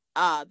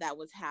that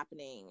was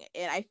happening.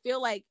 And I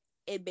feel like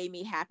it made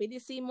me happy to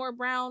see more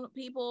brown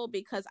people,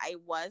 because I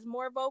was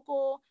more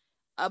vocal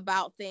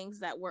about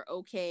things that were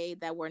okay,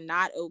 that were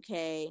not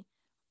okay.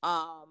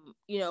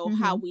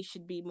 How we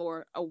should be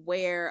more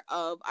aware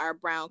of our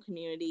brown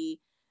community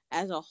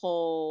as a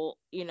whole,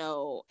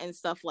 and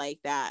stuff like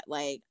that.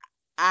 Like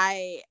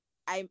I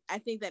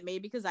think that maybe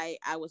because I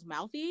was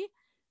mouthy,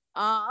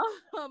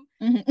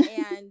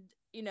 and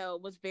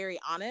was very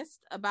honest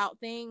about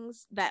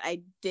things, that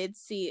I did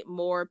see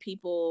more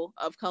people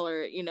of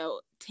color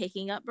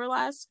taking up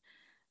burlesque,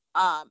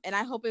 and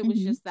I hope it was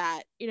just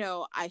that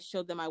I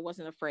showed them I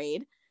wasn't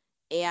afraid,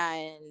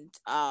 and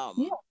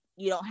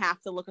you don't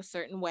have to look a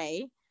certain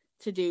way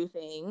to do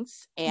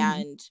things,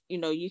 and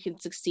you can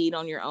succeed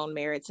on your own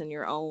merits and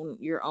your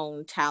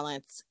own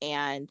talents,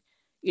 and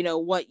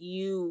what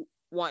you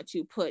want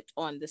to put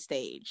on the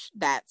stage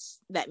that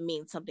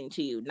means something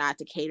to you, not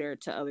to cater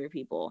to other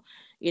people.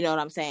 You know what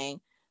I'm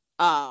saying?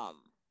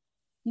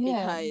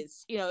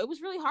 Because it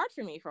was really hard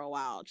for me for a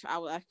while.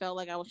 I felt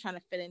like I was trying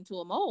to fit into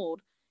a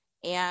mold,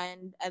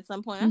 and at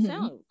some point I said, I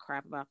don't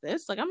crap about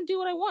this. Like, I'm gonna do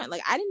what I want.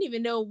 Like, I didn't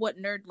even know what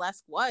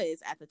nerdlesque was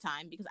at the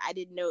time, because I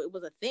didn't know it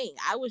was a thing.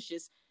 I was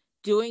just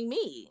doing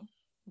me,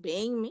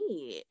 being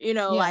me,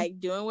 like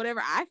doing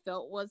whatever I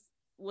felt was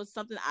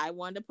something I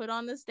wanted to put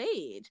on the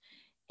stage.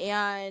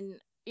 And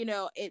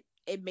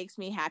it makes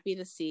me happy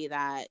to see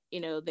that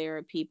there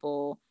are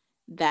people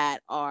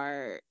that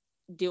are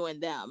doing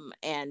them,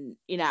 and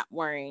you're not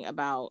worrying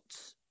about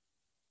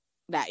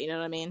that. You know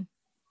what I mean?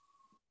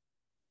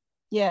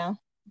 Yeah,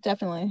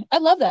 definitely. I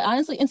love that,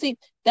 honestly. And see,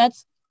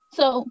 that's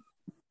so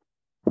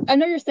I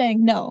know you're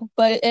saying no,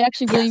 but it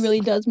actually really,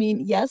 really does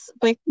mean yes,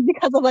 but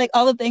because of like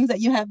all the things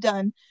that you have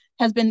done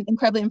has been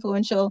incredibly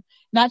influential,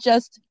 not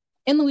just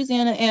in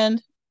Louisiana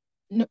and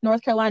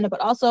North Carolina, but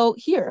also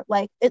here.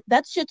 Like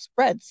that shit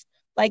spreads.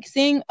 Like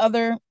seeing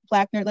other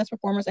Black nerdless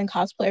performers and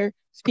cosplayer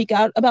speak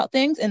out about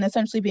things and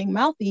essentially being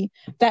mouthy,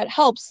 that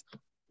helps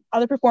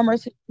other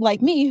performers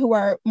like me who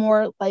are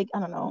more like, I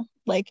don't know,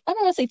 like I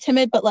don't want to say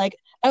timid, but like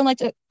I don't like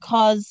to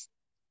cause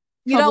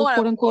trouble,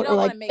 quote unquote, or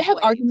like have waves.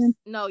 Arguments.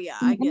 No, yeah,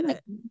 I get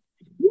it.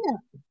 Yeah.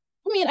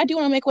 I mean, I do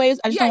want to make waves.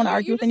 I just don't want to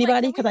argue with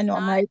anybody because I know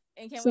I'm right.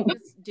 And can we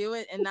just do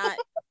it and not?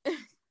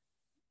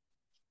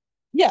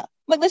 Yeah,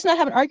 like let's not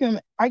have an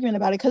argument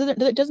about it, because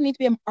there doesn't need to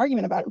be an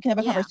argument about it. We can have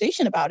a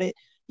conversation about it,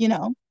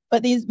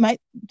 But these might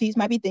be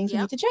things we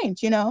need to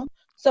change,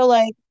 So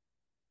like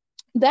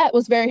that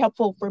was very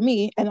helpful for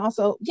me, and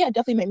also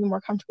definitely made me more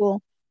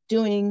comfortable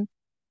doing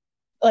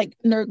like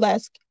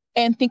nerdlesque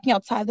and thinking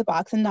outside the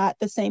box and not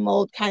the same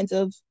old kinds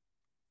of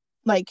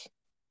like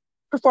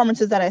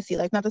performances that I see,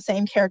 like not the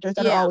same characters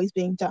that are always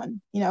being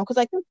done, because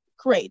like that's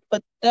great,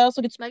 but that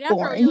also gets like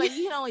boring. Like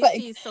you can only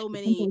see so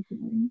many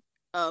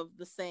of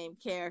the same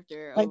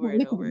character over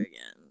and over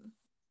again.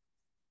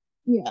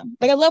 Yeah,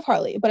 like I love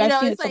Harley, but I've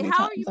seen it so many times.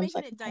 How are you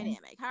making it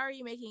dynamic? How are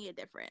you making it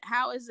different?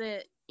 How is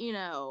it,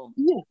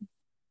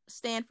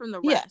 stand from the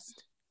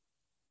rest?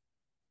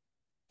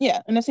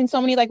 Yeah, and I've seen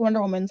so many like Wonder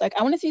Womans. Like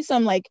I want to see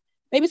some like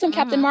maybe some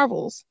Captain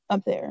Marvels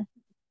up there.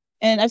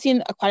 And I've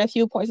seen quite a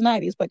few Poison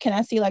Ivies, but can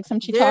I see like some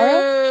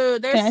Chitara?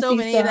 Dude, there's so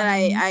many that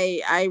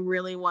I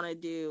really want to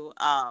do.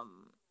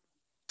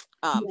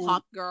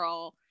 Hawk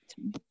Girl,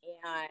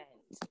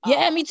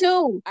 and me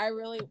too. I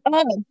really,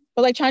 but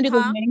like trying to do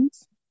those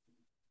wings.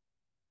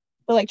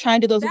 But like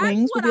trying to do those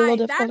wings would be a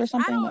little difficult or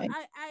something.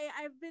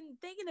 I've been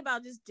thinking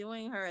about just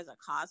doing her as a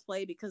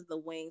cosplay, because the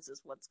wings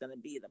is what's going to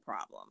be the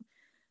problem.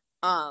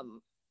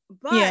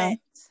 But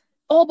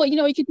oh, but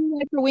you could do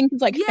like her wings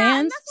like fans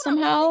and that's what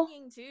somehow. I was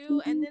thinking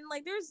too. And then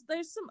like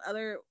there's some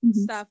other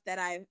stuff that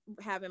I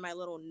have in my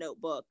little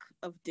notebook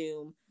of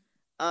doom,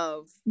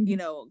 of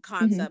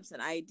concepts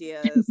and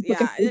ideas.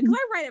 Yeah, because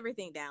I write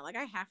everything down. Like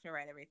I have to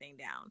write everything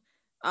down.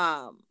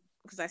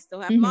 because I still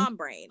have mom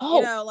brain,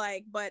 you know,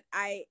 like, but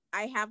I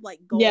have like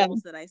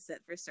goals that I set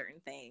for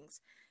certain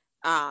things,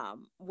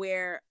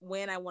 where,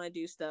 when I want to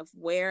do stuff,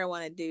 where I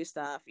want to do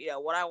stuff, you know,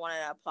 what I want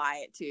to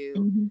apply it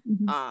to,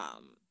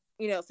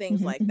 you know,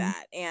 things like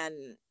that. And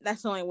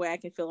that's the only way I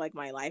can feel like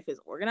my life is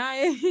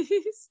organized.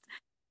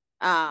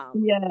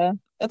 Yeah,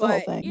 that's the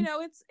whole thing. You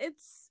know,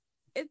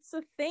 it's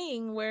a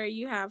thing where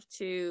you have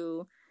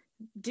to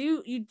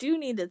you do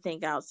need to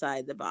think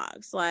outside the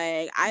box.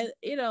 Like,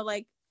 you know,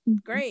 like,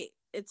 great,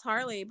 it's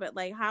Harley, but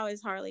like, how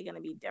is Harley going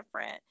to be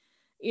different?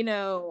 You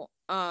know,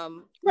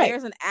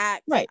 there's an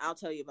act I'll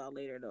tell you about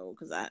later though,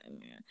 because I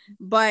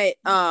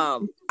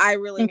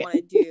really want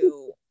to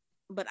do,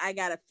 but I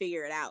got to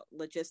figure it out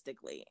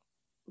logistically,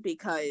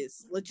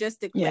 because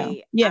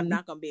logistically I'm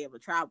not going to be able to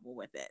travel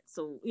with it.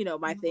 So, you know,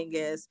 my thing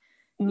is,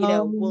 you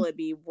know, will it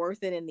be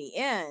worth it in the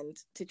end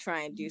to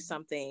try and do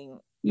something?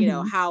 You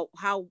know, how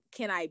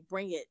can I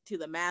bring it to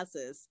the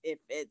masses if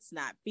it's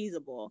not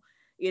feasible?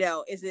 You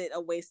know, is it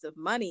a waste of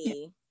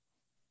money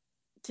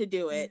to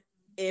do it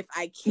if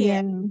I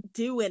can't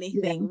do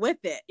anything with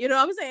it? You know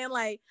what I'm saying?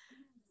 Like,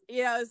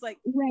 you know, it's like,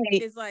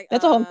 it's like,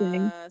 that's the whole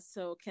thing.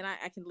 So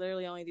I can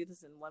literally only do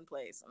this in one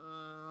place.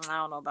 I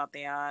don't know about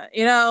that.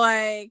 You know,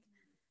 like.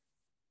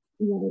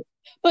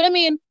 But I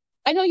mean,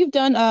 I know you've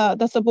done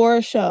the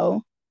Sabora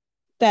show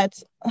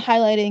that's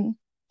highlighting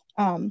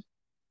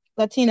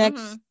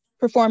Latinx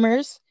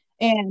performers,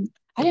 and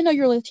I didn't know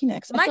you were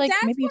Latinx. I feel like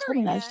maybe you told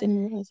me that, I just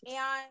didn't realize it.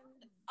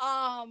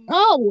 And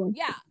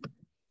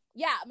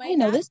my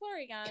dad's Puerto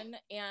Rican,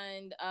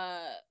 and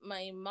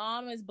my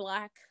mom is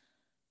black.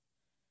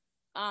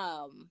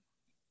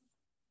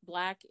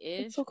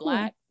 Blackish, so cool.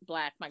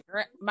 black. My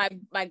mom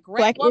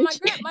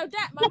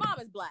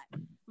is black.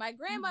 My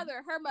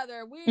grandmother, her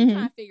mother, we're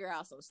trying to figure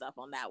out some stuff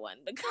on that one,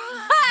 because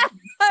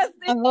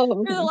there's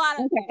a lot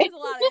of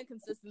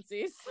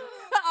inconsistencies.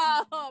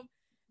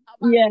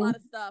 A lot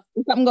of stuff.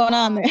 There's something going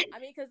on there. I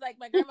mean, because like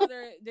my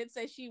grandmother did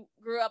say she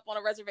grew up on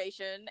a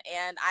reservation,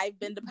 and I've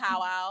been to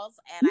powwows,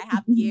 and I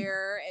have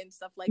gear and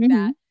stuff like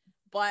that.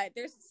 But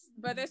there's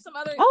some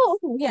other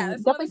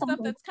there's some other stuff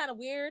that's kind of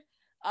weird.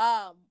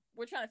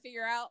 We're trying to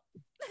figure out.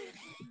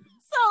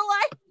 So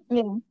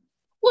like,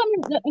 well, I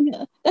mean,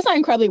 that's not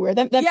incredibly weird.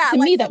 That to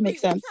me that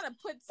makes sense. We're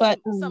trying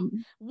to put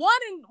some 1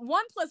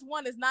 +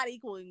 1 is not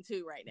equaling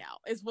 2 right now.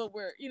 Is what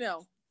we're, you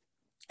know.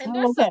 And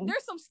there's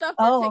some stuff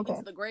that take me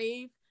to the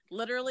grave,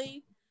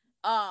 literally.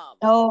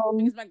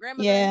 Because my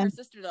grandmother and her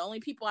sister are the only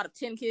people out of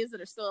 10 kids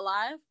that are still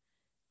alive,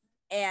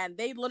 and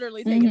they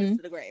literally take us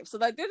to the grave. So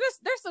like, there's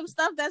some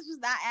stuff that's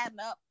just not adding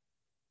up.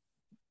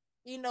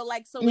 You know,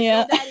 like, so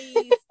your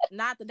daddy's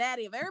not the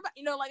daddy of everybody.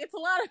 You know, like, it's a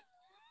lot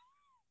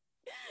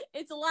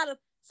of.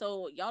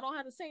 So y'all don't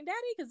have the same daddy,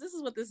 because this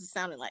is what this is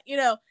sounding like. You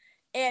know,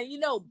 and you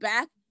know,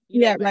 back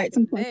in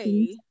the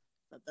day,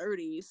 the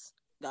 30s,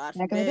 God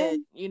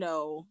forbid, you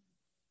know.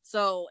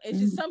 So it's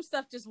just some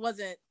stuff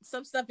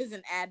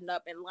isn't adding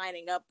up and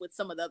lining up with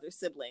some of the other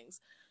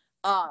siblings.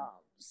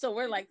 So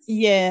we're like,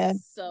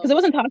 because it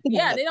wasn't talked about.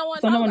 Yeah, they don't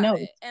want to talk about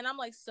it, and I'm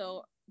like,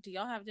 so do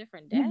y'all have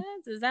different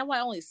dads? Is that why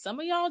only some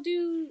of y'all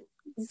do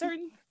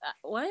certain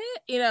what?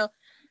 You know,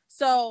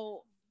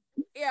 so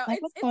yeah,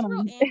 it's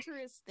real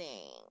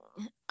interesting.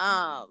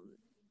 That's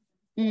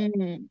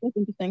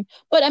interesting.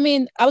 But I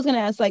mean, I was gonna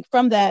ask, like,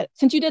 from that,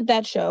 since you did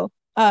that show,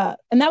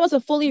 and that was a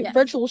fully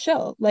virtual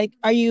show, like,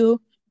 are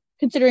you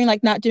considering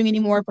like not doing any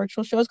more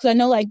virtual shows? Because I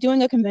know like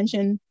doing a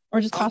convention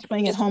or just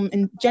cosplaying at home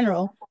in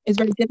general is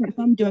very different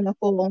from doing a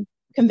full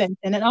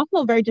convention, and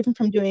also very different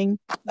from doing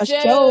a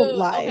show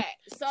live. Okay,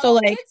 so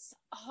like, it's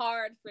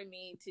hard for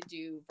me to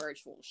do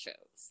virtual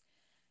shows,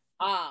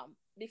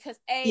 because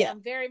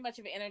I'm very much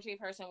of an energy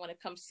person when it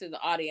comes to the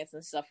audience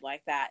and stuff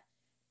like that.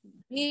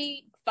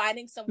 Me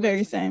finding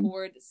somewhere to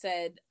record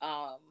said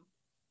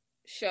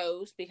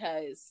shows,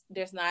 because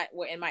there's not,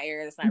 in my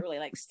area, there's not really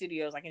like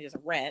studios I can just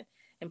rent.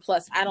 And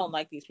plus, I don't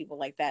like these people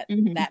like that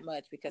that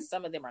much, because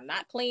some of them are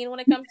not clean when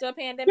it comes to a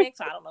pandemic.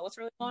 So I don't know what's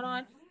really going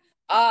on.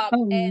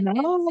 And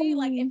see,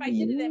 like, if I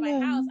did it in my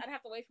house, I'd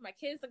have to wait for my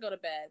kids to go to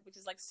bed, which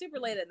is like super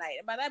late at night.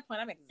 And by that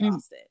point, I'm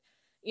exhausted,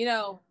 you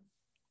know?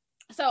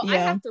 So I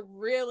have to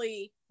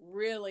really,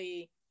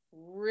 really,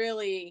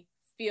 really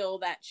feel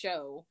that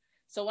show.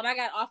 So when I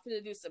got offered to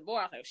do some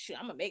more, I was like, shoot,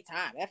 I'm gonna make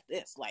time after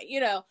this. Like,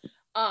 you know,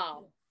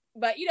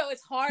 but you know,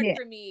 it's hard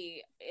for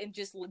me in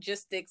just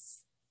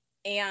logistics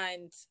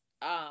and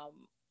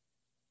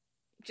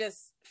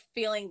just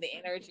feeling the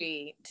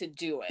energy to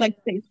do it. Like,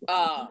 it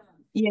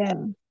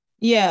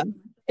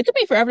took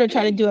me forever to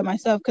try to do it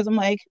myself, because I'm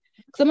like,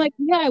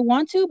 yeah, I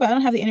want to, but I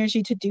don't have the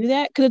energy to do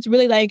that, because it's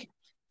really like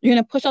you're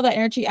gonna push all that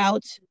energy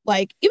out,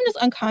 like even just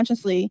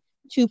unconsciously,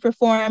 to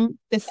perform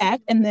this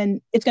act, and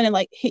then it's gonna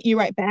like hit you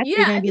right back.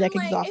 You're gonna be like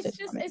exhausted. It's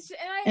just,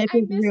 I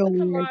miss the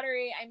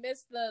camaraderie. I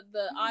miss the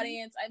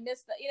audience. I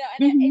miss the, you know,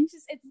 and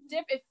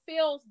it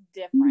feels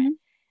different.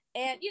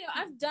 And you know,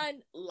 I've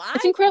done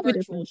live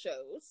virtual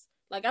shows.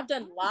 Like, I've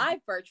done live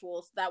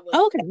virtuals that was,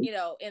 you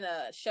know, in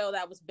a show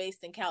that was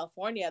based in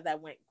California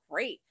that went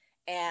great.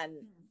 And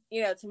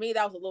you know, to me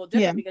that was a little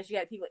different because you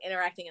had people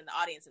interacting in the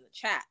audience in the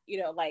chat,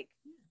 you know, like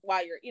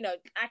while you're, you know,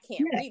 I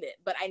can't read it,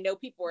 but I know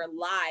people are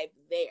live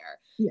there,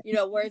 you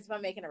know, whereas if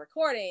I'm making a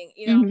recording,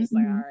 you know, I'm just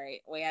like, all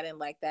right, wait, I didn't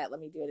like that, let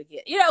me do it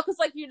again, you know, because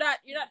like you're not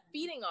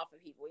feeding off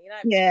of people, you're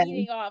not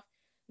feeding off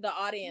the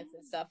audience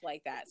and stuff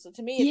like that. So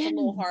to me it's a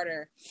little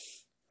harder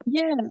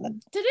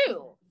to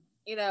do,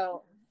 you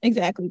know.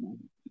 Exactly.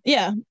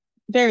 Yeah,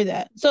 very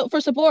that. So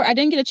for Sabor, I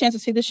didn't get a chance to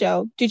see the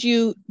show. Did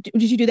you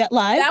do that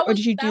live, or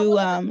did you do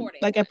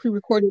like a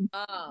pre-recorded?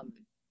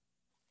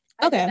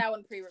 I did that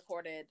one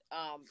pre-recorded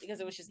because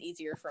it was just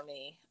easier for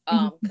me.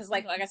 Because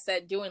like I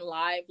said, doing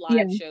live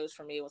shows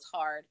for me was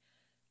hard.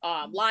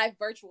 Live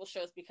virtual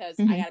shows because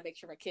I got to make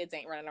sure my kids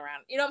ain't running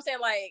around. You know what I'm saying?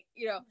 Like,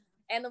 you know,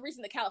 and the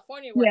reason that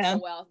California works so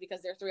well is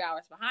because they're 3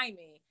 hours behind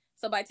me.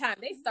 So by the time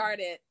they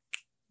started,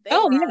 they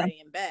were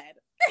already in bed.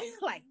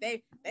 Like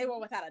they were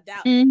without a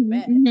doubt in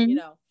bed, you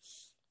know.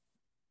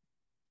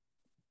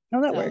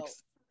 Oh, that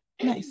works.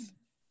 Nice.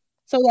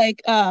 So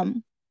like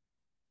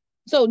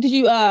so did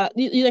you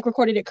like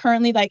recorded it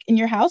currently like in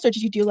your house, or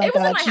did you do like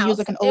did you use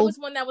like an old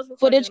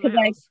footage? Because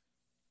like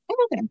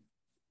okay.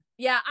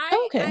 Yeah,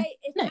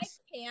 if nice.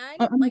 I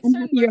can, like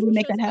certain virtual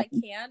shows, if I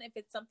can, if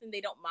it's something they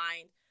don't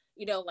mind,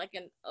 you know, like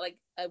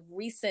a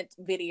recent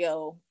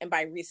video, and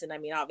by recent I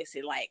mean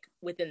obviously like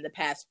within the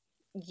past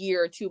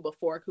year or two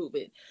before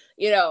COVID,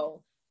 you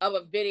know, of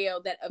a video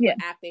of an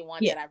app they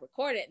want that I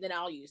recorded, then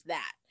I'll use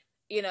that,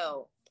 you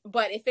know.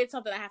 But if it's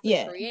something I have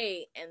to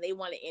create and they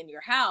want it in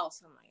your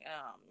house, I'm like,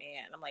 oh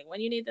man. I'm like,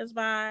 when you need this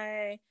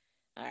by?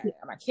 All right,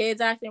 are my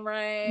kids acting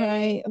right?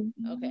 Right.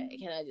 Okay,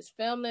 can I just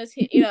film this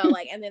here? You know,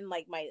 like, and then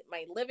like my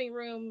living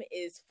room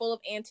is full of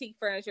antique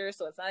furniture,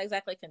 so it's not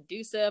exactly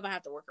conducive. I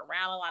have to work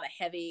around a lot of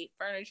heavy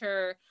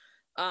furniture.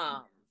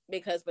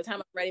 Because by the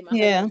time I'm ready, my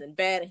husband's in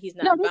bed and he's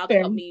not about to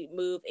help me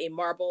move a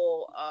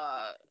marble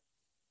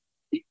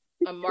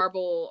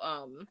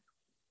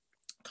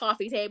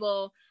coffee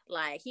table.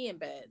 Like, he in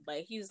bed.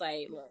 Like, he's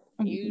like, look,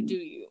 you do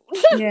you.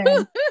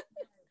 Yeah.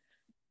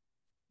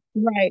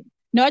 Right.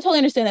 No, I totally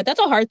understand that. That's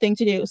a hard thing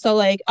to do. So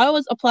like I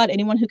always applaud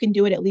anyone who can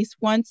do it at least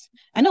once.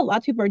 I know a lot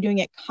of people are doing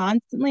it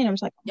constantly, and I'm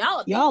just like,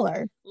 y'all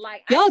are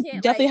like, y'all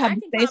definitely have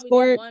the space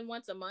for it. One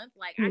once a month.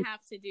 Like I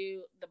have to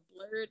do the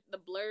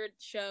blurred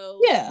show.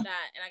 Yeah.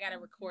 That, and I gotta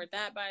record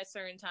that by a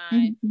certain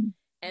time.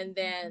 And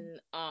then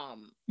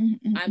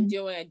I'm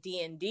doing a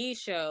D&D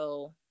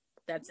show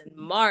that's in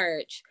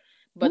March.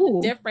 But the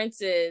difference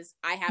is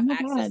I have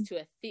access to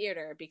a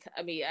theater,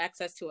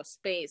 access to a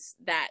space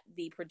that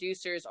the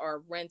producers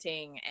are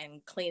renting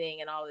and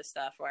cleaning and all this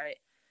stuff, right?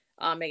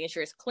 Making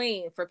sure it's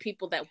clean for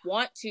people that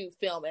want to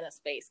film in a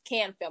space,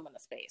 can film in a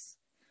space.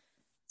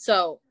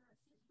 So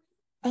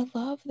I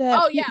love that.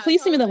 Oh yeah.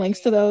 Please send me the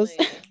links to those.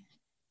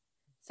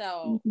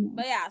 So,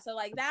 but yeah, so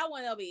like that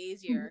one, it'll be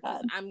easier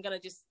because I'm going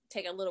to just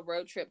take a little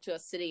road trip to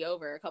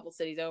a couple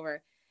cities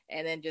over.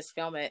 And then just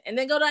film it, and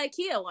then go to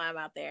IKEA while I'm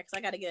out there because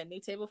I got to get a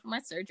new table for my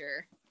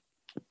serger.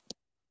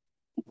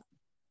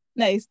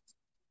 Nice.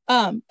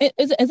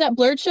 Is that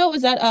Blurred Show?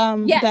 Is that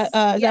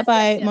is that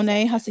by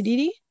Monet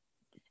Hasididi?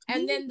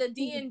 And then the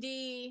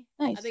D&D,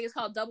 I think it's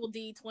called Double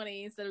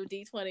D20 instead of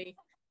D20.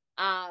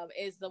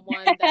 Is the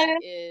one that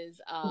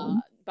is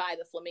by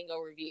the Flamingo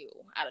Review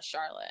out of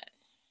Charlotte.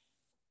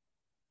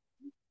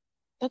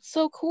 That's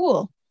so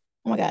cool.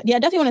 Oh my god, yeah, I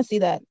definitely want to see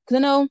that because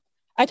I know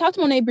I talked to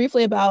Monet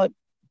briefly about.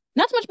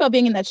 Not so much about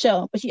being in that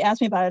show, but she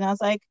asked me about it, and I was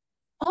like,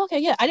 oh, okay,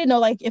 yeah. I didn't know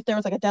like if there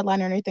was like a deadline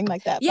or anything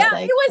like that. Yeah,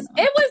 but, like,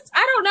 it was.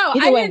 I don't know.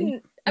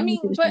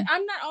 But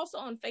I'm not also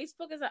on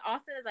Facebook as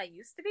often as I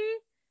used to be.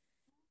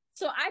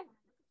 So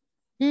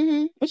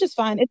which is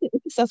fine. It's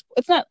accessible.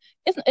 It's not.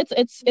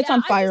 It's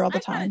on fire all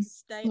the time.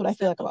 That's what I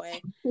feel like about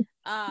it.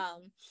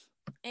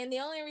 And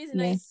the only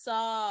reason I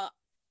saw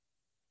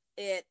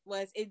it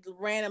was it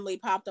randomly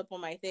popped up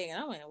on my thing, and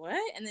I went,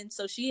 what? And then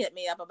so she hit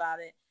me up about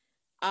it.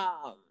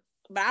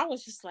 But I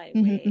was just like,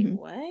 wait,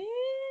 what?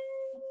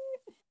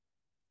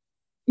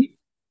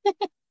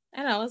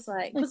 And I was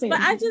like, but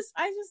I just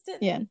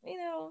didn't, you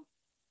know.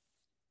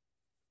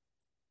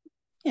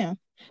 Yeah,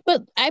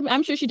 but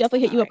I'm sure she definitely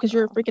hit you up because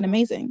you're freaking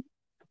amazing.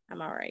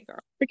 I'm all right, girl.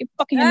 Freaking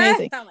fucking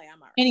amazing. I'm like,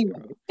 I'm all right.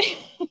 Anyway.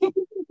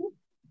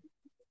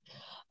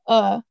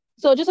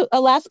 So just a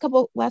last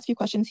few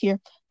questions here.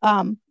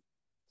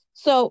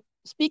 So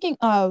speaking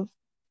of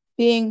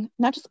being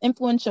not just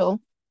influential,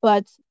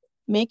 but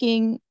make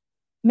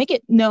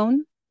it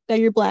known that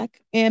you're Black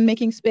and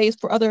making space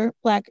for other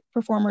Black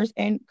performers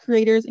and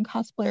creators and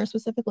cosplayers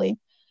specifically.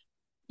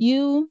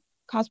 You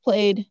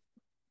cosplayed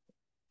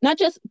not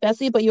just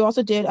Bessie, but you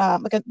also did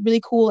like a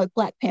really cool like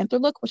Black Panther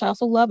look, which I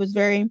also love. Is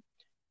very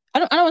I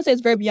don't want to say it's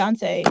very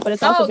Beyonce, but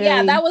it's also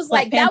very that was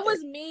Black like Panther. That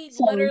was me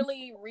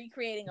literally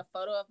recreating a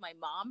photo of my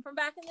mom from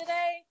back in the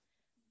day.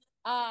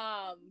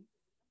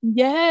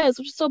 Yes,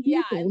 which is so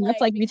beautiful. Yeah, that's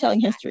like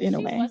retelling history in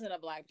a way. She wasn't a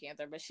Black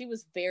Panther, but she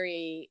was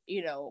very,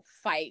 you know,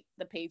 fight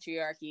the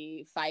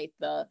patriarchy, fight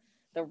the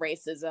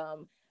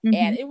racism.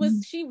 And it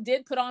was, she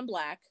did put on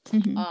black. I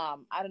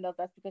don't know if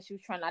that's because she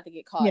was trying not to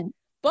get caught. Yeah.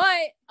 But,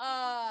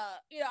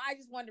 you know, I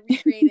just wanted to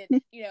recreate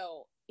it, you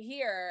know,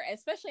 here,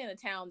 especially in a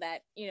town that,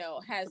 you know,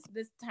 has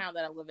this town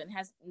that I live in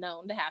has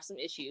known to have some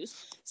issues.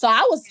 So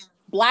I was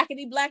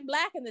blackety black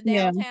in the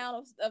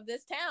downtown of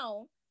this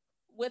town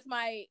with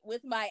my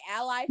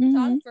ally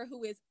photographer,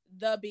 who is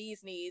the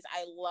bee's knees.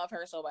 I love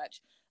her so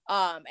much.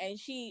 And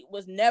she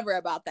was never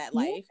about that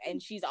life,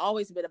 and she's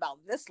always been about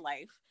this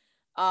life.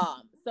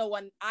 So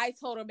when I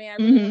told her, man,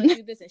 I really want to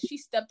do this, and she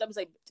stepped up and was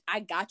like,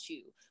 I got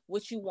you,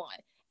 what you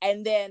want.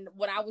 And then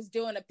when I was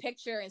doing a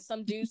picture and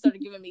some dude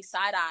started giving me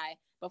side eye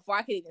before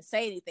I could even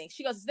say anything,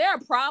 she goes, is there a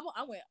problem?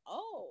 I went,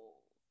 oh,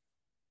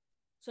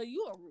 so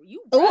you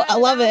I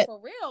love it for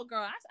real,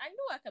 girl. I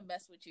knew I could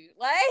mess with you.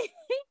 Like,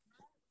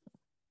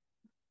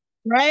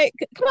 right?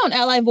 Come on,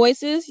 ally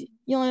voices,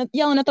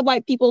 yelling at the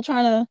white people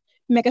trying to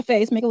make a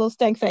little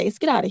stank face.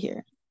 Get out of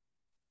here.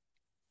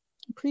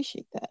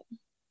 Appreciate that.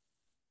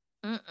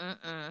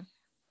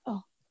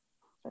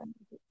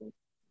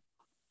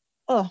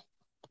 Oh,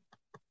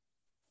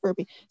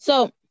 burpee.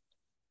 So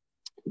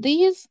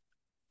these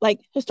like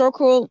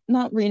historical,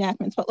 not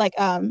reenactments, but like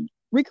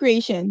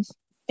recreations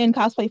in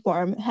cosplay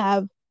form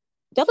have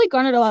definitely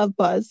garnered a lot of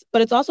buzz,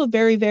 but it's also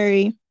very,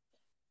 very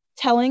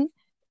telling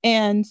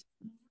and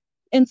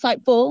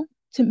insightful,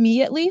 to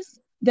me at least,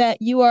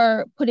 that you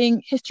are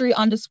putting history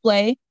on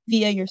display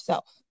via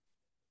yourself.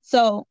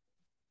 So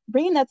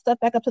bringing that stuff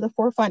back up to the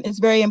forefront is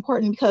very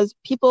important, because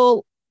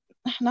people,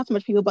 not so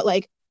much people, but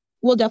like,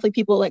 well, definitely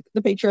people like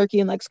the patriarchy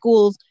and like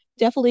schools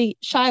definitely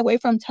shy away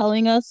from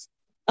telling us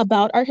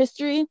about our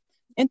history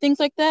and things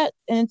like that.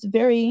 And it's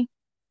very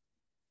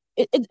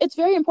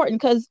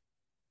important, because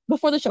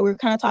before the show we were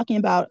kind of talking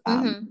about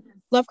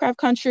Lovecraft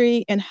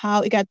Country and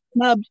how it got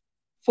snubbed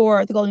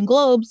for the Golden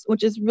Globes,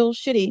 which is real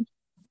shitty.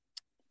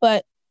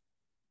 But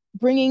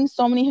bringing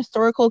so many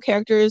historical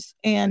characters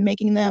and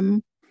making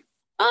them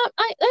I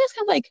guess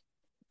kind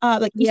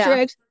of like Easter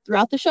eggs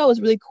throughout the show is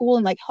really cool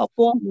and like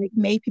helpful, and like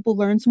made people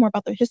learn some more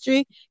about their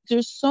history.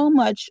 There's so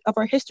much of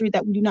our history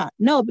that we do not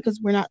know because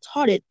we're not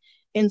taught it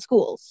in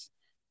schools.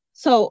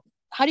 So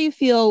how do you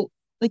feel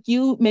like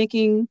you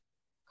making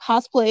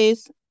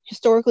cosplays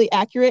historically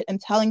accurate and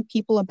telling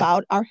people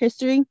about our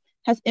history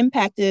has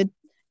impacted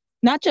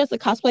not just the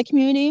cosplay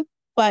community,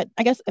 but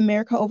I guess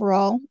America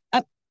overall?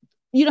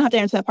 You don't have to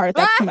answer that part if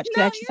that's too much.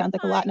 No, it actually sounds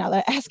like a lot now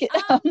that I ask it.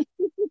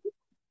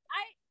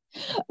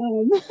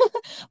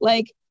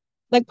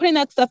 Like putting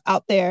that stuff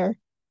out there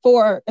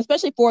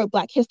especially for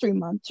Black History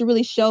Month, to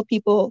really show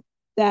people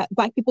that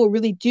Black people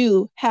really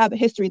do have a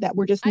history that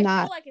we're just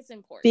not feel like it's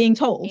important being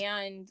told.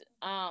 And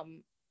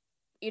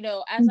you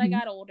know, as I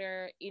got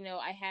older, you know,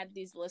 I had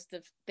these list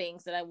of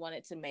things that I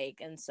wanted to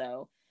make, and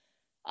so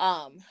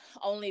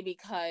only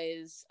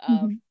because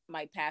of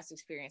my past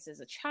experience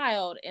as a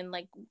child. And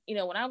like, you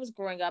know, when I was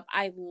growing up,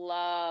 I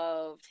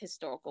loved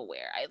historical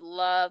wear, I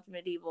loved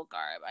medieval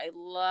garb, I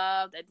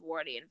loved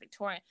Edwardian,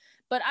 Victorian,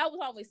 but I was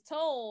always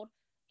told,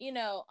 you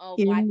know,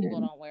 Black people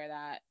don't wear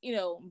that, you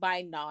know,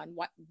 by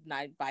non-Black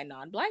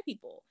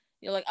people.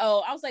 You're like,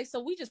 oh, I was like,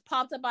 so we just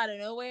popped up out of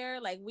nowhere,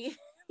 like we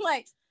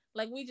like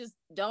we just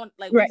don't,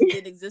 like, we just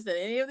didn't exist in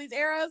any of these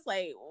eras,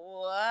 like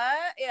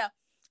what? Yeah.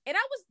 And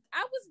I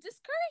was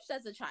discouraged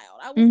as a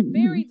child. I was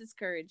very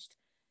discouraged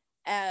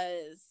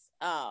as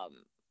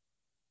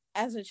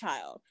a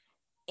child.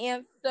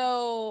 And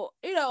so,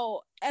 you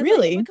know,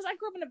 really, because I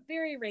grew up in a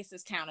very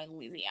racist town in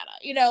Louisiana,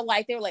 you know,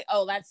 like they were like,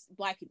 oh, that's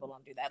Black people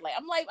don't do that. Like, I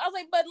was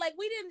like, but like,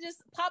 we didn't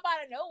just pop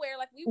out of nowhere.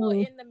 Like, we were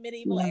in the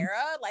medieval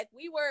era. Like,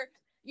 we were,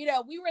 you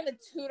know, we were in the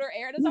Tudor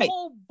era. There's a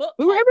whole book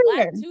called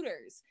Black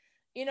Tudors,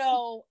 you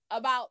know,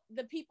 about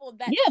the people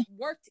that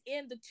worked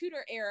in the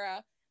Tudor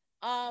era,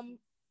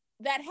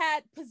 that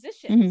had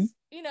positions,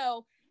 you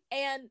know,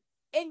 and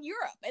in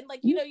Europe. And like,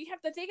 you know, you have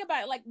to think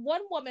about it. Like,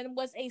 one woman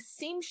was a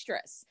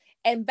seamstress,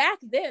 and back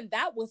then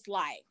that was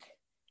like,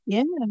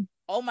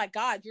 oh my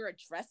God, you're a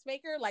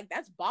dressmaker? Like,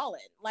 that's ballin'.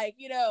 Like,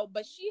 you know,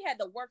 but she had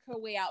to work her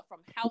way out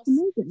from house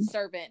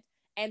servant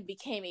and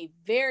became a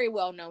very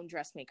well-known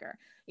dressmaker,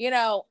 you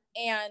know,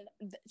 and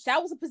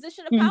that was a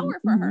position of power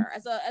for her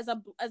as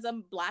a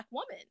Black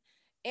woman.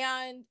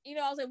 And, you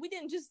know, I was like, we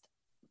didn't just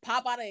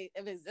pop out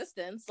of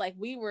existence. Like,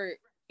 we were,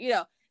 you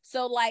know,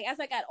 so like, as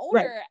I got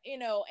older, you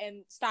know,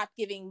 and stopped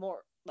giving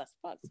less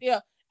fucks, you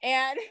know,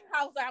 and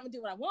I was like, I'm gonna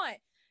do what I want,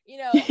 you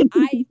know.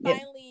 I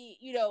finally,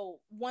 you know,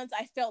 once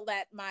I felt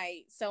that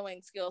my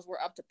sewing skills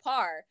were up to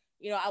par,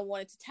 you know, I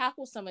wanted to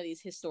tackle some of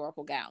these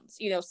historical gowns,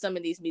 you know, some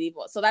of these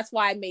medieval. So that's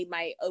why I made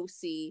my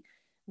OC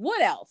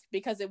Wood Elf,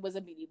 because it was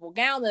a medieval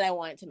gown that I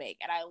wanted to make,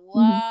 and I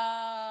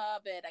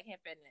love it. I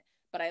can't fit in it,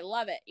 but I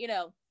love it, you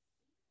know.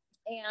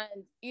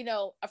 And, you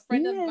know, a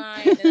friend of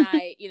mine and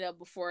I, you know,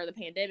 before the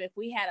pandemic,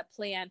 we had a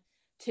plan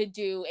to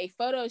do a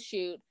photo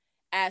shoot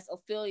as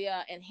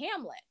Ophelia and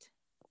Hamlet.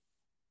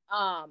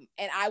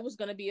 And I was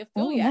going to be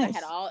Ophelia. Nice.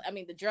 And I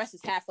had the dress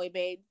is halfway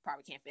made,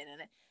 probably can't fit in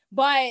it.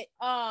 But,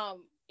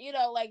 you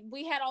know, like,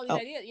 we had all these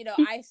ideas. You know,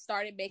 I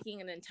started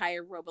making an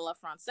entire robe a la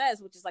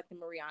Française, which is like the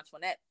Marie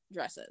Antoinette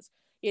dresses,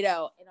 you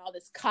know, and all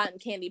this cotton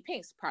candy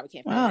pinks, probably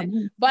can't fit in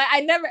it. But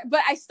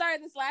I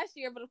started this last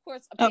year, but of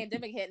course a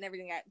pandemic hit and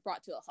everything got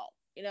brought to a halt,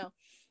 you know.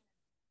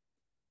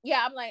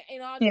 Yeah, I'm like,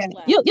 I'll Yeah, just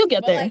laugh. you'll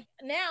get But there. like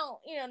now,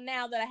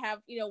 now that I have,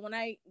 when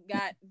I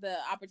got the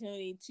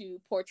opportunity to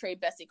portray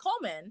Bessie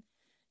Coleman,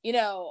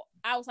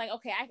 I was like,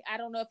 okay, I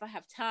don't know if I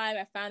have time.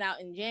 I found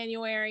out in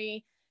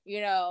January,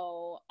 can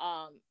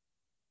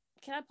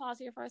I pause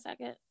here for a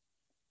second?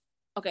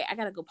 Okay, I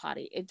gotta go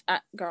potty.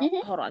 Girl,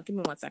 hold on, give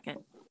me 1 second.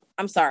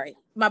 I'm sorry,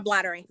 my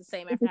bladder ain't the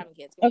same after having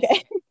kids.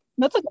 Okay,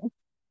 that's okay.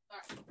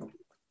 Sorry.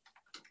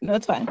 No,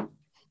 that's fine.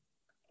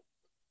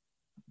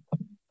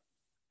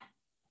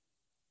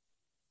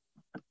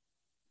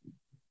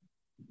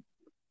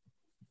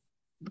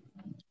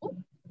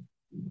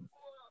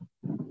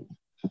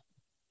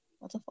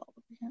 What's a fall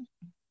over here?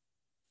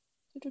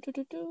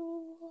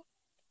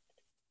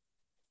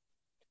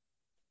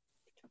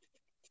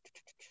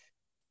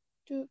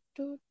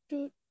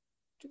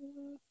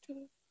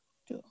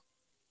 Just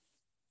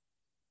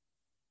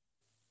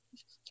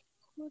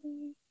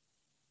recording.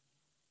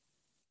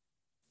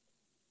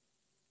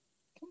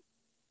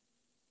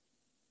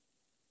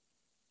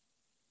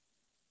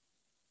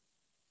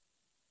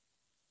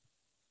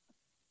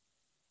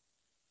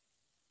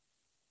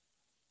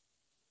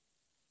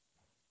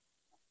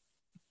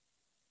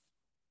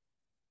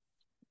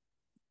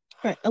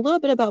 All right, a little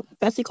bit about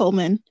Bessie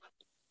Coleman.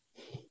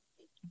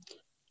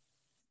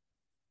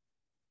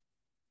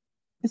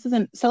 This is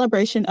a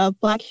celebration of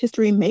Black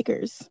history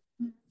makers.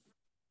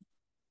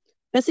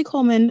 Bessie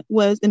Coleman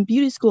was in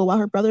beauty school while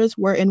her brothers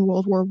were in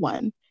World War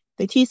I.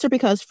 They teased her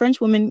because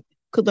French women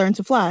could learn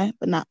to fly,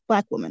 but not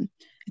Black women.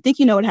 I think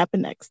you know what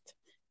happened next.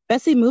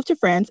 Bessie moved to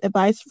France,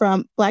 advice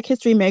from Black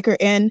history maker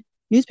and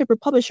newspaper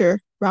publisher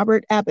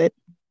Robert Abbott,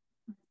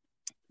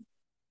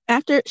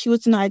 after she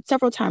was denied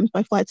several times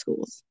by flight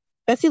schools.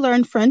 Bessie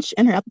learned French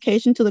and her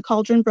application to the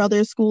Cauldron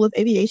Brothers School of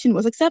Aviation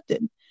was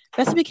accepted.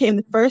 Bessie became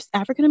the first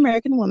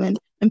African-American woman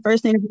and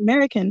first Native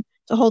American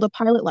to hold a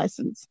pilot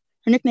license.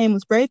 Her nickname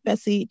was Brave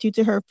Bessie due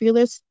to her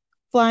fearless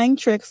flying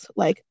tricks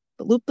like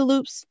the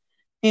loop-the-loops,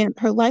 and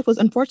her life was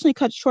unfortunately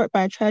cut short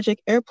by a tragic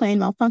airplane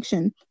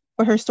malfunction,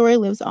 but her story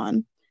lives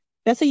on.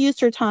 Bessie used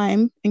her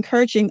time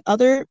encouraging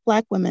other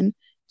Black women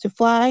to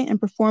fly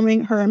and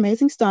performing her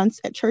amazing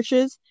stunts at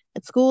churches,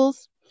 at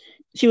schools.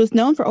 She was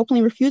known for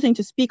openly refusing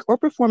to speak or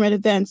perform at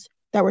events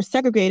that were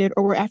segregated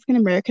or where African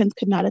Americans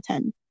could not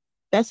attend.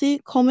 Bessie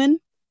Coleman,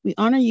 we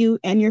honor you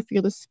and your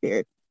fearless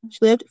spirit. She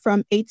lived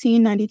from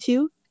 1892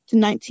 to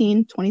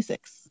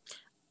 1926.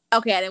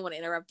 Okay, I didn't want to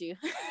interrupt you.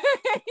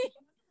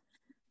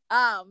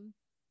 No,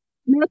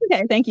 that's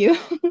okay. Thank you. I'm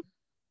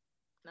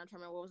trying to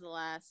remember what was the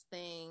last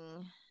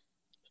thing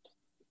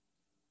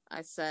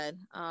I said.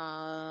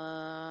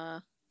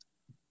 I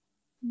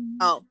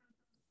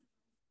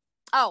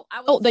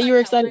was that you were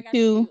excited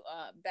to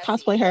Bessie,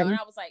 cosplay her. and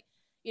I was like,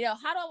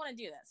 how do I want to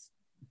do this?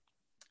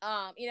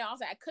 I was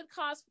like, I could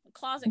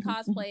closet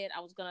cosplay it.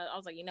 I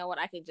was like, you know what?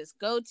 I could just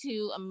go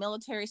to a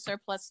military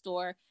surplus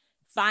store,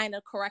 find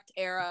a correct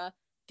era,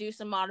 do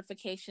some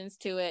modifications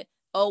to it.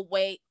 Oh,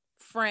 wait,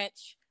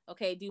 French.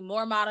 Okay, do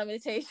more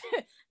modification,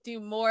 do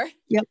more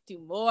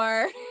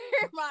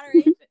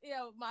moderation,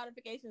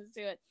 modifications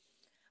to it.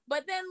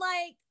 But then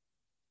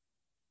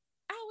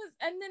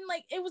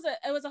it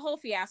was a whole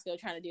fiasco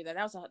trying to do that.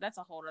 That's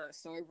a whole other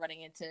story,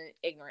 running into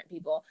ignorant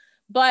people.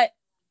 But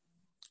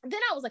then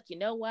I was like, you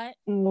know what?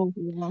 Oh,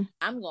 yeah.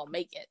 I'm gonna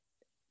make it.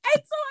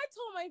 And so I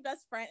told my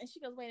best friend, and she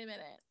goes, wait a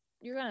minute,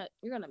 you're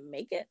gonna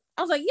make it?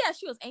 I was like, yeah.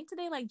 She goes, ain't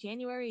today like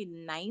January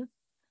 9th?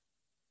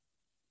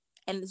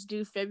 And it's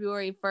due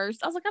February 1st.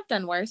 I was like, I've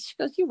done worse. She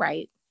goes, you're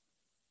right.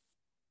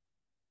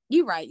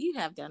 You're right. You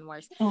have done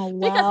worse. Oh, wow.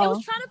 Because it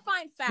was trying to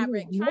find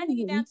fabric, trying to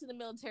get down to the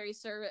military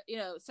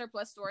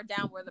surplus store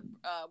down where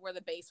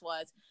the base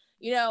was,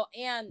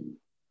 and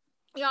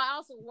I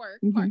also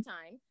work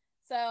part-time.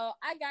 So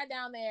I got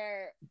down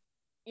there,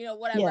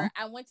 whatever. Yeah.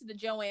 I went to the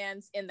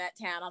Joann's in that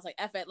town. I was like,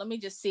 F it, let me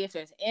just see if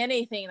there's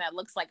anything that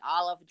looks like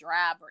olive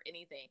drab or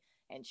anything.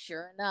 And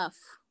sure enough,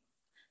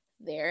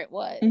 there it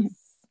was.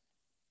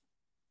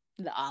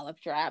 The olive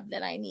drab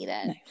that I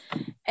needed. Nice.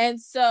 And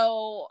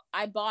so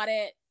I bought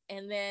it,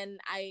 and then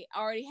I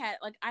already had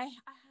I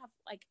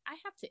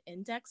have to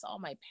index all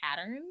my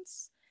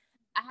patterns.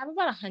 I have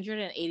about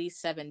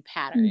 187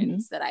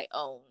 patterns that I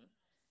own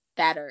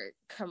that are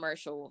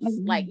commercials,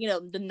 like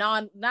the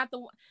not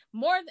the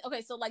more.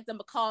 Okay, so like the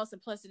McCall,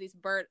 Simplicities,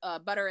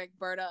 Butterick,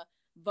 Berta,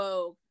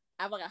 Vogue.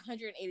 I have like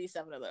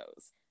 187 of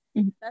those.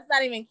 That's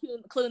not even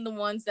including the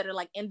ones that are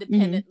like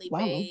independently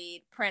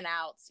made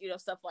printouts,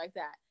 stuff like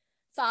that.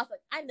 So I was like,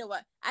 I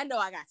know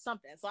I got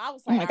something. So I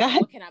was like, all right,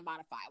 what can I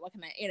modify? What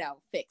can I,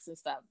 fix and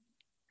stuff?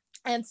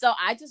 And so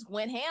I just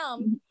went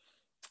ham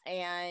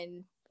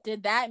and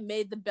did that,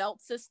 made the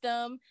belt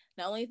system.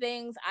 The only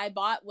things I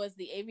bought was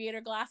the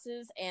aviator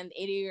glasses and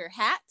the aviator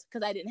hat,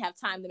 because I didn't have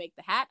time to make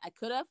the hat. I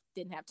could have,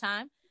 didn't have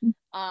time.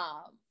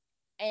 I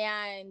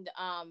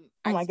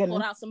just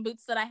pulled out some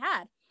boots that I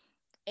had.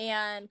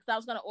 And because I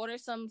was going to order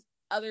some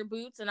other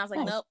boots, and I was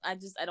like, nope, I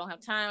don't have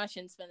time. I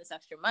shouldn't spend this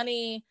extra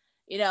money.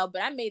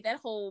 But I made that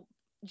whole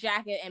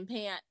jacket and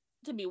pant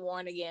to be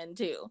worn again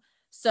too.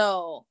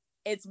 So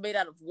it's made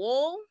out of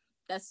wool.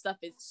 That stuff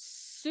is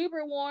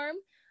super warm.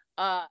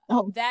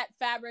 That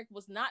fabric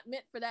was not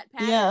meant for that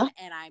pattern, Yeah.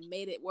 and I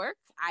made it work.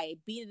 I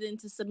beat it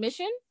into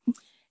submission,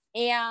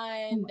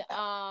 and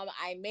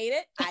I made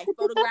it. I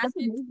photographed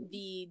it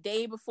the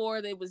day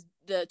before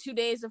the 2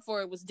 days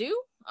before it was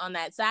due on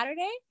that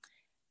Saturday,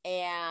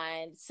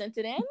 and sent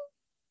it in.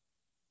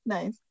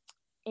 Nice.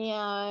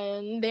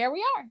 And there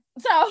we are.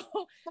 So,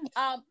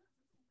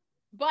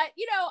 but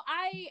you know,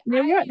 I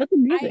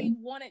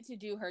wanted to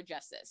do her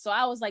justice. So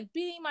I was like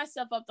beating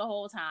myself up the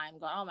whole time,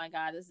 going, "Oh my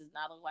God, this does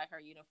not look like her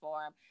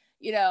uniform,"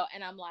 you know.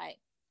 And I'm like,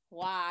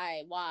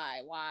 why,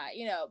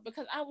 you know,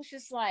 because I was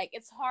just like,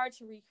 it's hard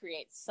to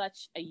recreate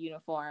such a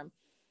uniform,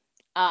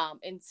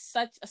 in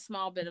such a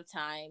small bit of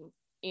time,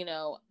 you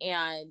know.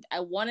 And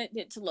I wanted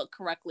it to look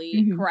correct.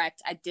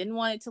 I didn't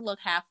want it to look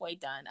halfway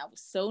done. I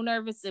was so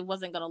nervous it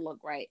wasn't gonna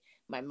look right.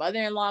 My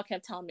mother-in-law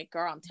kept telling me,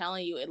 "Girl, I'm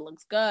telling you, it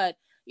looks good."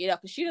 You know,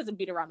 because she doesn't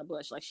beat around the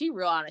bush. Like, she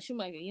real honest. She'll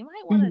be like, "You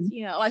might want to,"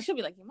 you know, like, she'll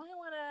be like, "You might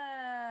want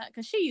to,"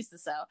 because she used to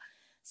sew.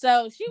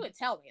 So she would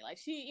tell me, like,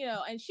 she, you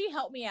know, and she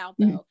helped me out,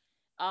 though.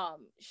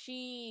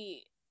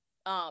 She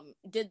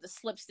did the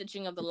slip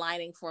stitching of the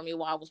lining for me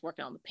while I was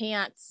working on the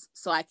pants,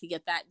 so I could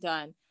get that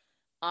done.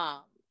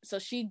 So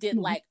she did,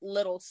 like,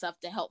 little stuff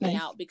to help me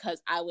out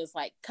because I was,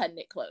 like, cutting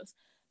it close.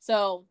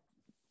 So,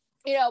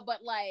 you know,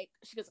 but, like,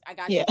 she goes, "I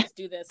got you, just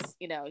do this,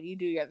 you know, you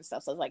do your other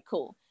stuff." So I was like,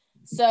 cool.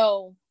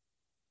 So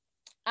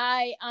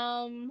I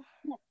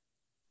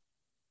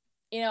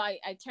you know,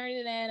 I turned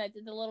it in. I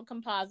did the little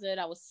composite.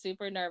 I was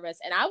super nervous,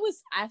 and I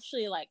was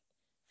actually, like,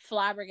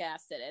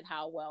 flabbergasted at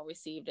how well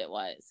received it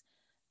was,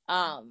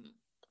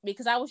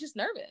 because I was just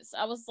nervous.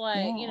 I was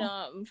like, you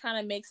know, I'm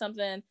trying to make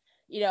something,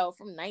 you know,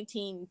 from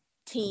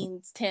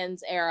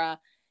 1910s era,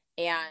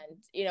 and,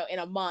 you know, in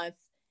a month,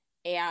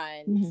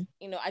 and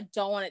you know, I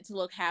don't want it to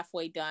look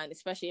halfway done,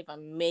 especially if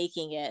I'm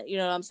making it, you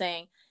know what I'm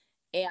saying?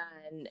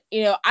 And,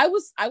 you know, I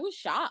was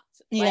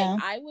shocked. Like,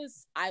 I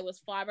was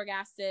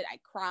flabbergasted. I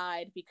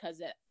cried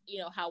because it, you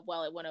know, how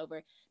well it went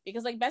over,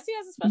 because, like, Bessie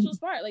has a special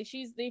spot. Like,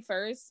 she's the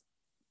first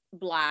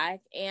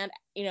Black and,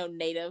 you know,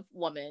 Native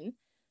woman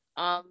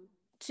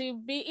to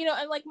be, you know,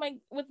 and, like,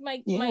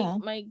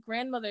 my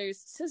grandmother's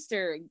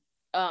sister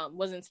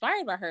was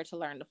inspired by her to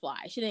learn to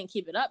fly. She didn't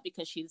keep it up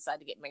because she decided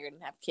to get married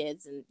and have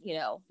kids, and, you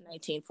know,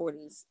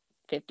 1940s,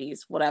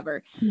 50s,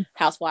 whatever,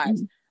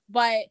 housewives.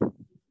 But,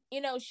 you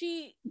know,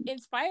 she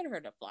inspired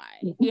her to fly,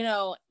 you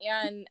know,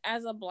 and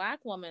as a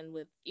Black woman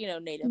with, you know,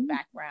 Native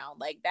background,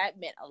 like, that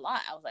meant a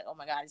lot. I was like, oh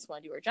my God, I just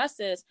want to do her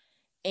justice.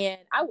 And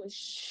I was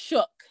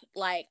shook.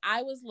 Like,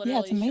 I was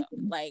literally shook.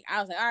 Like,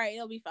 I was like, all right,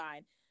 it'll be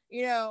fine,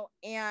 you know.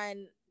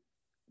 And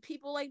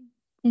people, like,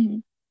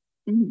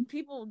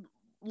 people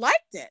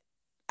liked it.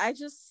 I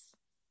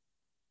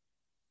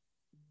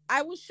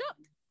was shook.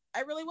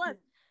 I really was.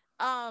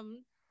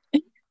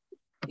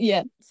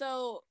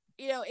 So,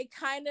 you know, it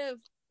kind of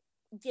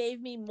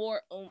gave me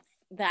more oomph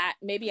that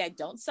maybe I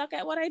don't suck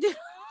at what I do.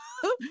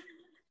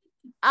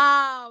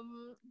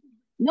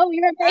 No,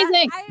 you're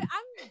amazing.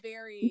 I'm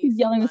very He's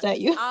yelling this at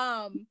you.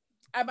 My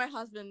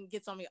husband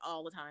gets on me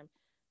all the time.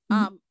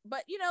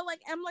 But, you know,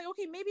 like, I'm like,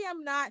 okay, maybe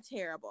I'm not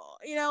terrible.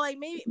 You know, like,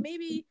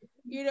 maybe,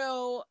 you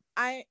know,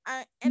 and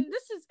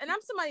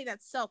I'm somebody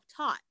that's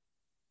self-taught.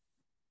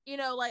 You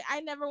know, like, I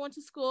never went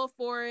to school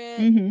for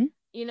it.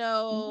 You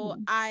know,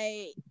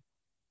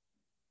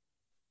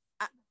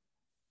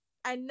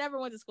 I never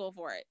went to school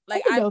for it.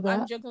 Like,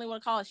 I'm jokingly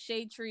want to call it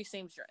shade tree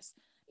seamstress.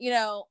 You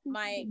know,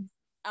 my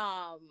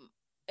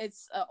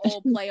it's an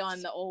old play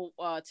on the old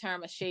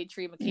term of shade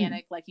tree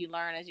mechanic, like, you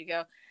learn as you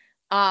go.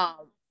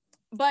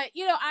 But,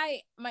 you know,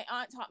 my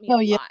aunt taught me a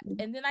lot,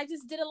 and then I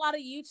just did a lot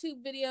of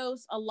YouTube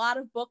videos, a lot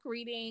of book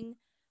reading.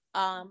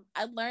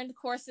 I learned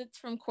corsets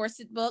from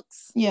corset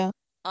books. A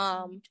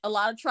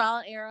lot of trial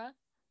and error.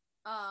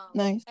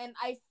 Nice. And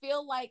I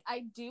feel like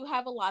I do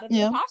have a lot of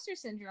imposter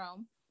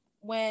syndrome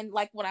when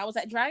I was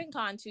at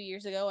DragonCon 2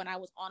 years ago, and I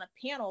was on a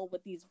panel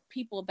with these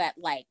people that,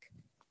 like,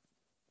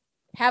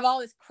 have all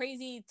this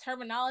crazy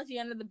terminology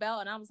under the belt,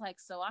 and I was like,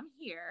 so I'm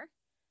here.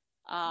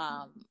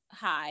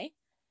 Hi.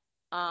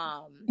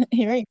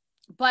 Here.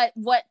 But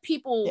what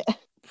people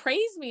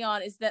praise me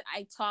on is that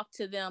I talk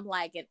to them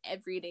like an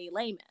everyday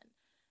layman,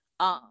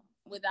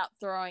 without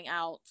throwing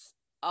out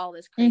all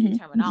this crazy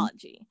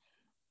terminology.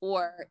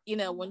 Or, you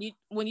know, when you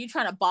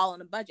trying to ball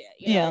on a budget,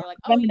 you know, you're like,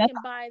 oh, you can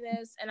buy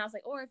this, and I was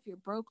like, or if you're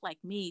broke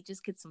like me,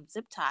 just get some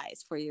zip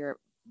ties for your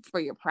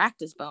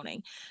practice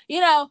boning,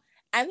 you know.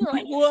 And they're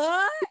like,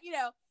 what, you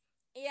know.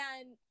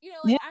 And, you know,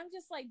 like, I'm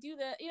just like, you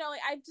know,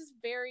 like, I'm just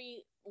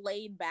very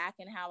laid back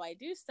in how I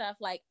do stuff.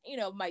 Like, you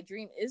know, my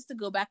dream is to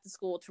go back to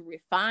school to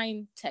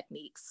refine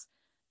techniques,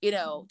 you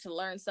know, to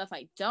learn stuff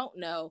I don't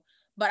know.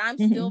 But I'm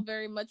still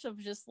very much of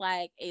just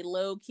like a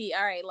low key,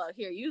 all right, look,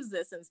 here, use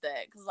this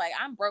instead. Because, like,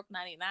 I'm broke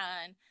 99,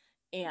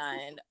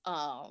 and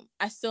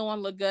I still want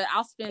to look good.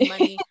 I'll spend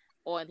money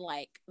on,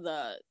 like,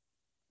 the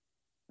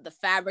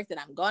fabric that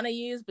I'm gonna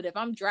use. But if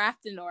I'm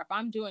drafting or if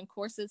I'm doing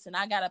corsets and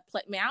I gotta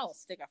I'll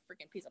stick a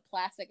freaking piece of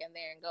plastic in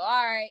there and go,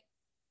 all right.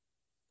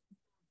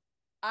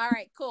 all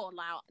right, cool.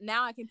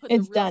 Now I can put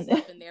It's the real done.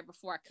 stuff in there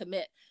before I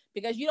commit,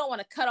 because you don't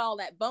want to cut all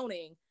that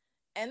boning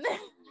and then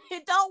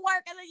it don't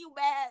work and then you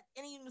mad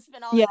and then you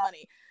spend all Yeah. that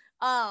money.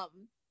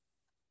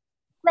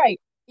 Right.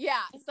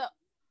 Yeah. So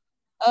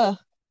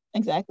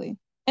Exactly.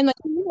 And like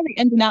you're really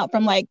ending out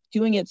from like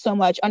doing it so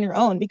much on your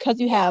own because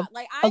you yeah, have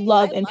like a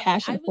love I and loved it.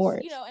 passion I was, for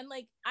it. you know, and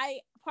like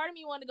part of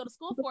me wanted to go to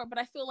school for it, but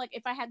I feel like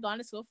if I had gone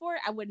to school for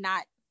it, I would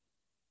not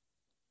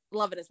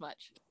love it as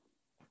much.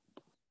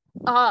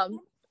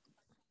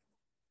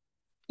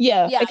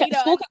 Yeah, Yeah, you know,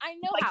 school and can I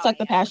know like how suck I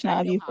the am. Like passion I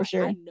out of know you how for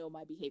sure. I know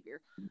my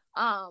behavior.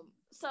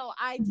 So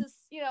I just,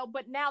 you know,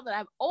 but now that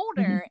I'm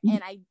older Mhm.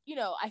 and I, you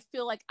know, I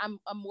feel like I'm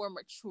a more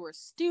mature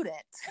student.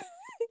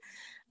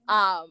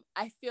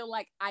 I feel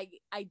like I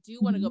do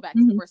want to go back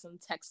Mhm. for some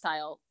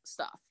textile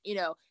stuff. You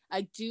know,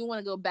 I do want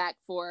to go back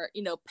for,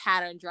 you know,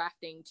 pattern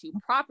drafting, to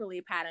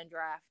properly pattern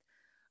draft,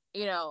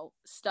 you know,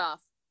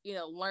 stuff, you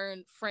know,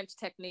 learn French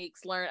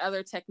techniques, learn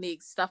other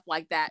techniques, stuff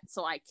like that,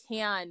 so I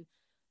can,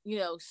 you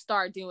know,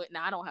 start doing.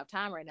 Now I don't have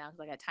time right now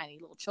because I got tiny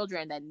little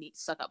children that need to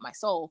suck up my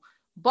soul,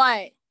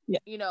 but Yeah.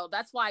 you know,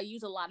 that's why I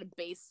use a lot of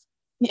base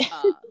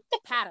Yeah.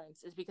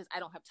 patterns, is because I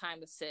don't have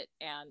time to sit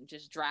and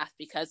just draft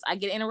because I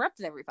get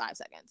interrupted every 5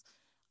 seconds.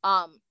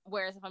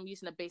 Whereas if I'm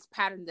using a base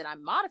pattern that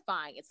I'm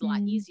modifying, it's a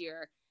lot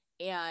easier,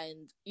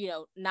 and you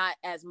know, not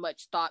as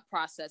much thought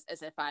process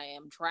as if I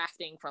am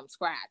drafting from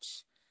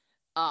scratch.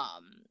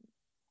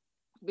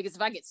 Because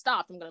if I get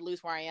stopped, I'm going to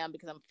lose where I am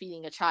because I'm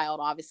feeding a child,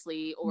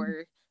 obviously,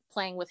 or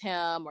playing with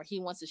him, or he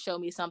wants to show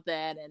me something,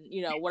 and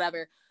you know,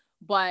 whatever.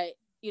 But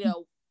you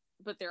know,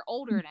 but they're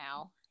older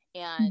now,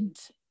 and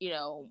you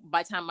know,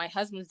 by the time my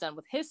husband's done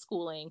with his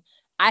schooling,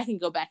 I can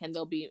go back and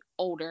they'll be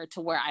older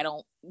to where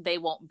they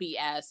won't be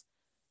as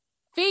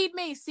feed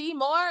me, see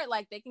more.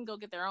 Like they can go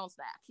get their own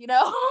snack, you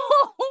know.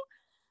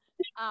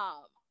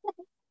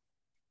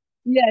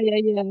 Yeah.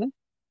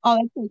 Oh,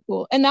 that's so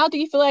cool. And now, do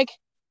you feel like,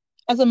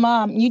 as a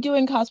mom, you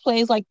doing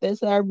cosplays like this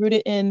that are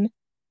rooted in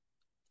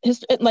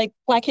like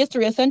Black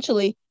history,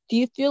 essentially? Do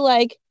you feel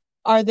like,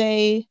 are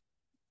they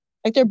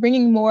like they're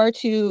bringing more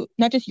to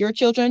not just your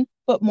children,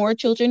 but more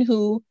children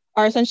who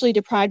are essentially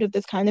deprived of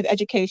this kind of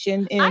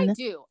education I in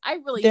do. I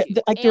really do.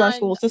 like through our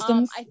school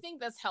systems? I think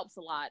this helps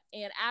a lot.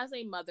 And as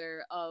a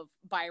mother of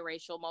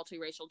biracial,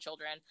 multiracial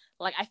children,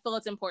 like I feel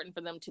it's important for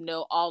them to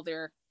know all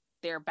their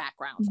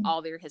backgrounds,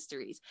 all their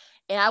histories.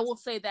 And I will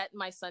say that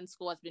my son's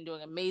school has been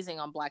doing amazing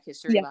on Black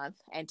History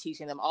Month and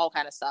teaching them all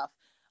kind of stuff,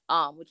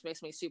 which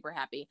makes me super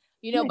happy.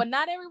 You know, Nice. but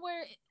not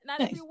everywhere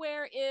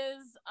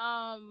is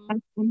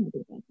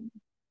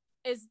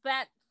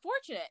that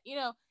fortunate, you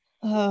know.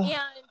 And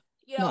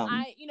you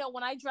know,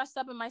 when I dressed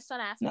up and my son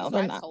asked me, so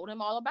I told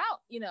him all about,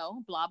 you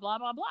know, blah blah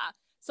blah blah.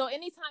 So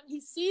anytime he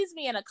sees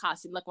me in a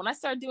costume, like when I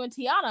started doing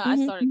Tiana,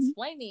 I started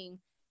explaining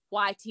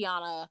why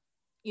Tiana,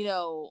 you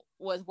know,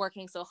 was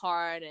working so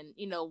hard, and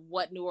you know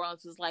what New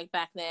Orleans was like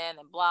back then,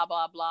 and blah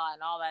blah blah,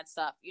 and all that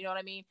stuff. You know what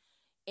I mean?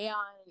 And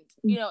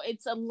you know,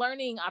 it's a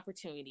learning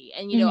opportunity,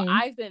 and you know,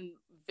 I've been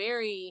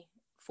very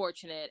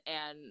fortunate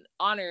and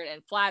honored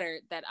and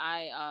flattered that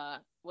I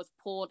was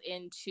pulled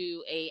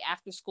into a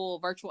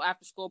virtual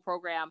after school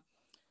program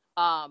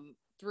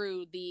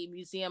through the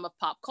Museum of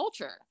Pop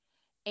Culture,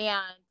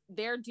 and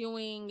they're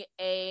doing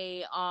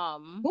a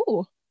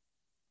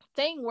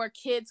thing where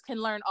kids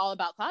can learn all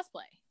about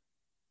cosplay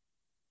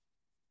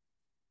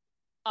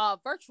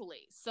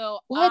virtually. So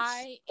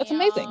That's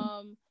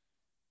amazing.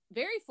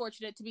 Very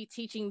fortunate to be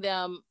teaching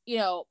them, you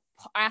know,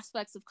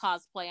 aspects of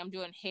cosplay. I'm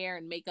doing hair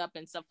and makeup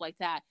and stuff like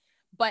that,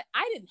 but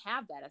I didn't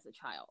have that as a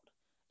child,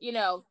 you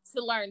know,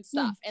 to learn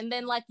stuff. And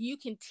then like you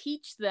can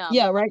teach them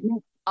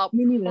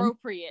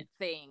appropriate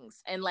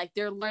things, and like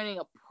they're learning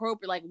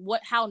appropriate, like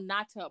how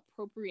not to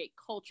appropriate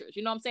cultures,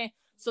 you know what I'm saying?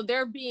 So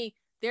they're being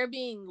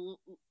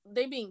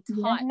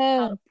taught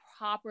how to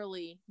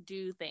properly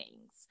do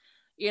things,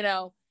 you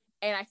know.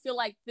 And I feel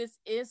like this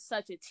is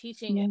such a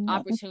teaching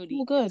opportunity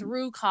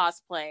through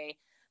cosplay,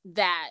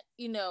 that,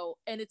 you know,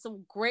 and it's a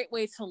great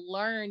way to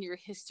learn your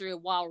history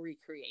while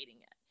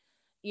recreating it,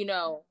 you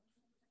know.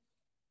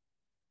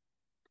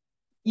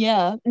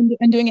 Yeah, and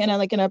doing it in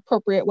like an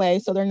appropriate way,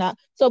 so they're not,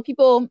 so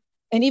people,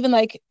 and even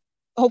like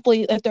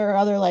hopefully if there are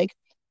other like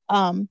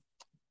melanin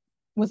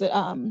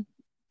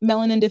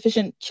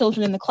deficient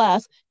children in the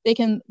class, they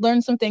can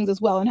learn some things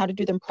as well and how to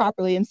do them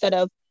properly, instead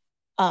of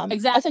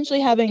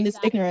essentially having this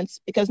ignorance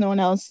because no one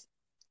else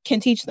can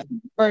teach them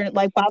or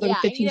like bother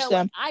to teach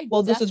them. Like,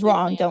 well, this is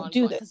wrong. Don't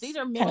do this. Because these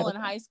are middle and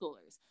high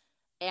schoolers,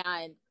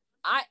 and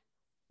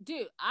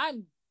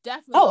I'm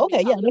definitely gonna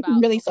be talking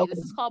about, really okay, this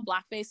is called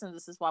blackface, and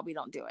this is why we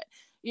don't do it,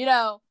 you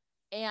know.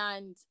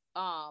 And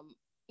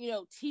you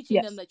know,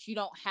 teaching them that you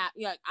don't have,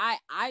 you know,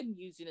 I'm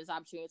using this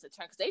opportunity as a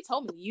turn, because they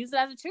told me to use it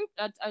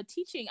as a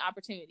teaching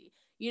opportunity.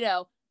 You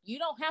know, you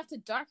don't have to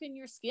darken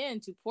your skin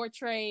to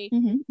portray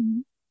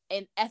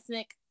an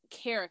ethnic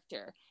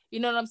character. You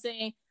know what I'm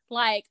saying?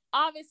 Like,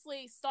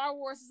 obviously, Star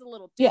Wars is a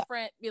little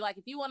different. Be like,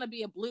 if you want to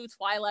be a blue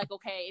Twi'lek,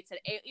 okay, it's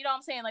you know what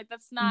I'm saying? Like,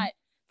 that's not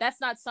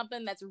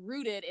something that's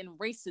rooted in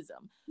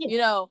racism, you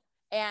know.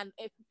 And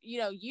if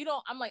you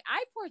don't, I'm like,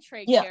 I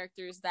portray Yeah.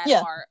 characters that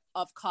Yeah. are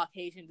of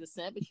Caucasian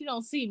descent, but you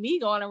don't see me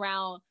going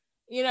around,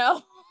 you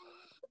know,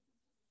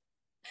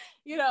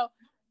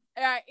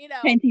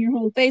 painting your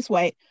whole face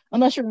white,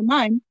 unless you're a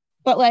mime.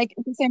 But like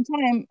at the same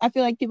time, I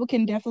feel like people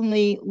can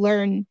definitely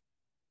learn,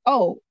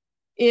 oh,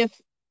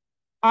 if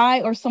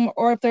I or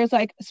if there's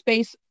like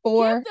space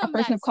for give a them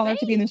person that of color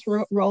to be in this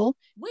space. role,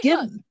 We give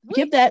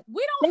that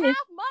we don't space.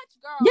 have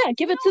much, girl. Yeah,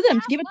 give We it to don't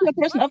them. have Give it to a much.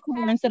 person Let of us color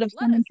have, instead of let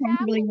someone us trying to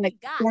have really what like we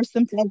got. force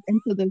themselves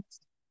into this.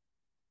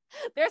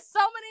 There's so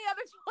many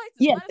other choices.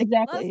 Yes, Let us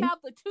exactly. have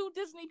the 2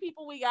 Disney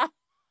people we got.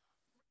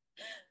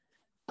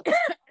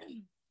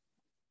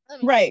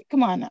 Right.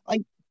 Come on.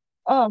 Like,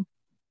 oh,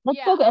 that's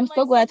Yeah, so good. I'm and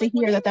so like, glad to when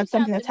hear they that that's reached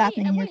something out to that's me,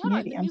 happening and in your wait, hold on,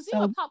 community. the I'm Museum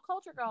so of Pop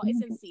Culture, girl,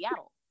 is in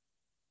Seattle.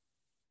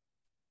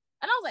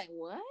 And I was like,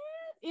 what?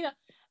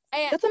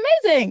 And that's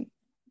amazing.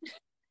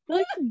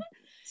 Like,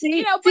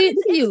 see, but look at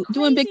it's you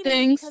doing big crazy to me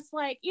things. because,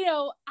 like,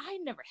 I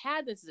never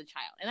had this as a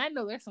child, and I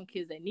know there's some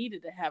kids that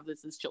needed to have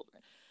this as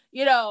children,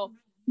 and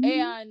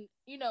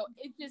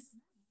it just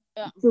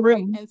For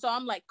right. real. And so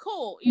I'm like,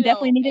 cool,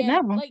 Definitely need it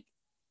and now. like,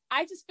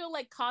 I just feel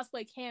like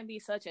cosplay can be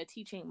such a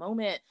teaching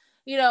moment,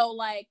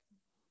 like.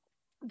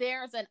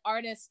 There's an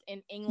artist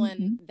in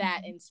England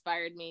that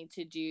inspired me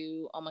to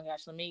do. Oh my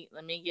gosh, let me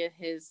get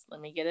his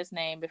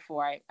name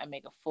before I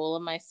make a fool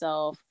of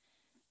myself.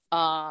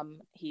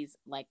 He's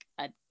like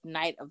a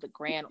Knight of the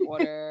Grand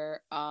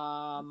Order.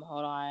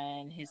 Hold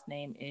on, his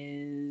name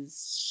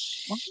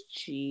is.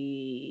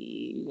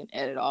 You can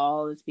edit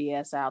all this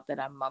BS out that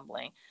I'm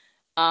mumbling.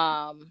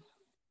 I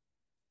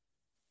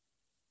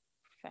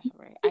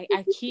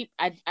keep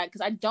because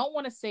I don't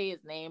want to say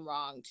his name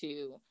wrong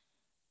too.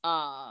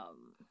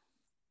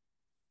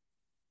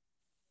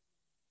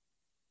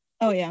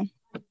 Oh yeah.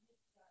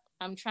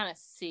 I'm trying to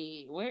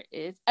see where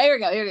is. Oh, here we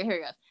go. Here we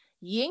go.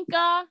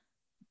 Yinka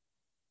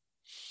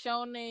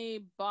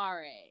Shonebare.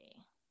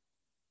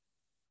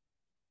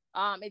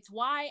 It's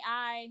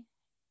YINKA,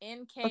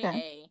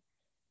 okay.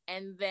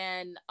 And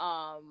then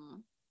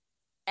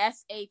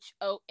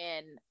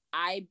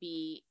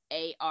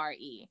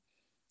SHONIBARE.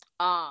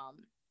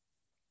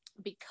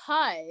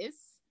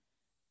 Because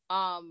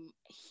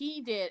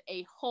he did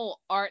a whole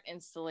art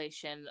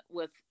installation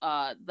with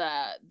the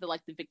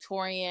like the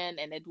Victorian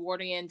and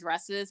Edwardian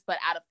dresses, but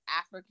out of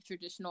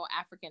traditional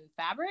African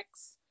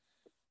fabrics.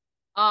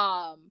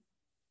 And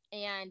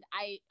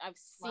I've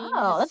seen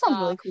wow, his that sounds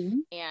stuff, really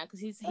cool. and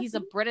because he's a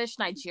British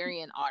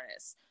Nigerian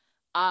artist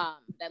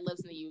that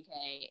lives in the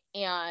UK,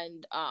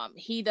 and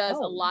he does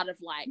a lot of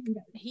like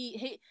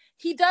he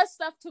does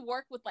stuff to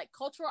work with like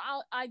cultural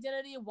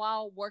identity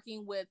while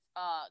working with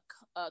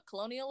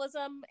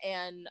colonialism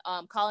and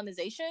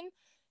colonization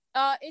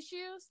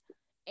issues.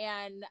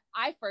 And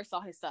I first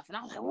saw his stuff and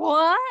I was like,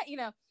 what?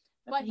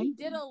 But he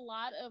did a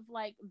lot of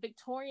like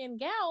Victorian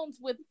gowns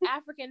with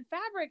African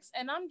fabrics,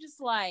 and I'm just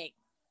like,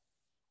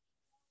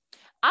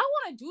 I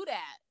want to do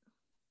that.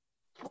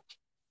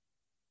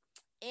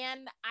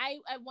 And I,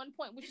 at one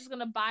point, was just going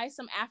to buy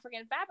some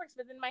African fabrics,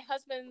 but then my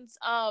husband's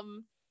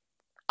aunt,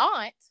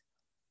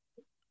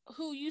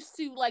 who used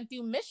to like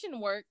do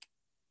mission work,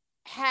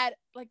 had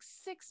like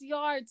 6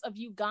 yards of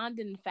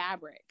Ugandan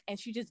fabric, and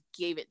she just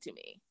gave it to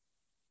me.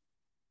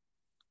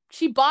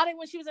 She bought it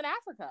when she was in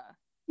Africa.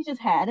 You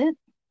just had it?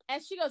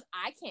 And she goes,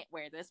 I can't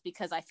wear this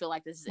because I feel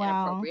like this is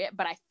inappropriate.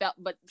 But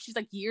she's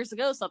like, years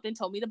ago, something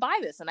told me to buy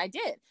this, and I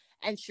did.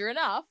 And sure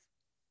enough,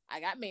 I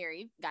got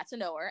married, got to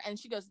know her, and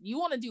she goes, you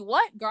want to do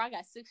what? Girl, I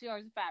got 6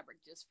 yards of fabric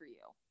just for you.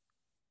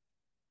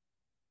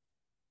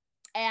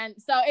 And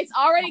so it's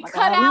already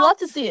cut out. We love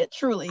to see it,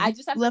 truly. I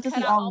just have to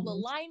cut out all the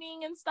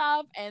lining and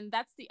stuff, and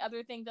that's the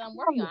other thing that I'm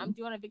working on. I'm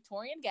doing a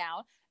Victorian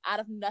gown out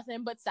of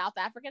nothing but South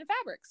African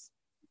fabrics.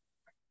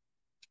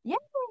 Yeah.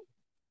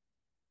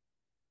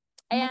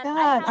 And oh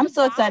my God, I'm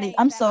so excited.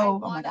 I'm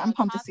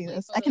pumped to see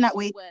this. I cannot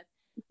wait.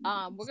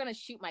 We're gonna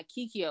shoot my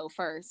Kikyo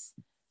first.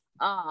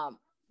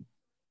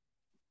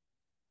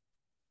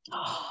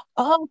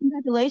 Oh,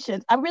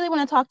 congratulations. I really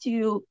want to talk to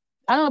you.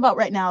 I don't know about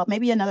right now,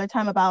 maybe another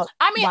time about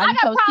I mean, why I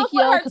got problems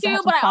Kikyo, with her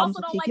too, but I also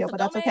don't Kikyo, like but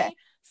that's okay.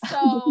 So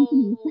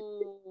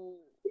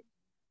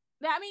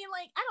I mean,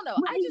 like, I don't know.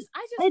 I just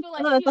feel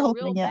like she's a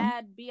real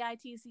bad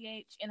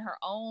bitch in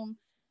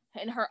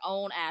her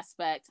own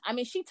aspect. I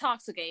mean, she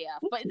toxic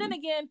AF, but then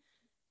again,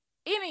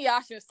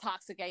 Inuyasha's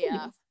toxic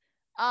AF.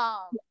 I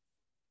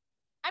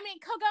mean,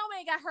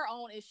 Kagome got her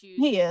own issues.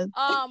 He is.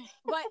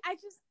 But I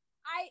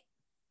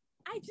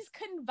just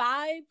couldn't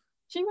vibe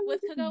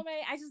with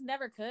Kagome. I just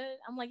never could.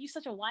 I'm like, you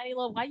such a whiny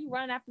little. Why you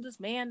running after this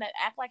man that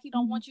act like he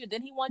don't want you?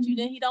 Then he wants you.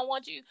 Then he don't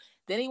want you.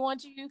 Then he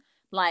wants you.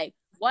 Like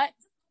what?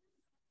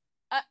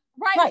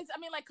 Right. I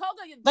mean, like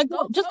Koga. Like,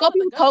 just go be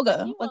with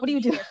Koga. Like, what do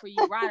you do? For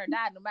you, ride or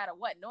die, no matter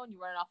what. Knowing you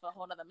running off a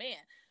whole other man,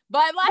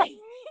 but like,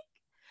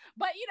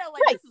 but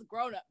this is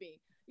grown up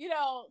me.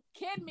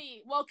 Kid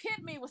me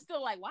was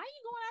still like, why are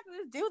you going after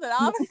this dude that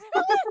all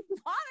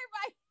bothered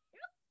by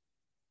you?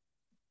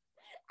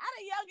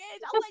 At a young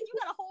age, I'm like, you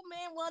got a whole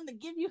man willing to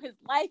give you his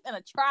life and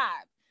a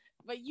tribe,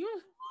 but you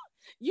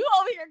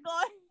over here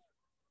going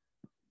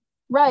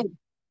right.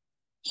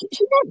 She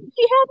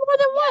had more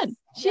than one.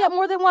 She had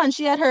more than one.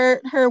 She had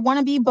her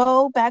wannabe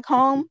beau back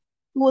home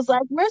who was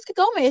like, "Where's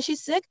Kagome? Is she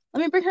sick?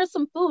 Let me bring her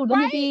some food. Let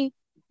me be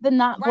the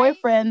not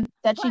boyfriend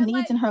that she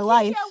needs in her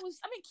life." Kikyo was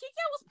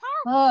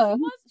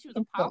powerful. She was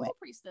a powerful Kagome.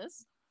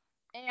 priestess,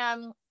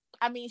 and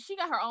I mean, she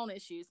got her own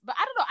issues. But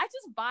I don't know. I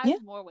just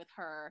vibed more with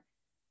her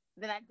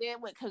than I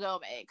did with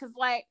Kagome, because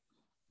like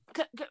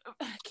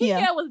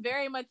Kikyo was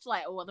very much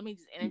like, "Oh, well, let me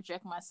just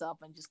interject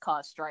myself and just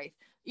cause strife,"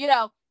 you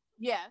know?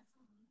 Yeah.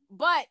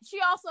 But she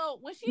also,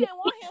 when she didn't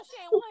want him, she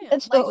didn't want him.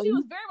 Like, she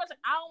was very much like,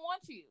 "I don't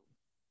want you,"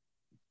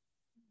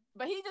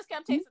 but he just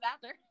kept chasing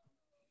after.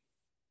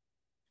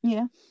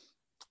 Yeah.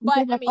 But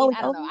I mean,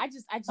 I don't know. I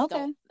just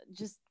don't.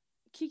 Just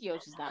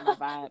Kikyo's just not my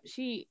vibe.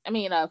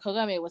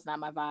 Kagome was not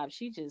my vibe.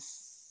 She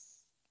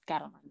just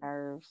got on my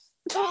nerves.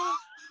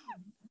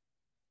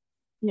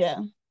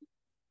 Yeah.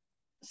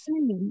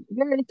 Same.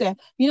 Very sad.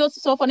 You know,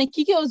 it's so funny.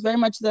 Kikyo is very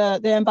much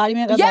the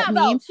embodiment of that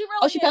meme. She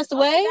really she passed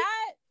away?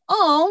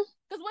 Oh.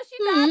 Because when she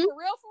died, for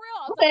real,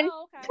 I was like,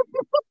 oh, okay.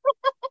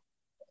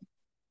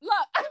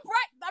 Look,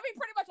 right. I mean,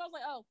 pretty much, I was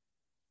like, oh.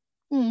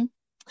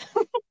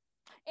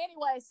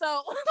 Anyway,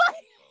 so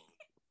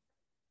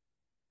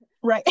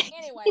right.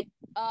 Anyway,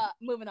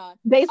 moving on.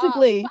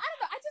 Basically. But I don't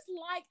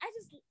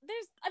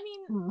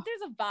know.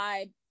 There's a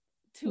vibe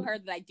to her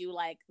that I do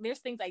like. There's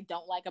things I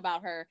don't like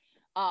about her.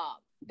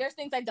 There's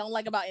things I don't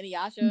like about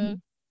Inuyasha.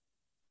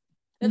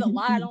 There's a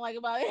lot I don't like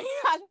about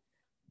Inuyasha.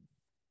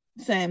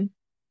 Same.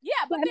 Yeah,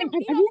 but I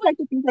do like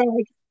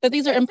that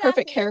these are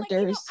imperfect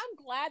characters. Like, I'm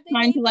glad they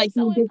made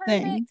them so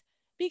imperfect,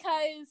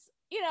 because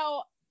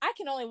I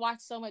can only watch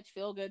so much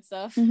feel good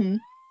stuff. I'm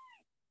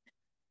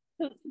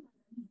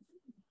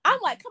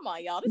like, come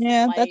on, y'all. This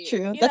is like, that's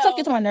true. That stuff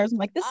gets on my nerves. I'm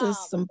like, this is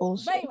some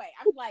bullshit. But anyway,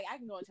 I'm like, I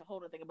can go into a whole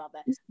other thing about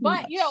that.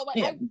 But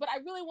I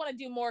really want to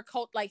do more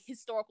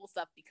historical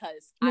stuff,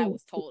 because I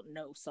was told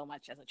no so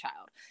much as a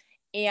child,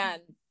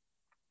 and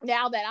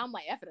now that I'm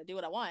like, F it, I do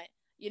what I want.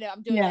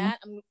 I'm doing that.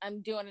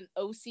 I'm doing an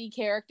OC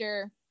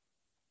character,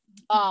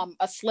 a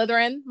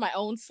Slytherin, my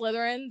own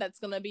Slytherin. That's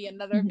gonna be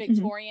another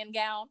Victorian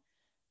gown.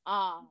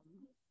 Oh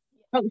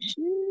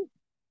shit.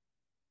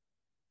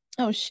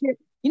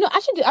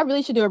 I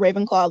really should do a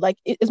Ravenclaw. Like,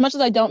 as much as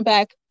I don't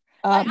back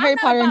Harry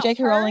Potter and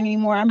J.K. Rowling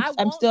anymore,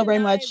 I'm still very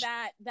much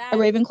a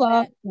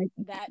Ravenclaw.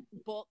 That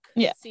book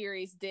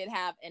series did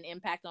have an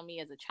impact on me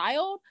as a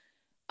child,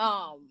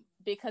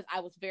 because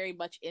I was very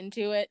much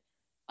into it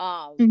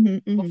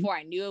before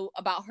I knew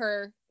about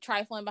her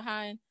trifling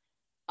behind.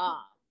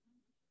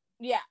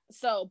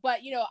 So,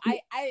 but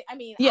I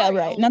mean,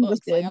 right. None of us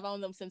did. Like, I've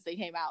owned them since they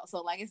came out,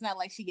 so like, it's not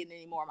like she getting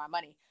any more of my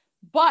money.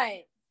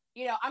 But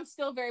I'm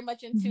still very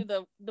much into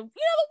the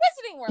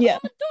wizarding world. Yeah.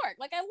 I'm a dork.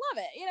 Like, I love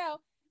it,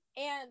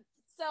 and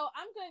so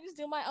I'm gonna just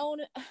do my own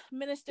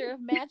Minister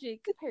of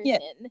Magic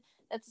person.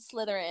 That's a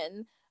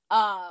Slytherin,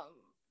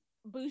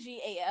 bougie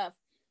AF.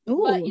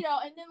 Ooh. But and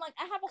then like,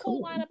 I have a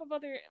whole lineup of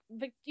other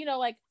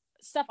like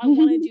stuff I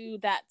want to do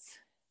that's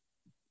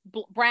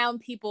brown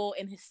people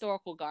in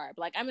historical garb.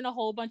 Like, I'm in a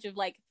whole bunch of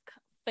like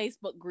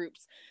Facebook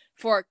groups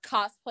for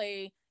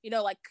cosplay,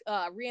 like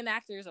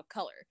reenactors of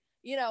color,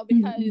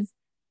 because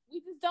we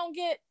just don't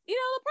get the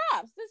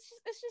props.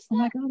 It's just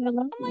like, oh my God, I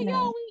love I'm like,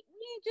 yo,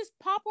 we just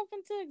pop up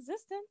into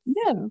existence.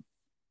 Yeah,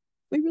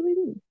 we really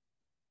do.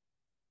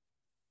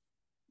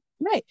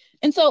 Right.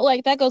 And so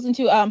like, that goes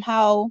into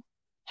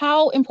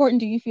how important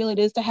do you feel it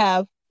is to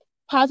have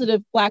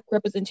positive Black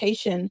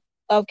representation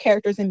of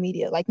characters in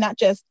media? Like, not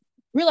just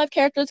real life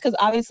characters, because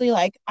obviously,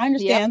 like, I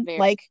understand,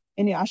 like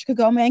Inuyasha,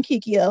 Kagome, and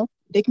Kikyo,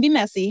 they can be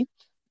messy,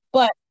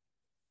 but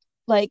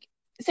like,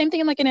 same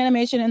thing in like in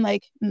animation and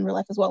like in real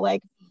life as well.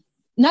 Like,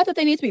 not that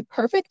they need to be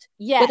perfect,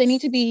 but they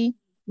need to be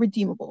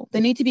redeemable.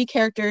 They need to be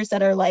characters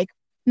that are like,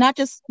 not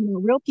just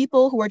real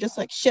people who are just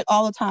like shit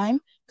all the time,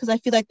 because I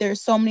feel like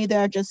there's so many that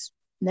are just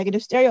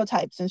negative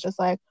stereotypes, and it's just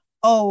like,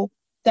 oh,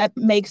 that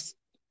makes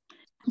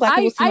Black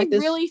people seem like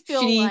this really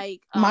feel shitty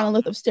like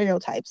monolith of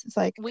stereotypes. It's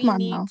like, we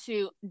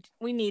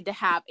need to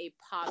have a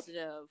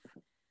positive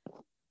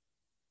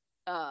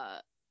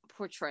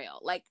portrayal,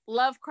 like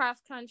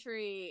Lovecraft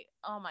Country.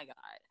 Oh my God,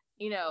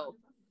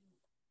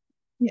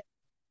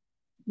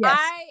 Yes.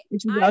 I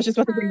was just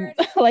about to bring it.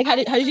 Like, how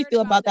did you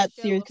feel about that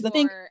series? Because I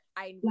think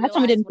last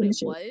time we didn't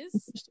finish it.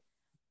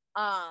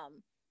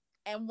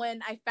 And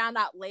when I found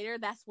out later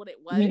that's what it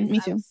was, me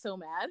too. I was so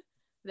mad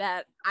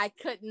that I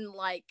couldn't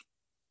like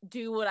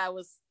do what I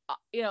was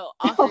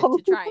offered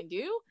to try and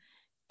do.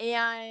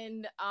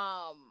 And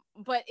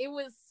but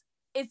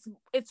it's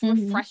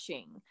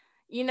refreshing.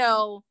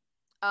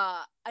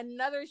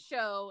 Another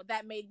show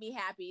that made me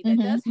happy that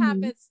does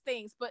have its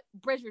things, but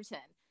Bridgerton.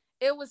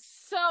 It was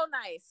so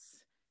nice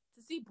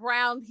to see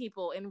brown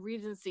people in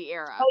Regency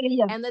era,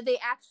 and that they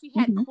actually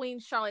had Queen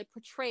Charlotte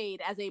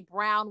portrayed as a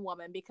brown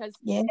woman, because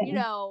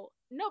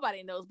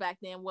nobody knows back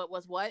then what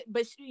was what,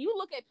 but you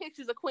look at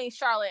pictures of Queen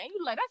Charlotte and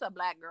you're like, that's a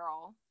Black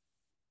girl.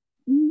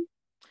 And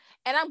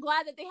I'm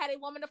glad that they had a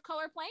woman of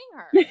color playing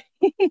her.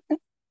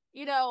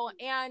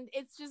 And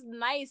it's just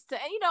nice to,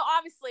 and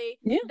obviously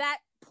that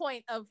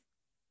point of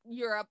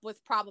Europe was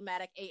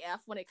problematic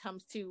AF when it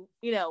comes to,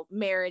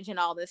 marriage and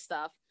all this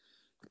stuff.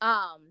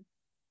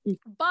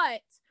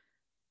 But,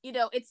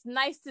 it's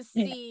nice to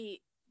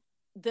see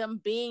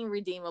them being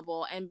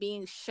redeemable and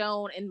being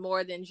shown in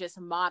more than just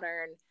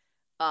modern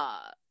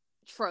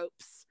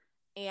tropes,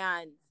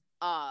 and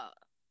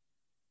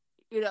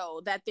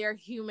that they're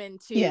human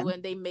too,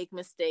 and they make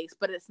mistakes,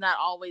 but it's not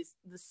always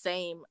the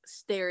same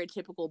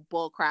stereotypical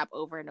bullcrap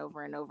over and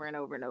over and over and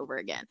over and over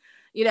again.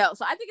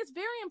 So I think it's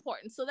very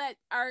important so that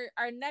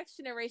our next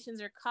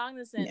generations are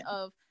cognizant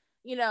of,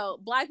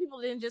 Black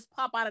people didn't just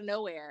pop out of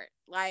nowhere.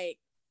 Like,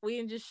 we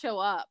didn't just show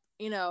up.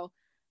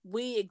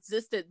 We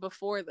existed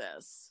before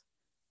this.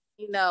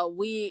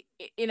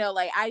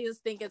 I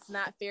just think it's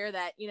not fair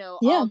that,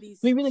 all these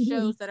really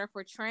shows that are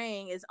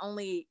portraying is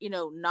only,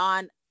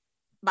 non-BIPOCs,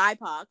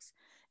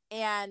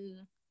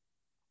 and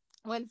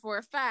when for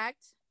a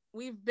fact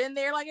we've been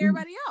there like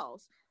everybody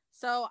else.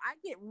 So I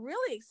get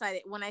really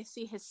excited when I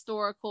see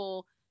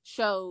historical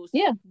shows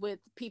with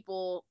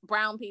people,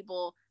 brown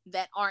people,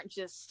 that aren't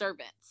just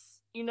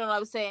servants. You know what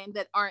I'm saying?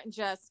 That aren't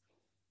just,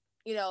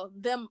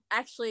 them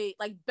actually,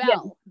 like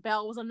Belle.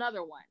 Belle was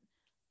another one.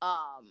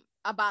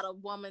 About a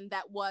woman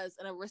that was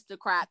an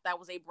aristocrat, that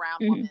was a brown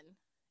woman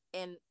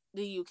in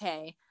the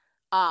UK,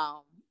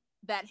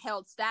 that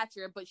held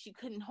stature, but she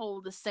couldn't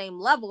hold the same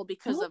level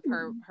because of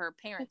her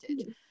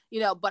parentage,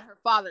 but her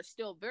father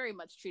still very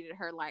much treated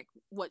her like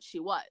what she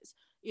was.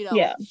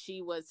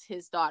 She was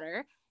his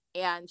daughter,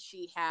 and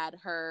she had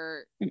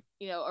her,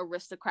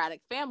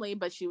 aristocratic family,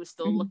 but she was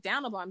still looked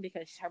down upon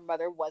because her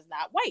mother was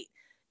not white.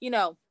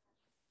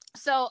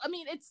 So I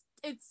mean, it's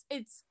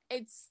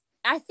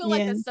I feel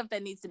like that's stuff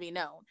that needs to be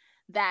known,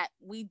 that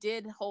we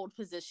did hold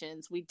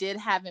positions, we did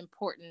have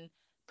important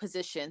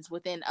positions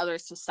within other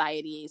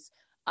societies.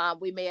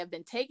 We may have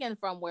been taken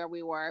from where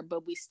we were,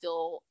 but we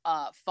still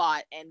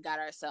fought and got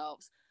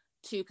ourselves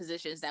to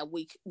positions that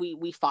we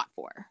fought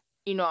for.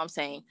 You know what I'm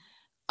saying?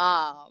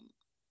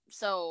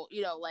 So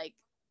like,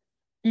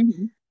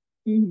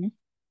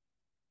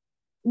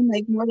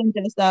 like more than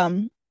just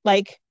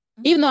like,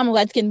 even though I'm a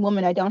light-skinned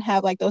woman, I don't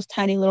have like those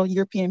tiny little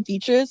European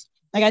features.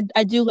 Like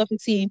I do love to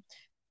see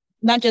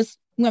not just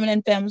women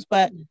in films,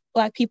 but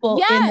Black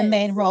people in the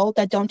main role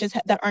that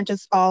aren't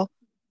just all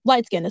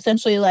light skinned,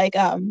 essentially like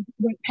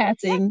white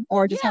passing,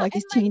 or just have like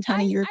these teeny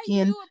tiny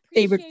European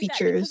favorite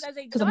features.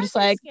 Because I'm just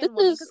like,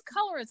 because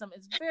colorism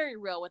is very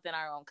real within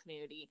our own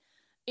community,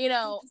 and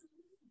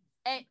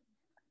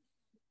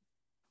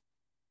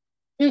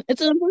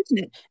it's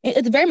unfortunate.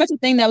 It's very much a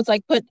thing that was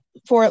like put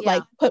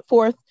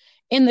forth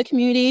in the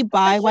community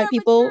by white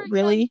people,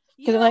 really,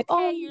 because they're like,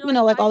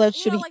 like all that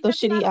shitty, those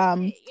shitty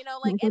and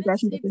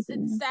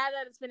it's sad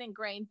that it's been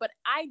ingrained, but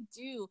I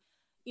do,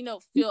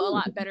 feel a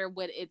lot better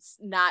when it's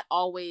not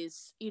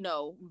always,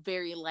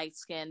 very light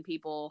skinned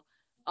people.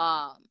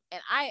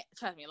 And I,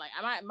 trust me, like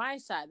my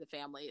side of the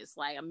family is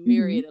like a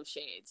myriad of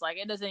shades. Like,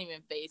 it doesn't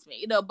even faze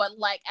me, but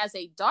like as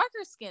a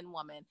darker skinned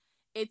woman,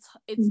 it's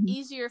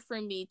easier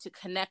for me to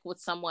connect with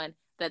someone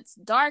that's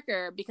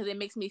darker, because it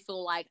makes me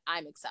feel like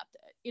I'm accepted.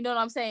 You know what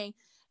I'm saying?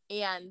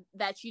 And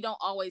that you don't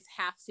always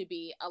have to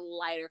be a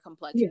lighter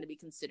complexion to be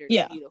considered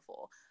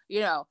beautiful.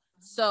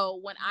 So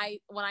when I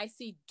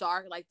see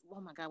dark, like,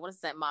 oh my God, what is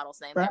that model's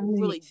name? That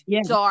really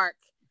dark.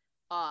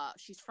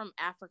 She's from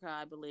Africa,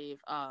 I believe.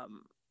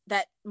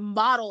 That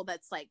model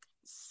that's like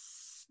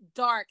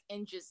dark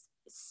and just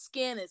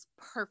skin is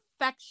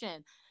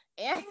perfection,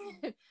 and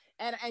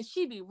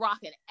she be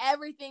rocking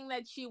everything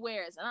that she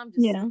wears, and I'm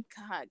just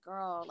God,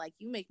 girl, like,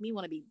 you make me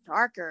want to be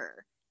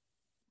darker,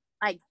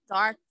 like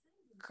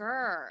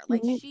darker,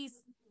 like she's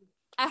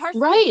at her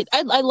right.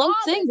 I love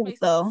seeing that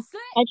though.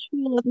 I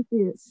truly love to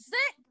see it.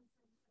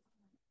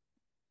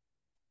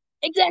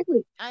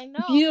 Exactly. I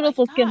know.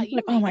 Beautiful skin.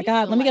 Like, oh my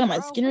God, let me get on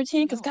my skin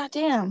routine, because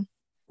goddamn,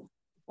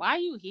 why are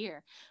you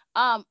here?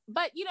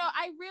 But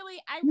I really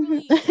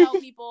tell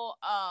people,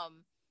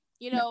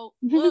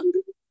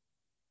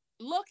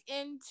 look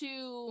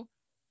into,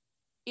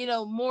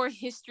 more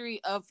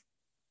history of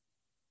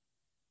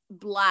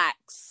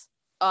Blacks,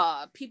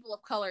 people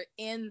of color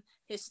in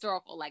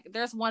historical, like,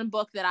 there's one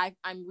book that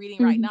I'm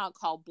reading right now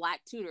called Black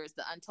Tudors: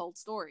 The Untold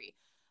Story.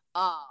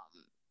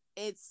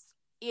 It's,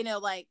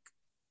 like,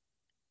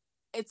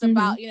 it's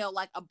about,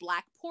 like a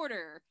Black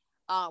porter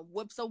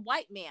whips a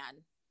white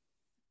man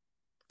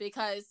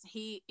because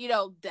he,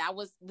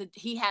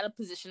 he had a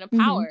position of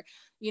power.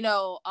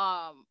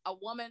 A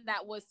woman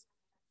that was,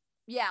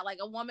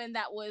 a woman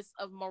that was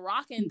of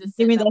Moroccan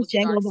descent, that was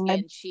dark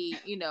skinned, she,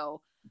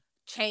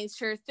 changed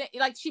her thing,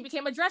 like, she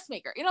became a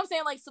dressmaker. You know what I'm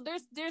saying? Like, so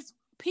there's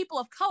people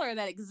of color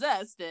that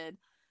existed.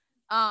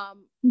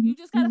 You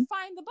just gotta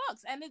find the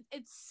books, and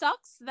it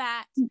sucks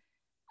that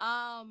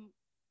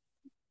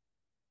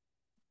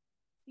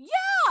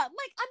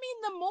like, I mean,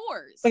 the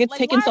Moors. Like, it's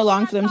taken so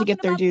long for them to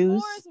get their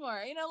dues. Moors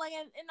more, like,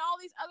 in all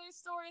these other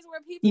stories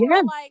where people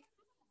are like,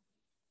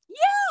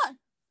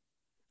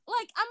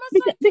 like, I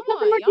must like, come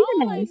on,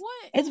 y'all, like,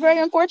 what? It's very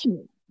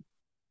unfortunate.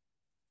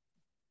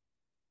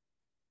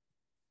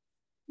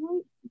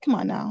 Come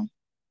on now.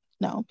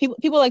 No,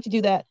 people like to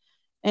do that.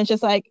 And it's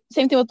just like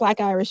same thing with Black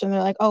Irish, and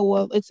they're like, oh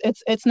well, it's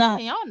not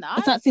Can y'all not?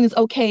 it's not seen as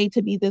okay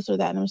to be this or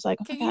that, and I'm just like,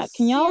 oh Can my you god,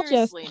 can y'all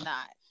just seriously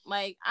not?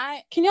 Like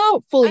can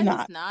y'all fully I not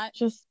just not.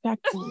 just back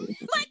to Like,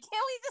 can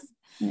we just,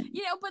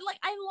 you know? But like,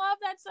 I love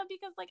that stuff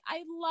because like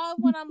I love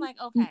when I'm like,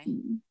 okay,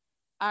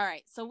 all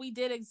right, so we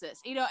did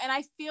exist, you know, and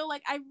I feel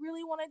like I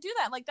really want to do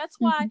that. Like that's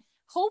why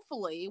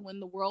hopefully when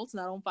the world's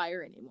not on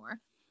fire anymore,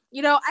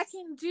 you know, I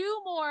can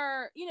do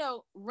more, you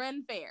know,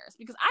 Ren fairs,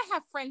 because I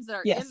have friends that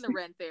are in the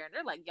Ren fair and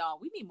they're like, y'all,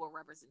 we need more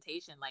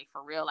representation, like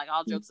for real, like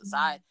all jokes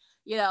aside,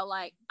 you know,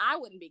 like I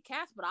wouldn't be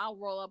cast, but I'll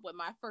roll up with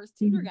my first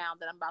tutor gown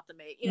that I'm about to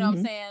make, you know what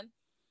I'm saying?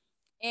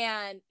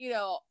 And, you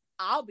know,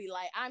 I'll be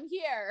like, I'm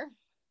here.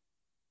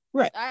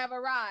 Right. I have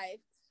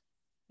arrived.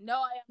 No,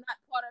 I am not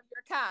part of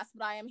your cast,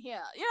 but I am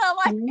here. You know,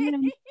 like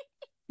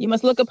you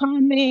must look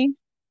upon me.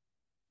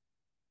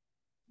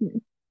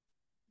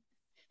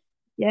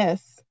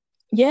 Yes.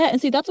 Yeah,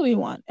 and see, that's what we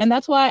want. And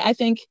that's why I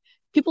think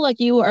people like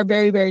you are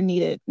very, very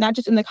needed, not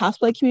just in the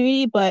cosplay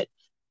community, but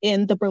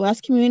in the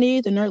burlesque community,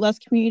 the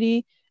nerdlesque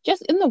community,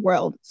 just in the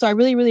world. So I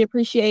really, really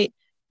appreciate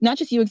not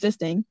just you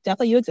existing,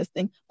 definitely you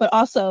existing, but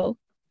also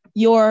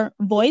your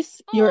voice,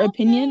 your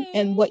opinion,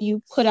 and what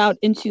you put out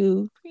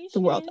into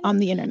the world on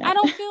the internet. I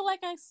don't feel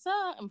like I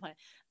suck. I'm playing.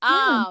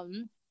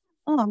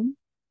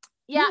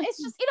 Yeah,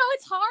 it's just, you know,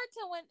 it's hard to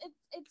when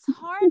it's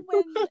hard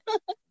when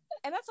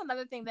and that's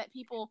another thing that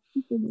people,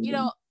 you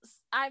know,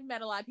 I've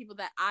met a lot of people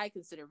that I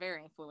consider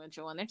very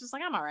influential, and they're just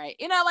like, I'm all right,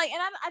 you know, like,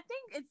 and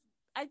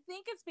I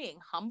think it's being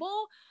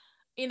humble,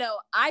 you know.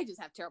 I just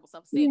have terrible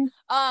self-esteem,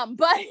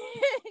 but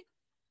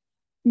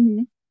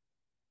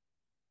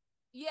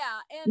yeah,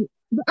 and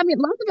I mean,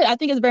 lots of it I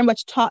think is very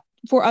much taught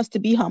for us to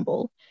be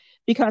humble,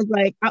 because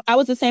like I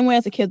was the same way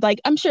as a kid.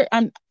 Like I'm sure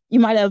you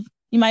may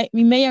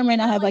or may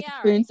not have like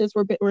experiences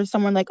where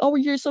someone like, oh,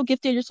 you're so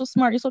gifted, you're so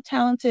smart, you're so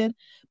talented,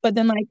 but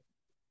then like,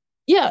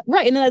 yeah,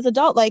 right, and then as an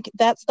adult, like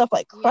that stuff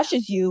like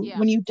crushes you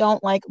when you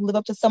don't like live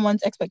up to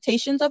someone's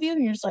expectations of you,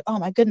 and you're just like, oh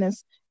my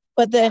goodness.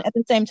 But then at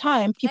the same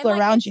time, people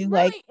around you,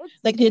 really,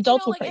 like the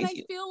adults will praise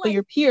you, but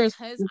your peers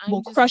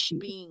will crush you.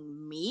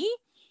 Being me,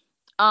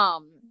 I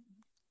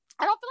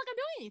don't feel like I'm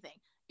doing anything,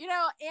 you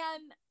know,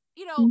 and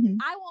you know,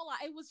 I won't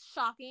lie, it was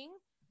shocking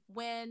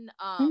when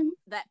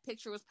that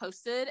picture was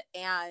posted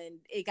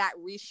and it got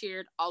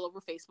reshared all over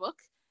Facebook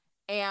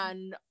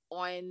and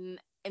on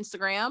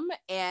Instagram,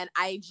 and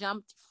I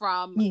jumped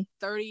from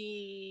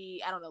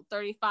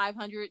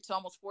 3,500 to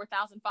almost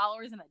 4,000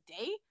 followers in a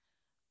day.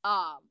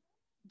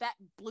 That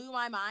blew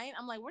my mind.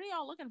 I'm like, what are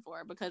y'all looking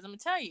for? Because I'm gonna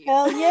tell you,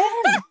 hell yeah.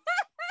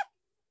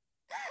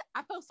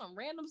 I post some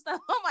random stuff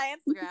on my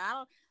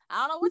Instagram. I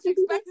don't know what you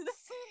expected to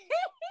see.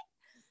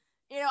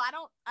 You know,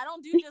 I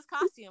don't do just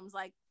costumes.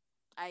 Like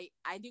I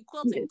do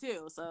quilting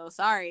too. So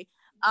sorry.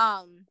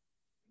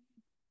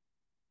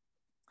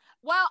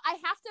 Well, I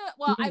have to.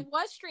 Well, I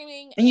was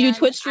streaming, and you do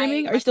Twitch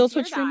streaming. Are you still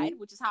Twitch streaming?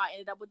 Which is how I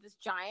ended up with this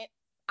giant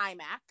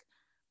iMac,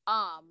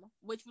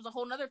 which was a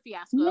whole nother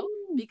fiasco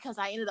because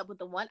I ended up with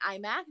the one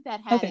iMac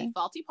that had a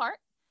faulty part.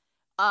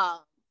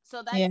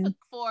 So that took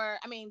for.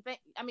 I mean,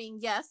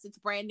 yes, it's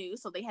brand new,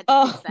 so they had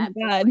to fix that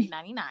for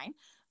 $399.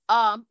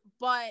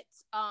 But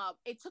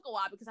it took a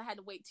while because I had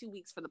to wait 2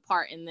 weeks for the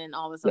part, and then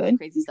all this other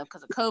crazy stuff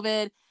because of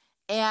COVID,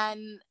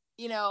 and.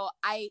 You know,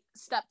 I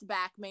stepped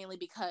back mainly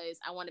because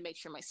I wanted to make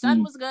sure my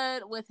son was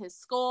good with his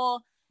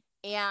school,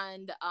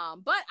 and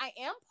but I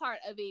am part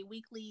of a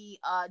weekly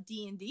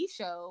D&D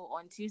show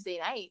on Tuesday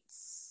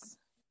nights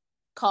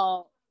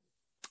called,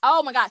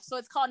 oh my gosh, so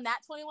it's called Nat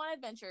 21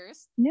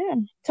 Adventures. Yeah,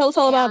 tell us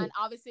all about it.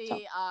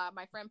 Obviously,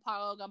 my friend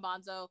Paulo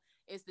Gambanzo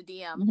is the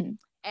DM,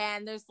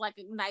 and there's like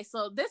a nice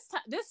little this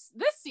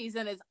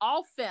season is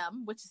all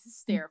femme, which is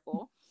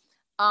hysterical.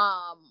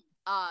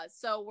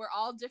 So we're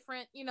all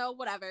different, you know,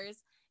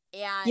 whatevers.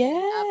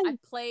 And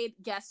I've played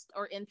guest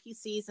or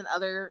NPCs in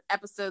other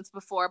episodes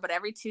before, but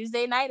every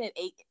Tuesday night at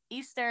 8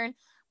 Eastern,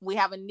 we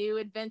have a new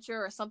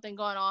adventure or something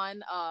going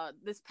on.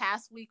 This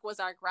past week was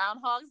our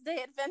Groundhog's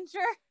Day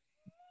adventure.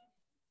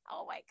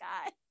 Oh my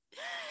God.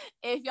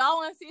 If y'all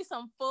want to see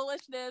some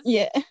foolishness,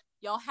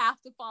 y'all have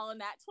to follow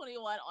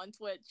Nat21 on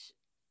Twitch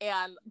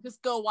and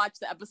just go watch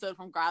the episode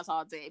from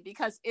Groundhog's Day,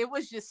 because it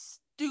was just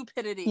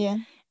stupidity. Yeah.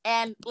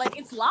 And like,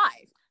 it's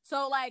live.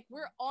 So, like,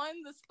 we're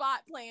on the spot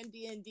playing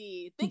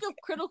D&D. Think of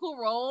Critical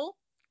Role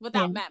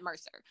without Matt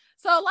Mercer.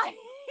 So, like...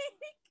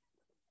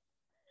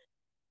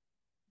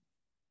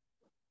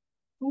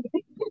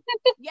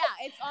 yeah,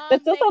 it's on...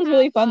 That still sounds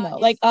really fun, though.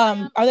 Like,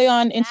 are they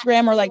on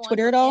Instagram or, like,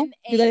 Twitter at all?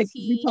 Do they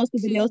repost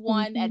the videos?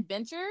 Nat21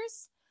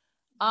 Adventures.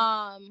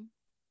 On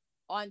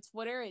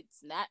Twitter,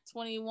 it's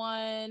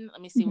Nat21.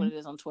 Let me see what it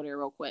is on Twitter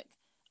real quick.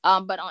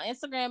 But on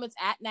Instagram, it's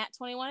at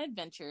Nat21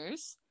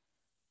 Adventures.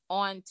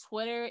 On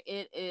Twitter,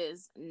 it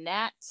is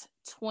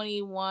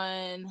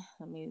Nat21.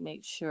 Let me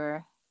make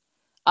sure.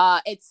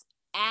 It's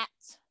at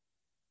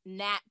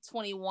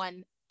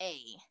Nat21A.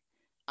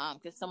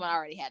 Because someone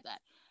already had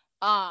that.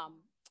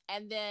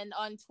 And then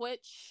on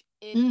Twitch,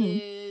 it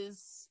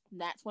is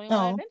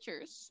Nat21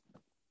 Adventures.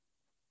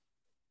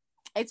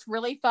 It's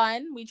really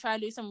fun. We try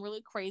to do some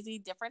really crazy,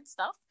 different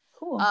stuff.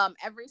 Cool.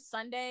 Every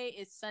Sunday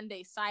is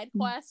Sunday Side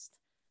Quest,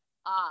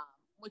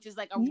 which is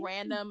like a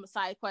random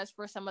side quest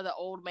for some of the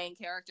old main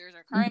characters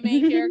or current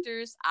main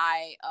characters.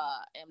 I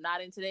am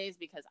not in today's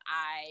because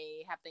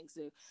I have things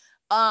to do.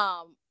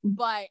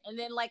 But and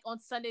then like on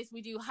Sundays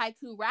we do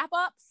haiku wrap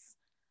ups.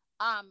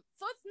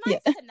 So it's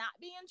nice to not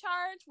be in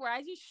charge, where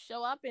I just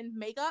show up in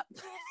makeup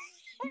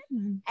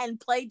and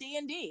play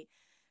D&D.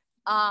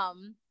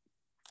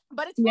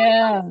 But it's really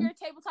fun if you're a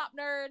tabletop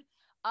nerd.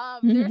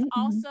 There's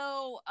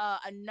also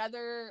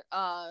another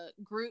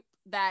group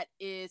that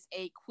is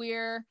a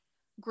queer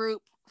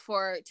group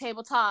for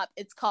tabletop.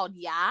 It's called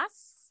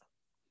Yas,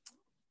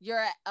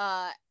 your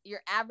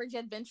average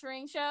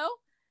adventuring show.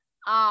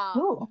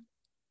 Cool.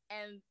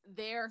 And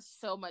they're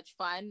so much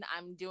fun.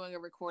 I'm doing a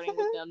recording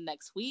with them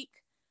next week.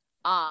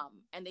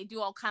 And they do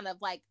all kind of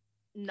like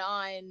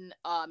non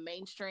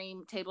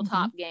mainstream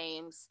tabletop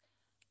games,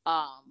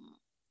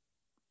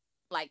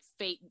 like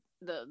Fate,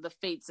 the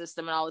Fate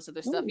system and all this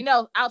other stuff, you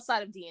know,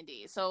 outside of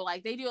D&D. So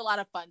like they do a lot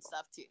of fun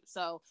stuff too.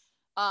 So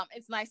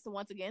it's nice to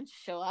once again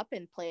show up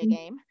and play a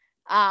game.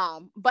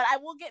 But I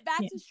will get back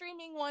to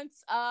streaming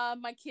once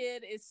my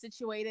kid is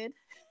situated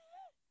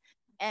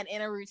and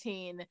in a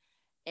routine,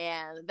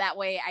 and that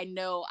way I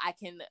know I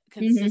can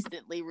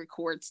consistently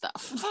record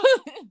stuff.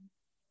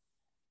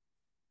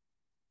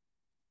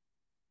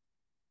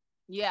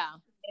 Yeah,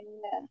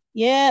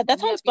 that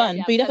sounds fun.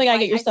 But you definitely gotta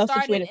get yourself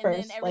situated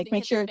first. Like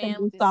make sure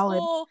everything's solid.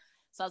 School,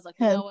 so I was like,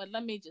 you know what?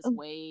 Let me just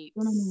wait.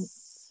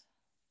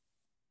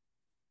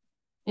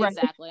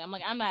 Exactly. I'm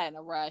like, I'm not in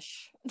a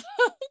rush.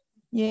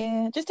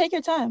 Yeah, just take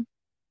your time.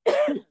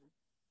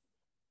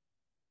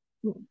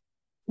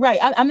 Right,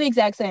 I'm the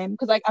exact same,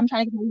 because like I'm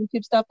trying to get my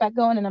YouTube stuff back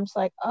going, and I'm just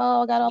like,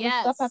 oh, I got all this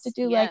stuff I have to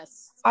do, like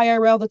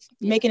IRL, that's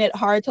making it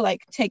hard to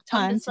like take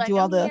time to do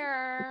all the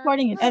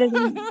recording and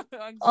editing,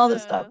 all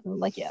this stuff. So,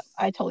 like, yeah,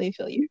 I totally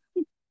feel you.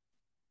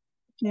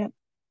 Yeah.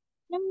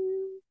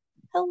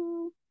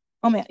 Hello.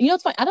 Oh man, you know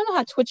it's funny. I don't know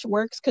how Twitch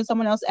works because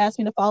someone else asked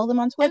me to follow them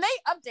on Twitch, and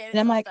they updated. And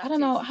I'm like, I don't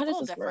know how does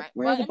this work.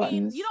 Where are the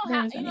buttons? You don't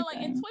have, you know, like,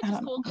 and Twitch is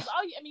cool because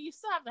you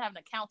still have to have an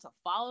account to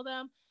follow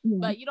them,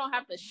 but you don't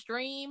have to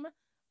stream.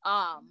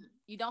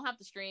 You don't have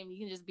to stream. You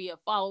can just be a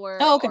follower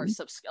or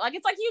subscribe. Like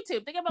it's like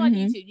YouTube. Think about like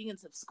YouTube. You can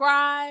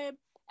subscribe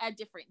at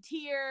different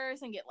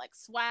tiers and get like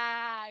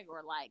swag,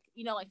 or like,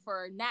 you know, like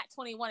for Nat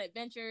 21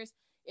 Adventures,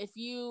 if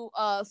you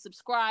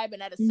subscribe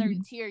and at a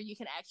certain tier, you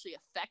can actually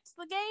affect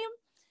the game.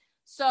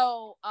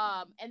 So,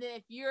 and then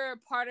if you're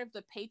part of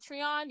the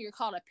Patreon, you're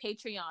called a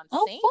Patreon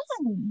Saint.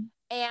 Fun.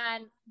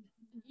 And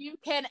you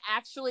can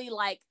actually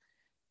like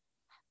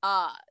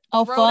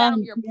throw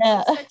down your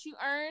points that you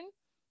earn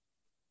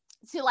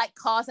to like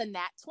cause a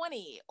Nat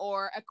 20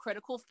 or a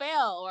critical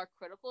fail or a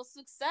critical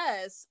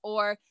success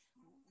or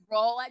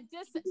roll at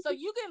distance. So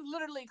you can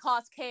literally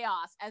cause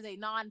chaos as a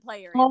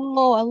non-player.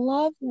 Oh, I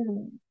love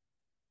it.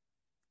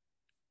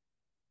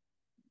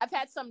 I've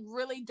had some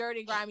really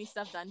dirty, grimy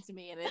stuff done to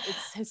me, and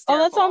it's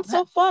hysterical. Oh, that sounds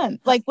so fun.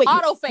 Like, wait,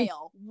 auto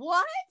fail.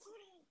 What?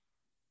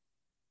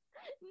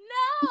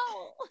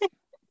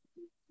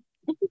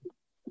 No.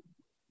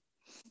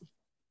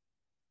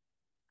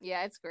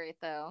 Yeah, it's great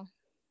though.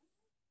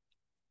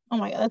 Oh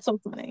my god, that's so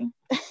funny.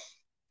 I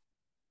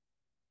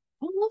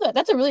love that.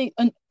 That's a really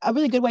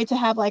good way to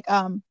have like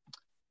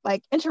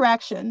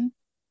interaction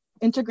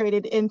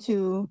integrated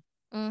into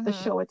the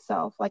show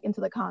itself, like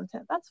into the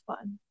content. That's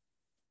fun.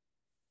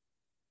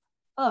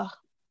 Ugh.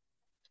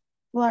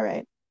 Well, all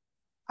right.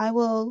 I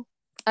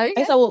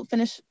guess I will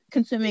finish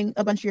consuming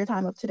a bunch of your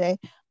time up today.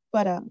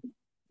 But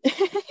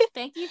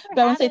thank you for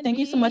but I want to say thank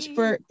you so much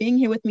for being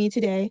here with me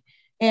today.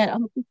 And I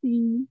hope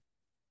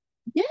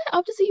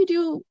to see you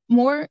do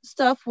more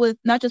stuff with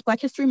not just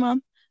Black History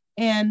Month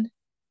and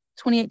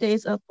 28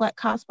 days of Black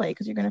cosplay,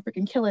 because you're gonna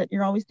freaking kill it.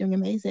 You're always doing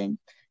amazing.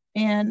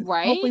 And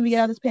hopefully we get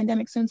out of this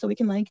pandemic soon so we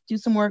can like do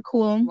some more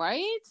cool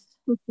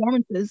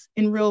performances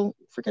in real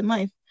freaking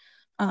life.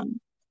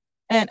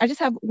 And I just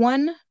have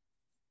one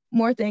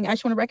more thing. I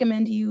just want to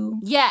recommend you.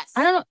 Yes.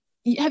 I don't know.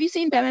 Have you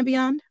seen Batman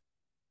Beyond?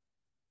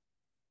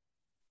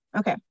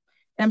 Okay. And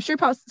I'm sure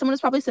someone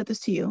has probably said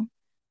this to you.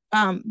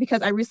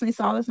 Because I recently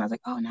saw this and I was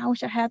like, oh, now I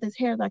wish I had this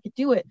hair that I could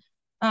do it.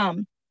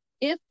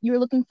 If you're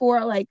looking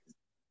for like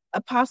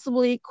a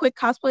possibly quick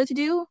cosplay to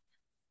do,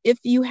 if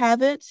you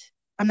have it,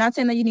 I'm not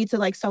saying that you need to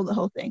like sew the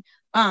whole thing.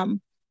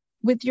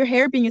 With your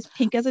hair being as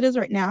pink as it is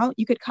right now,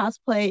 you could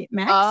cosplay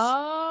Max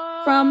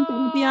from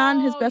Batman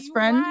Beyond, his best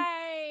friend.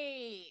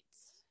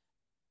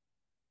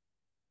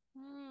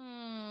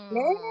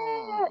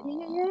 Right.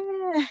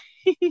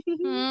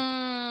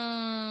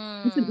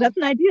 Yeah. That's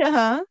an idea,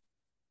 huh?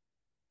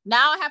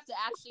 Now I have to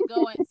actually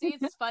go and see.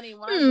 It's funny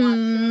when I watch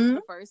shows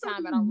the first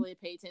time, I don't really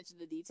pay attention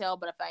to detail.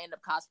 But if I end up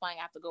cosplaying,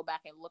 I have to go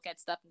back and look at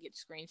stuff and get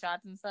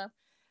screenshots and stuff.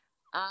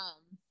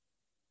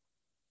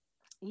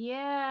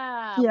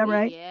 Yeah. Yeah.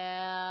 Right.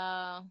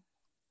 Yeah.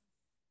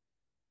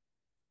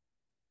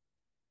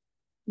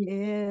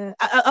 Yeah.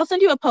 I'll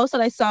send you a post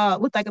that I saw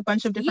with like a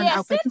bunch of different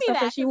outfits and stuff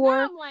that she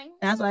wore. Like,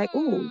 and I was like,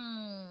 ooh.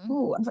 I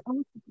was like,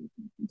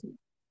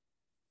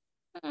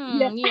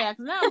 Yeah, because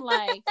now I'm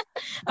like,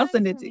 I'll I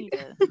send it to you.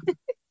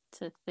 need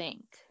to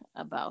think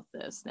about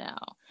this now.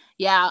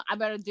 Yeah, I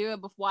better do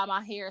it before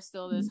my hair is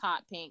still this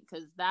hot pink,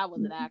 because that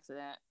was an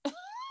accident.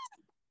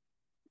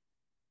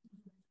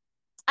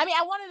 I mean,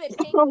 I wanted it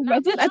pink. Oh, not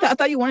was it? neon I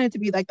thought you pink. wanted it to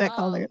be like that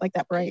color, like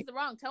that I bright. used the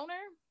wrong toner,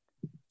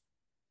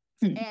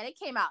 Hmm. and it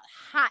came out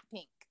hot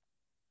pink.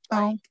 Oh.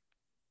 Like,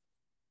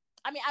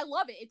 I mean, I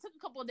love it. It took a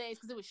couple of days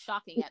because it was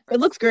shocking at first. It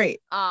looks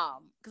great.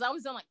 Because I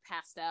was doing like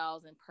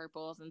pastels and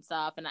purples and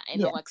stuff, and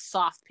Yeah. like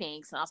soft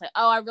pinks, and I was like,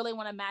 oh, I really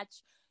want to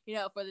match, you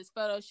know, for this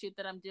photo shoot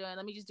that I'm doing.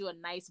 Let me just do a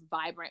nice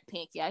vibrant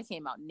pink. Yeah, it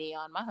came out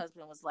neon. My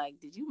husband was like,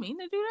 "Did you mean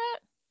to do that?"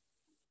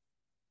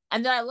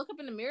 And then I look up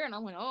in the mirror and I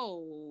went,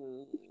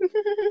 "Oh."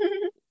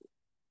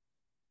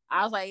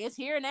 I was like, "It's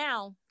here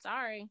now.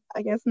 Sorry."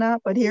 I guess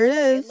not, but here it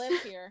is. It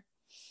lives here.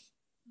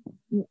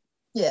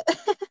 Yeah.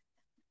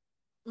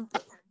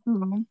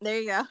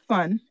 There you go.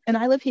 Fun. And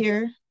I live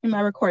here in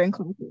my recording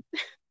closet.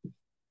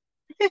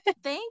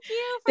 Thank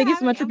you. Thank you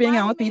so much for being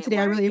on with me today.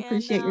 I really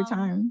appreciate your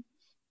time.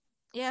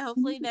 Yeah,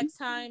 hopefully next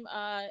time,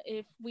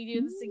 if we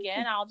do this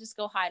again, I'll just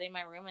go hide in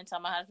my room and tell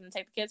my husband to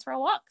take the kids for a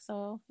walk.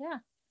 So yeah.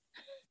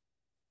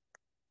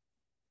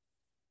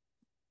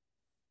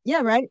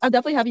 Yeah, right. I'll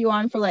definitely have you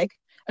on for like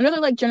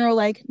another like general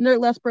like Nerd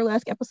Less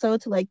Burlesque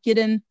episode to like get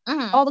in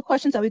all the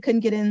questions that we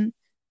couldn't get in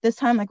this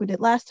time like we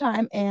did last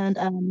time.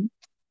 And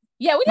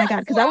yeah, we did. My God,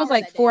 because that was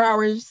like 4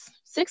 hours,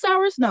 6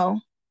 hours? No.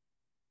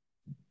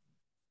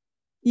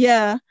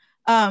 Yeah.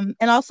 And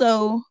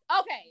also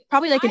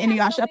probably like an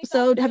Inuyasha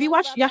episode. Have you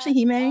watched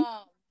Yashahime,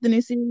 the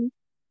new series?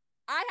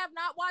 I have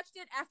not watched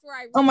it after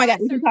I Oh my God,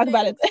 we can talk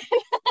about it.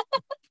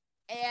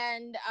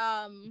 And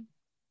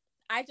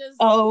I just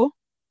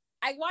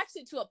I watched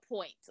it to a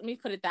point. Let me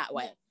put it that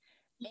way.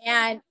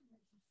 And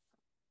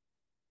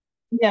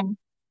yeah,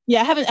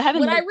 I haven't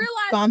when like, I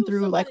realized gone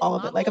through like all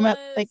of it. Like I'm at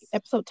like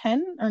episode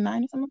 10 or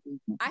 9 or something.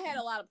 I had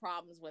a lot of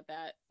problems with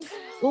that.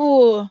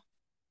 Ooh.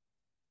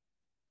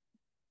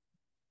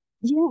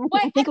 Yeah,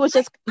 I think it was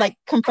just like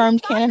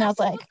confirmed canon. I was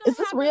like, is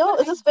this real?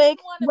 Is this fake?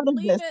 What is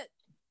this?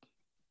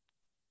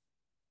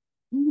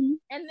 Mm-hmm.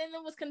 And then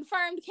it was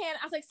confirmed canon.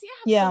 I was like, see,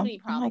 I have so many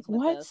problems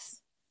with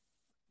this.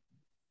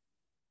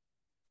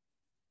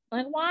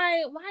 Like,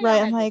 why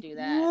y'all had to do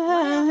that?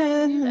 Why y'all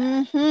had to do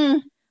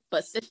that?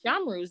 But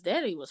Sesshomaru's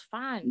daddy was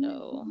fine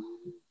though.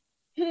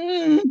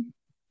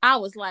 I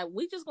was like,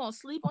 we just gonna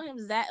sleep on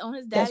his daddy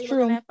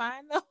looking that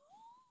fine though.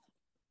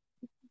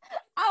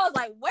 I was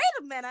like, wait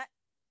a minute.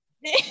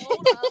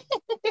 Hold up.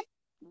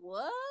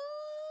 What?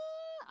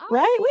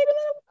 Right? Wait a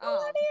minute. What's going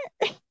on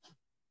here?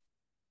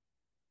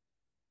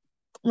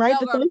 Right?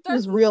 The thirst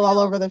is real all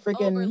over the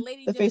freaking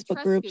the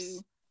Facebook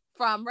groups.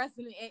 From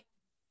Resident Evil.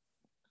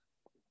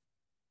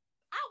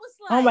 I was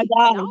like, oh my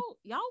God.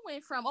 Y'all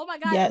went from, oh my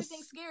God,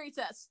 everything's scary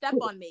to step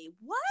on me.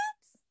 What?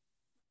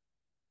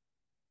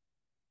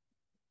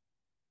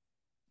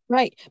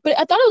 Right. But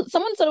I thought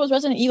someone said it was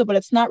Resident Evil, but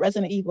it's not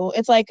Resident Evil.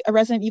 It's like a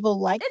Resident Evil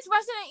like it's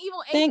Resident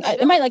Evil 8 thing.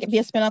 It might like be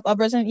a spin-off of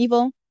Resident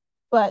Evil,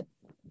 but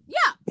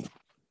yeah.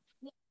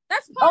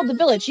 That's part of the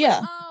village,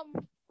 yeah.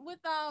 With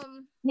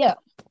yeah.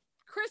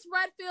 Chris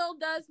Redfield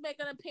does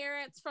make an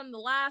appearance from the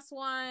last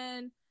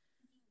one.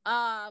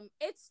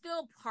 It's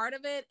still part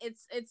of it.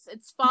 It's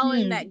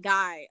following that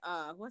guy.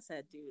 What's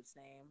that dude's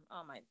name?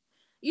 Oh my,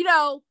 you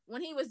know,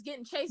 when he was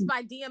getting chased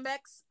by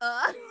DMX.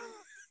 That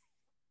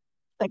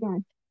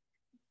guy.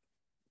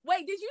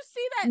 Wait, did you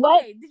see that?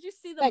 What? Okay, did you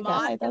see the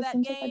mod for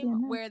that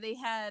game where they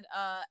had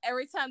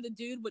every time the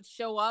dude would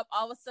show up,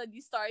 all of a sudden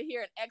you start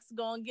hearing X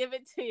go and give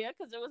it to you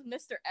because it was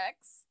Mr.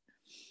 X.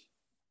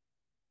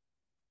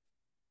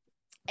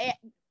 And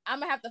I'm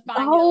gonna have to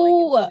find you the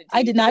link and send it to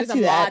I did not see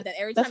that. That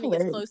every time he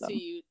gets close to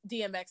you,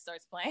 DMX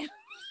starts playing.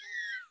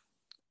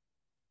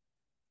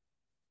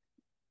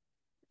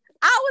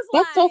 I was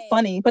like, that's so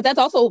funny, but that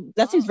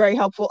seems very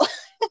helpful.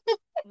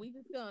 We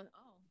just going,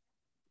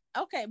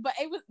 okay, but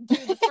it was,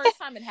 dude, the first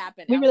time it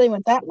happened. We really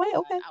went that way.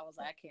 Okay. I was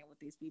like, I can't with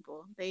these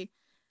people. They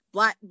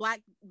black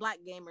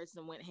gamers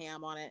and went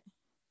ham on it.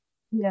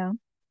 Yeah.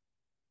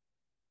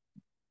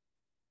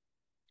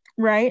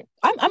 Right.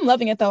 I'm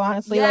loving it though,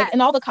 honestly. Yes. Like,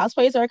 and all the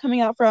cosplays that are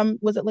coming out from,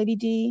 was it Lady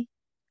D?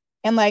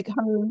 And like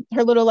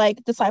her little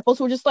like disciples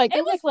who were just like,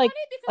 they're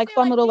like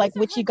fun little like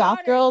witchy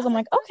goth girls. I'm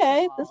like,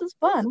 okay, this is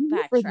fun.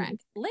 Backtrack.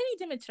 Lady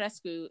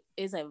Dimitrescu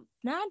is a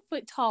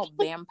 9-foot tall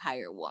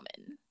vampire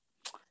woman.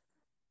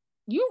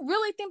 You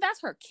really think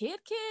that's her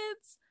kids?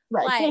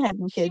 Right. Like, she didn't have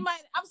no kids.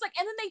 I was like,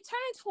 and then they turn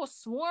into a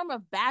swarm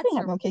of bats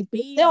or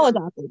bees. They all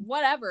adopted.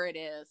 Whatever it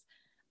is.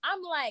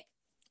 I'm like,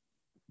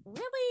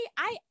 really?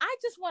 I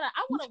just want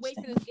to wait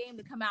for this game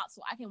to come out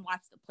so I can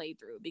watch the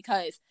playthrough,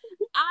 because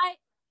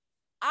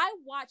I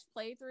watch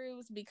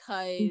playthroughs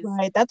because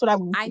that's what I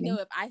want. I know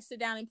if I sit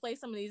down and play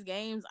some of these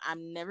games,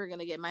 I'm never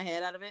gonna get my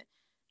head out of it.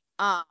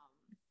 And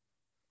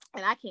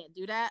I can't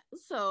do that.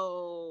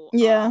 So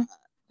yeah.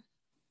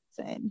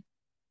 Same.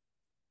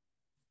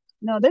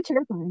 No, they're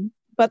terrifying,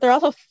 but they're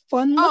also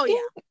fun looking. Oh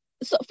yeah,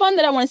 so fun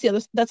that I want to see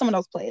that someone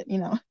else play it. You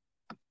know.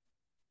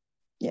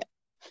 Yeah.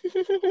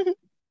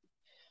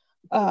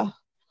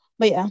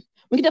 But yeah,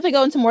 We can definitely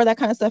go into more of that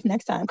kind of stuff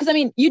next time. Because, I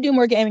mean, you do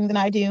more gaming than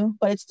I do,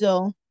 but it's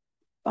still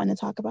fun to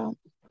talk about.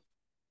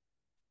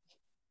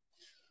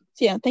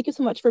 So, yeah, thank you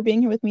so much for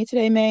being here with me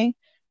today, May.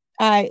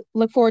 I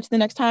look forward to the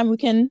next time we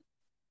can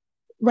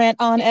rant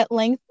on at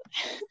length.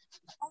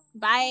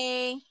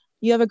 Bye.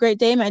 You have a great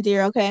day, my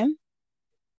dear, okay?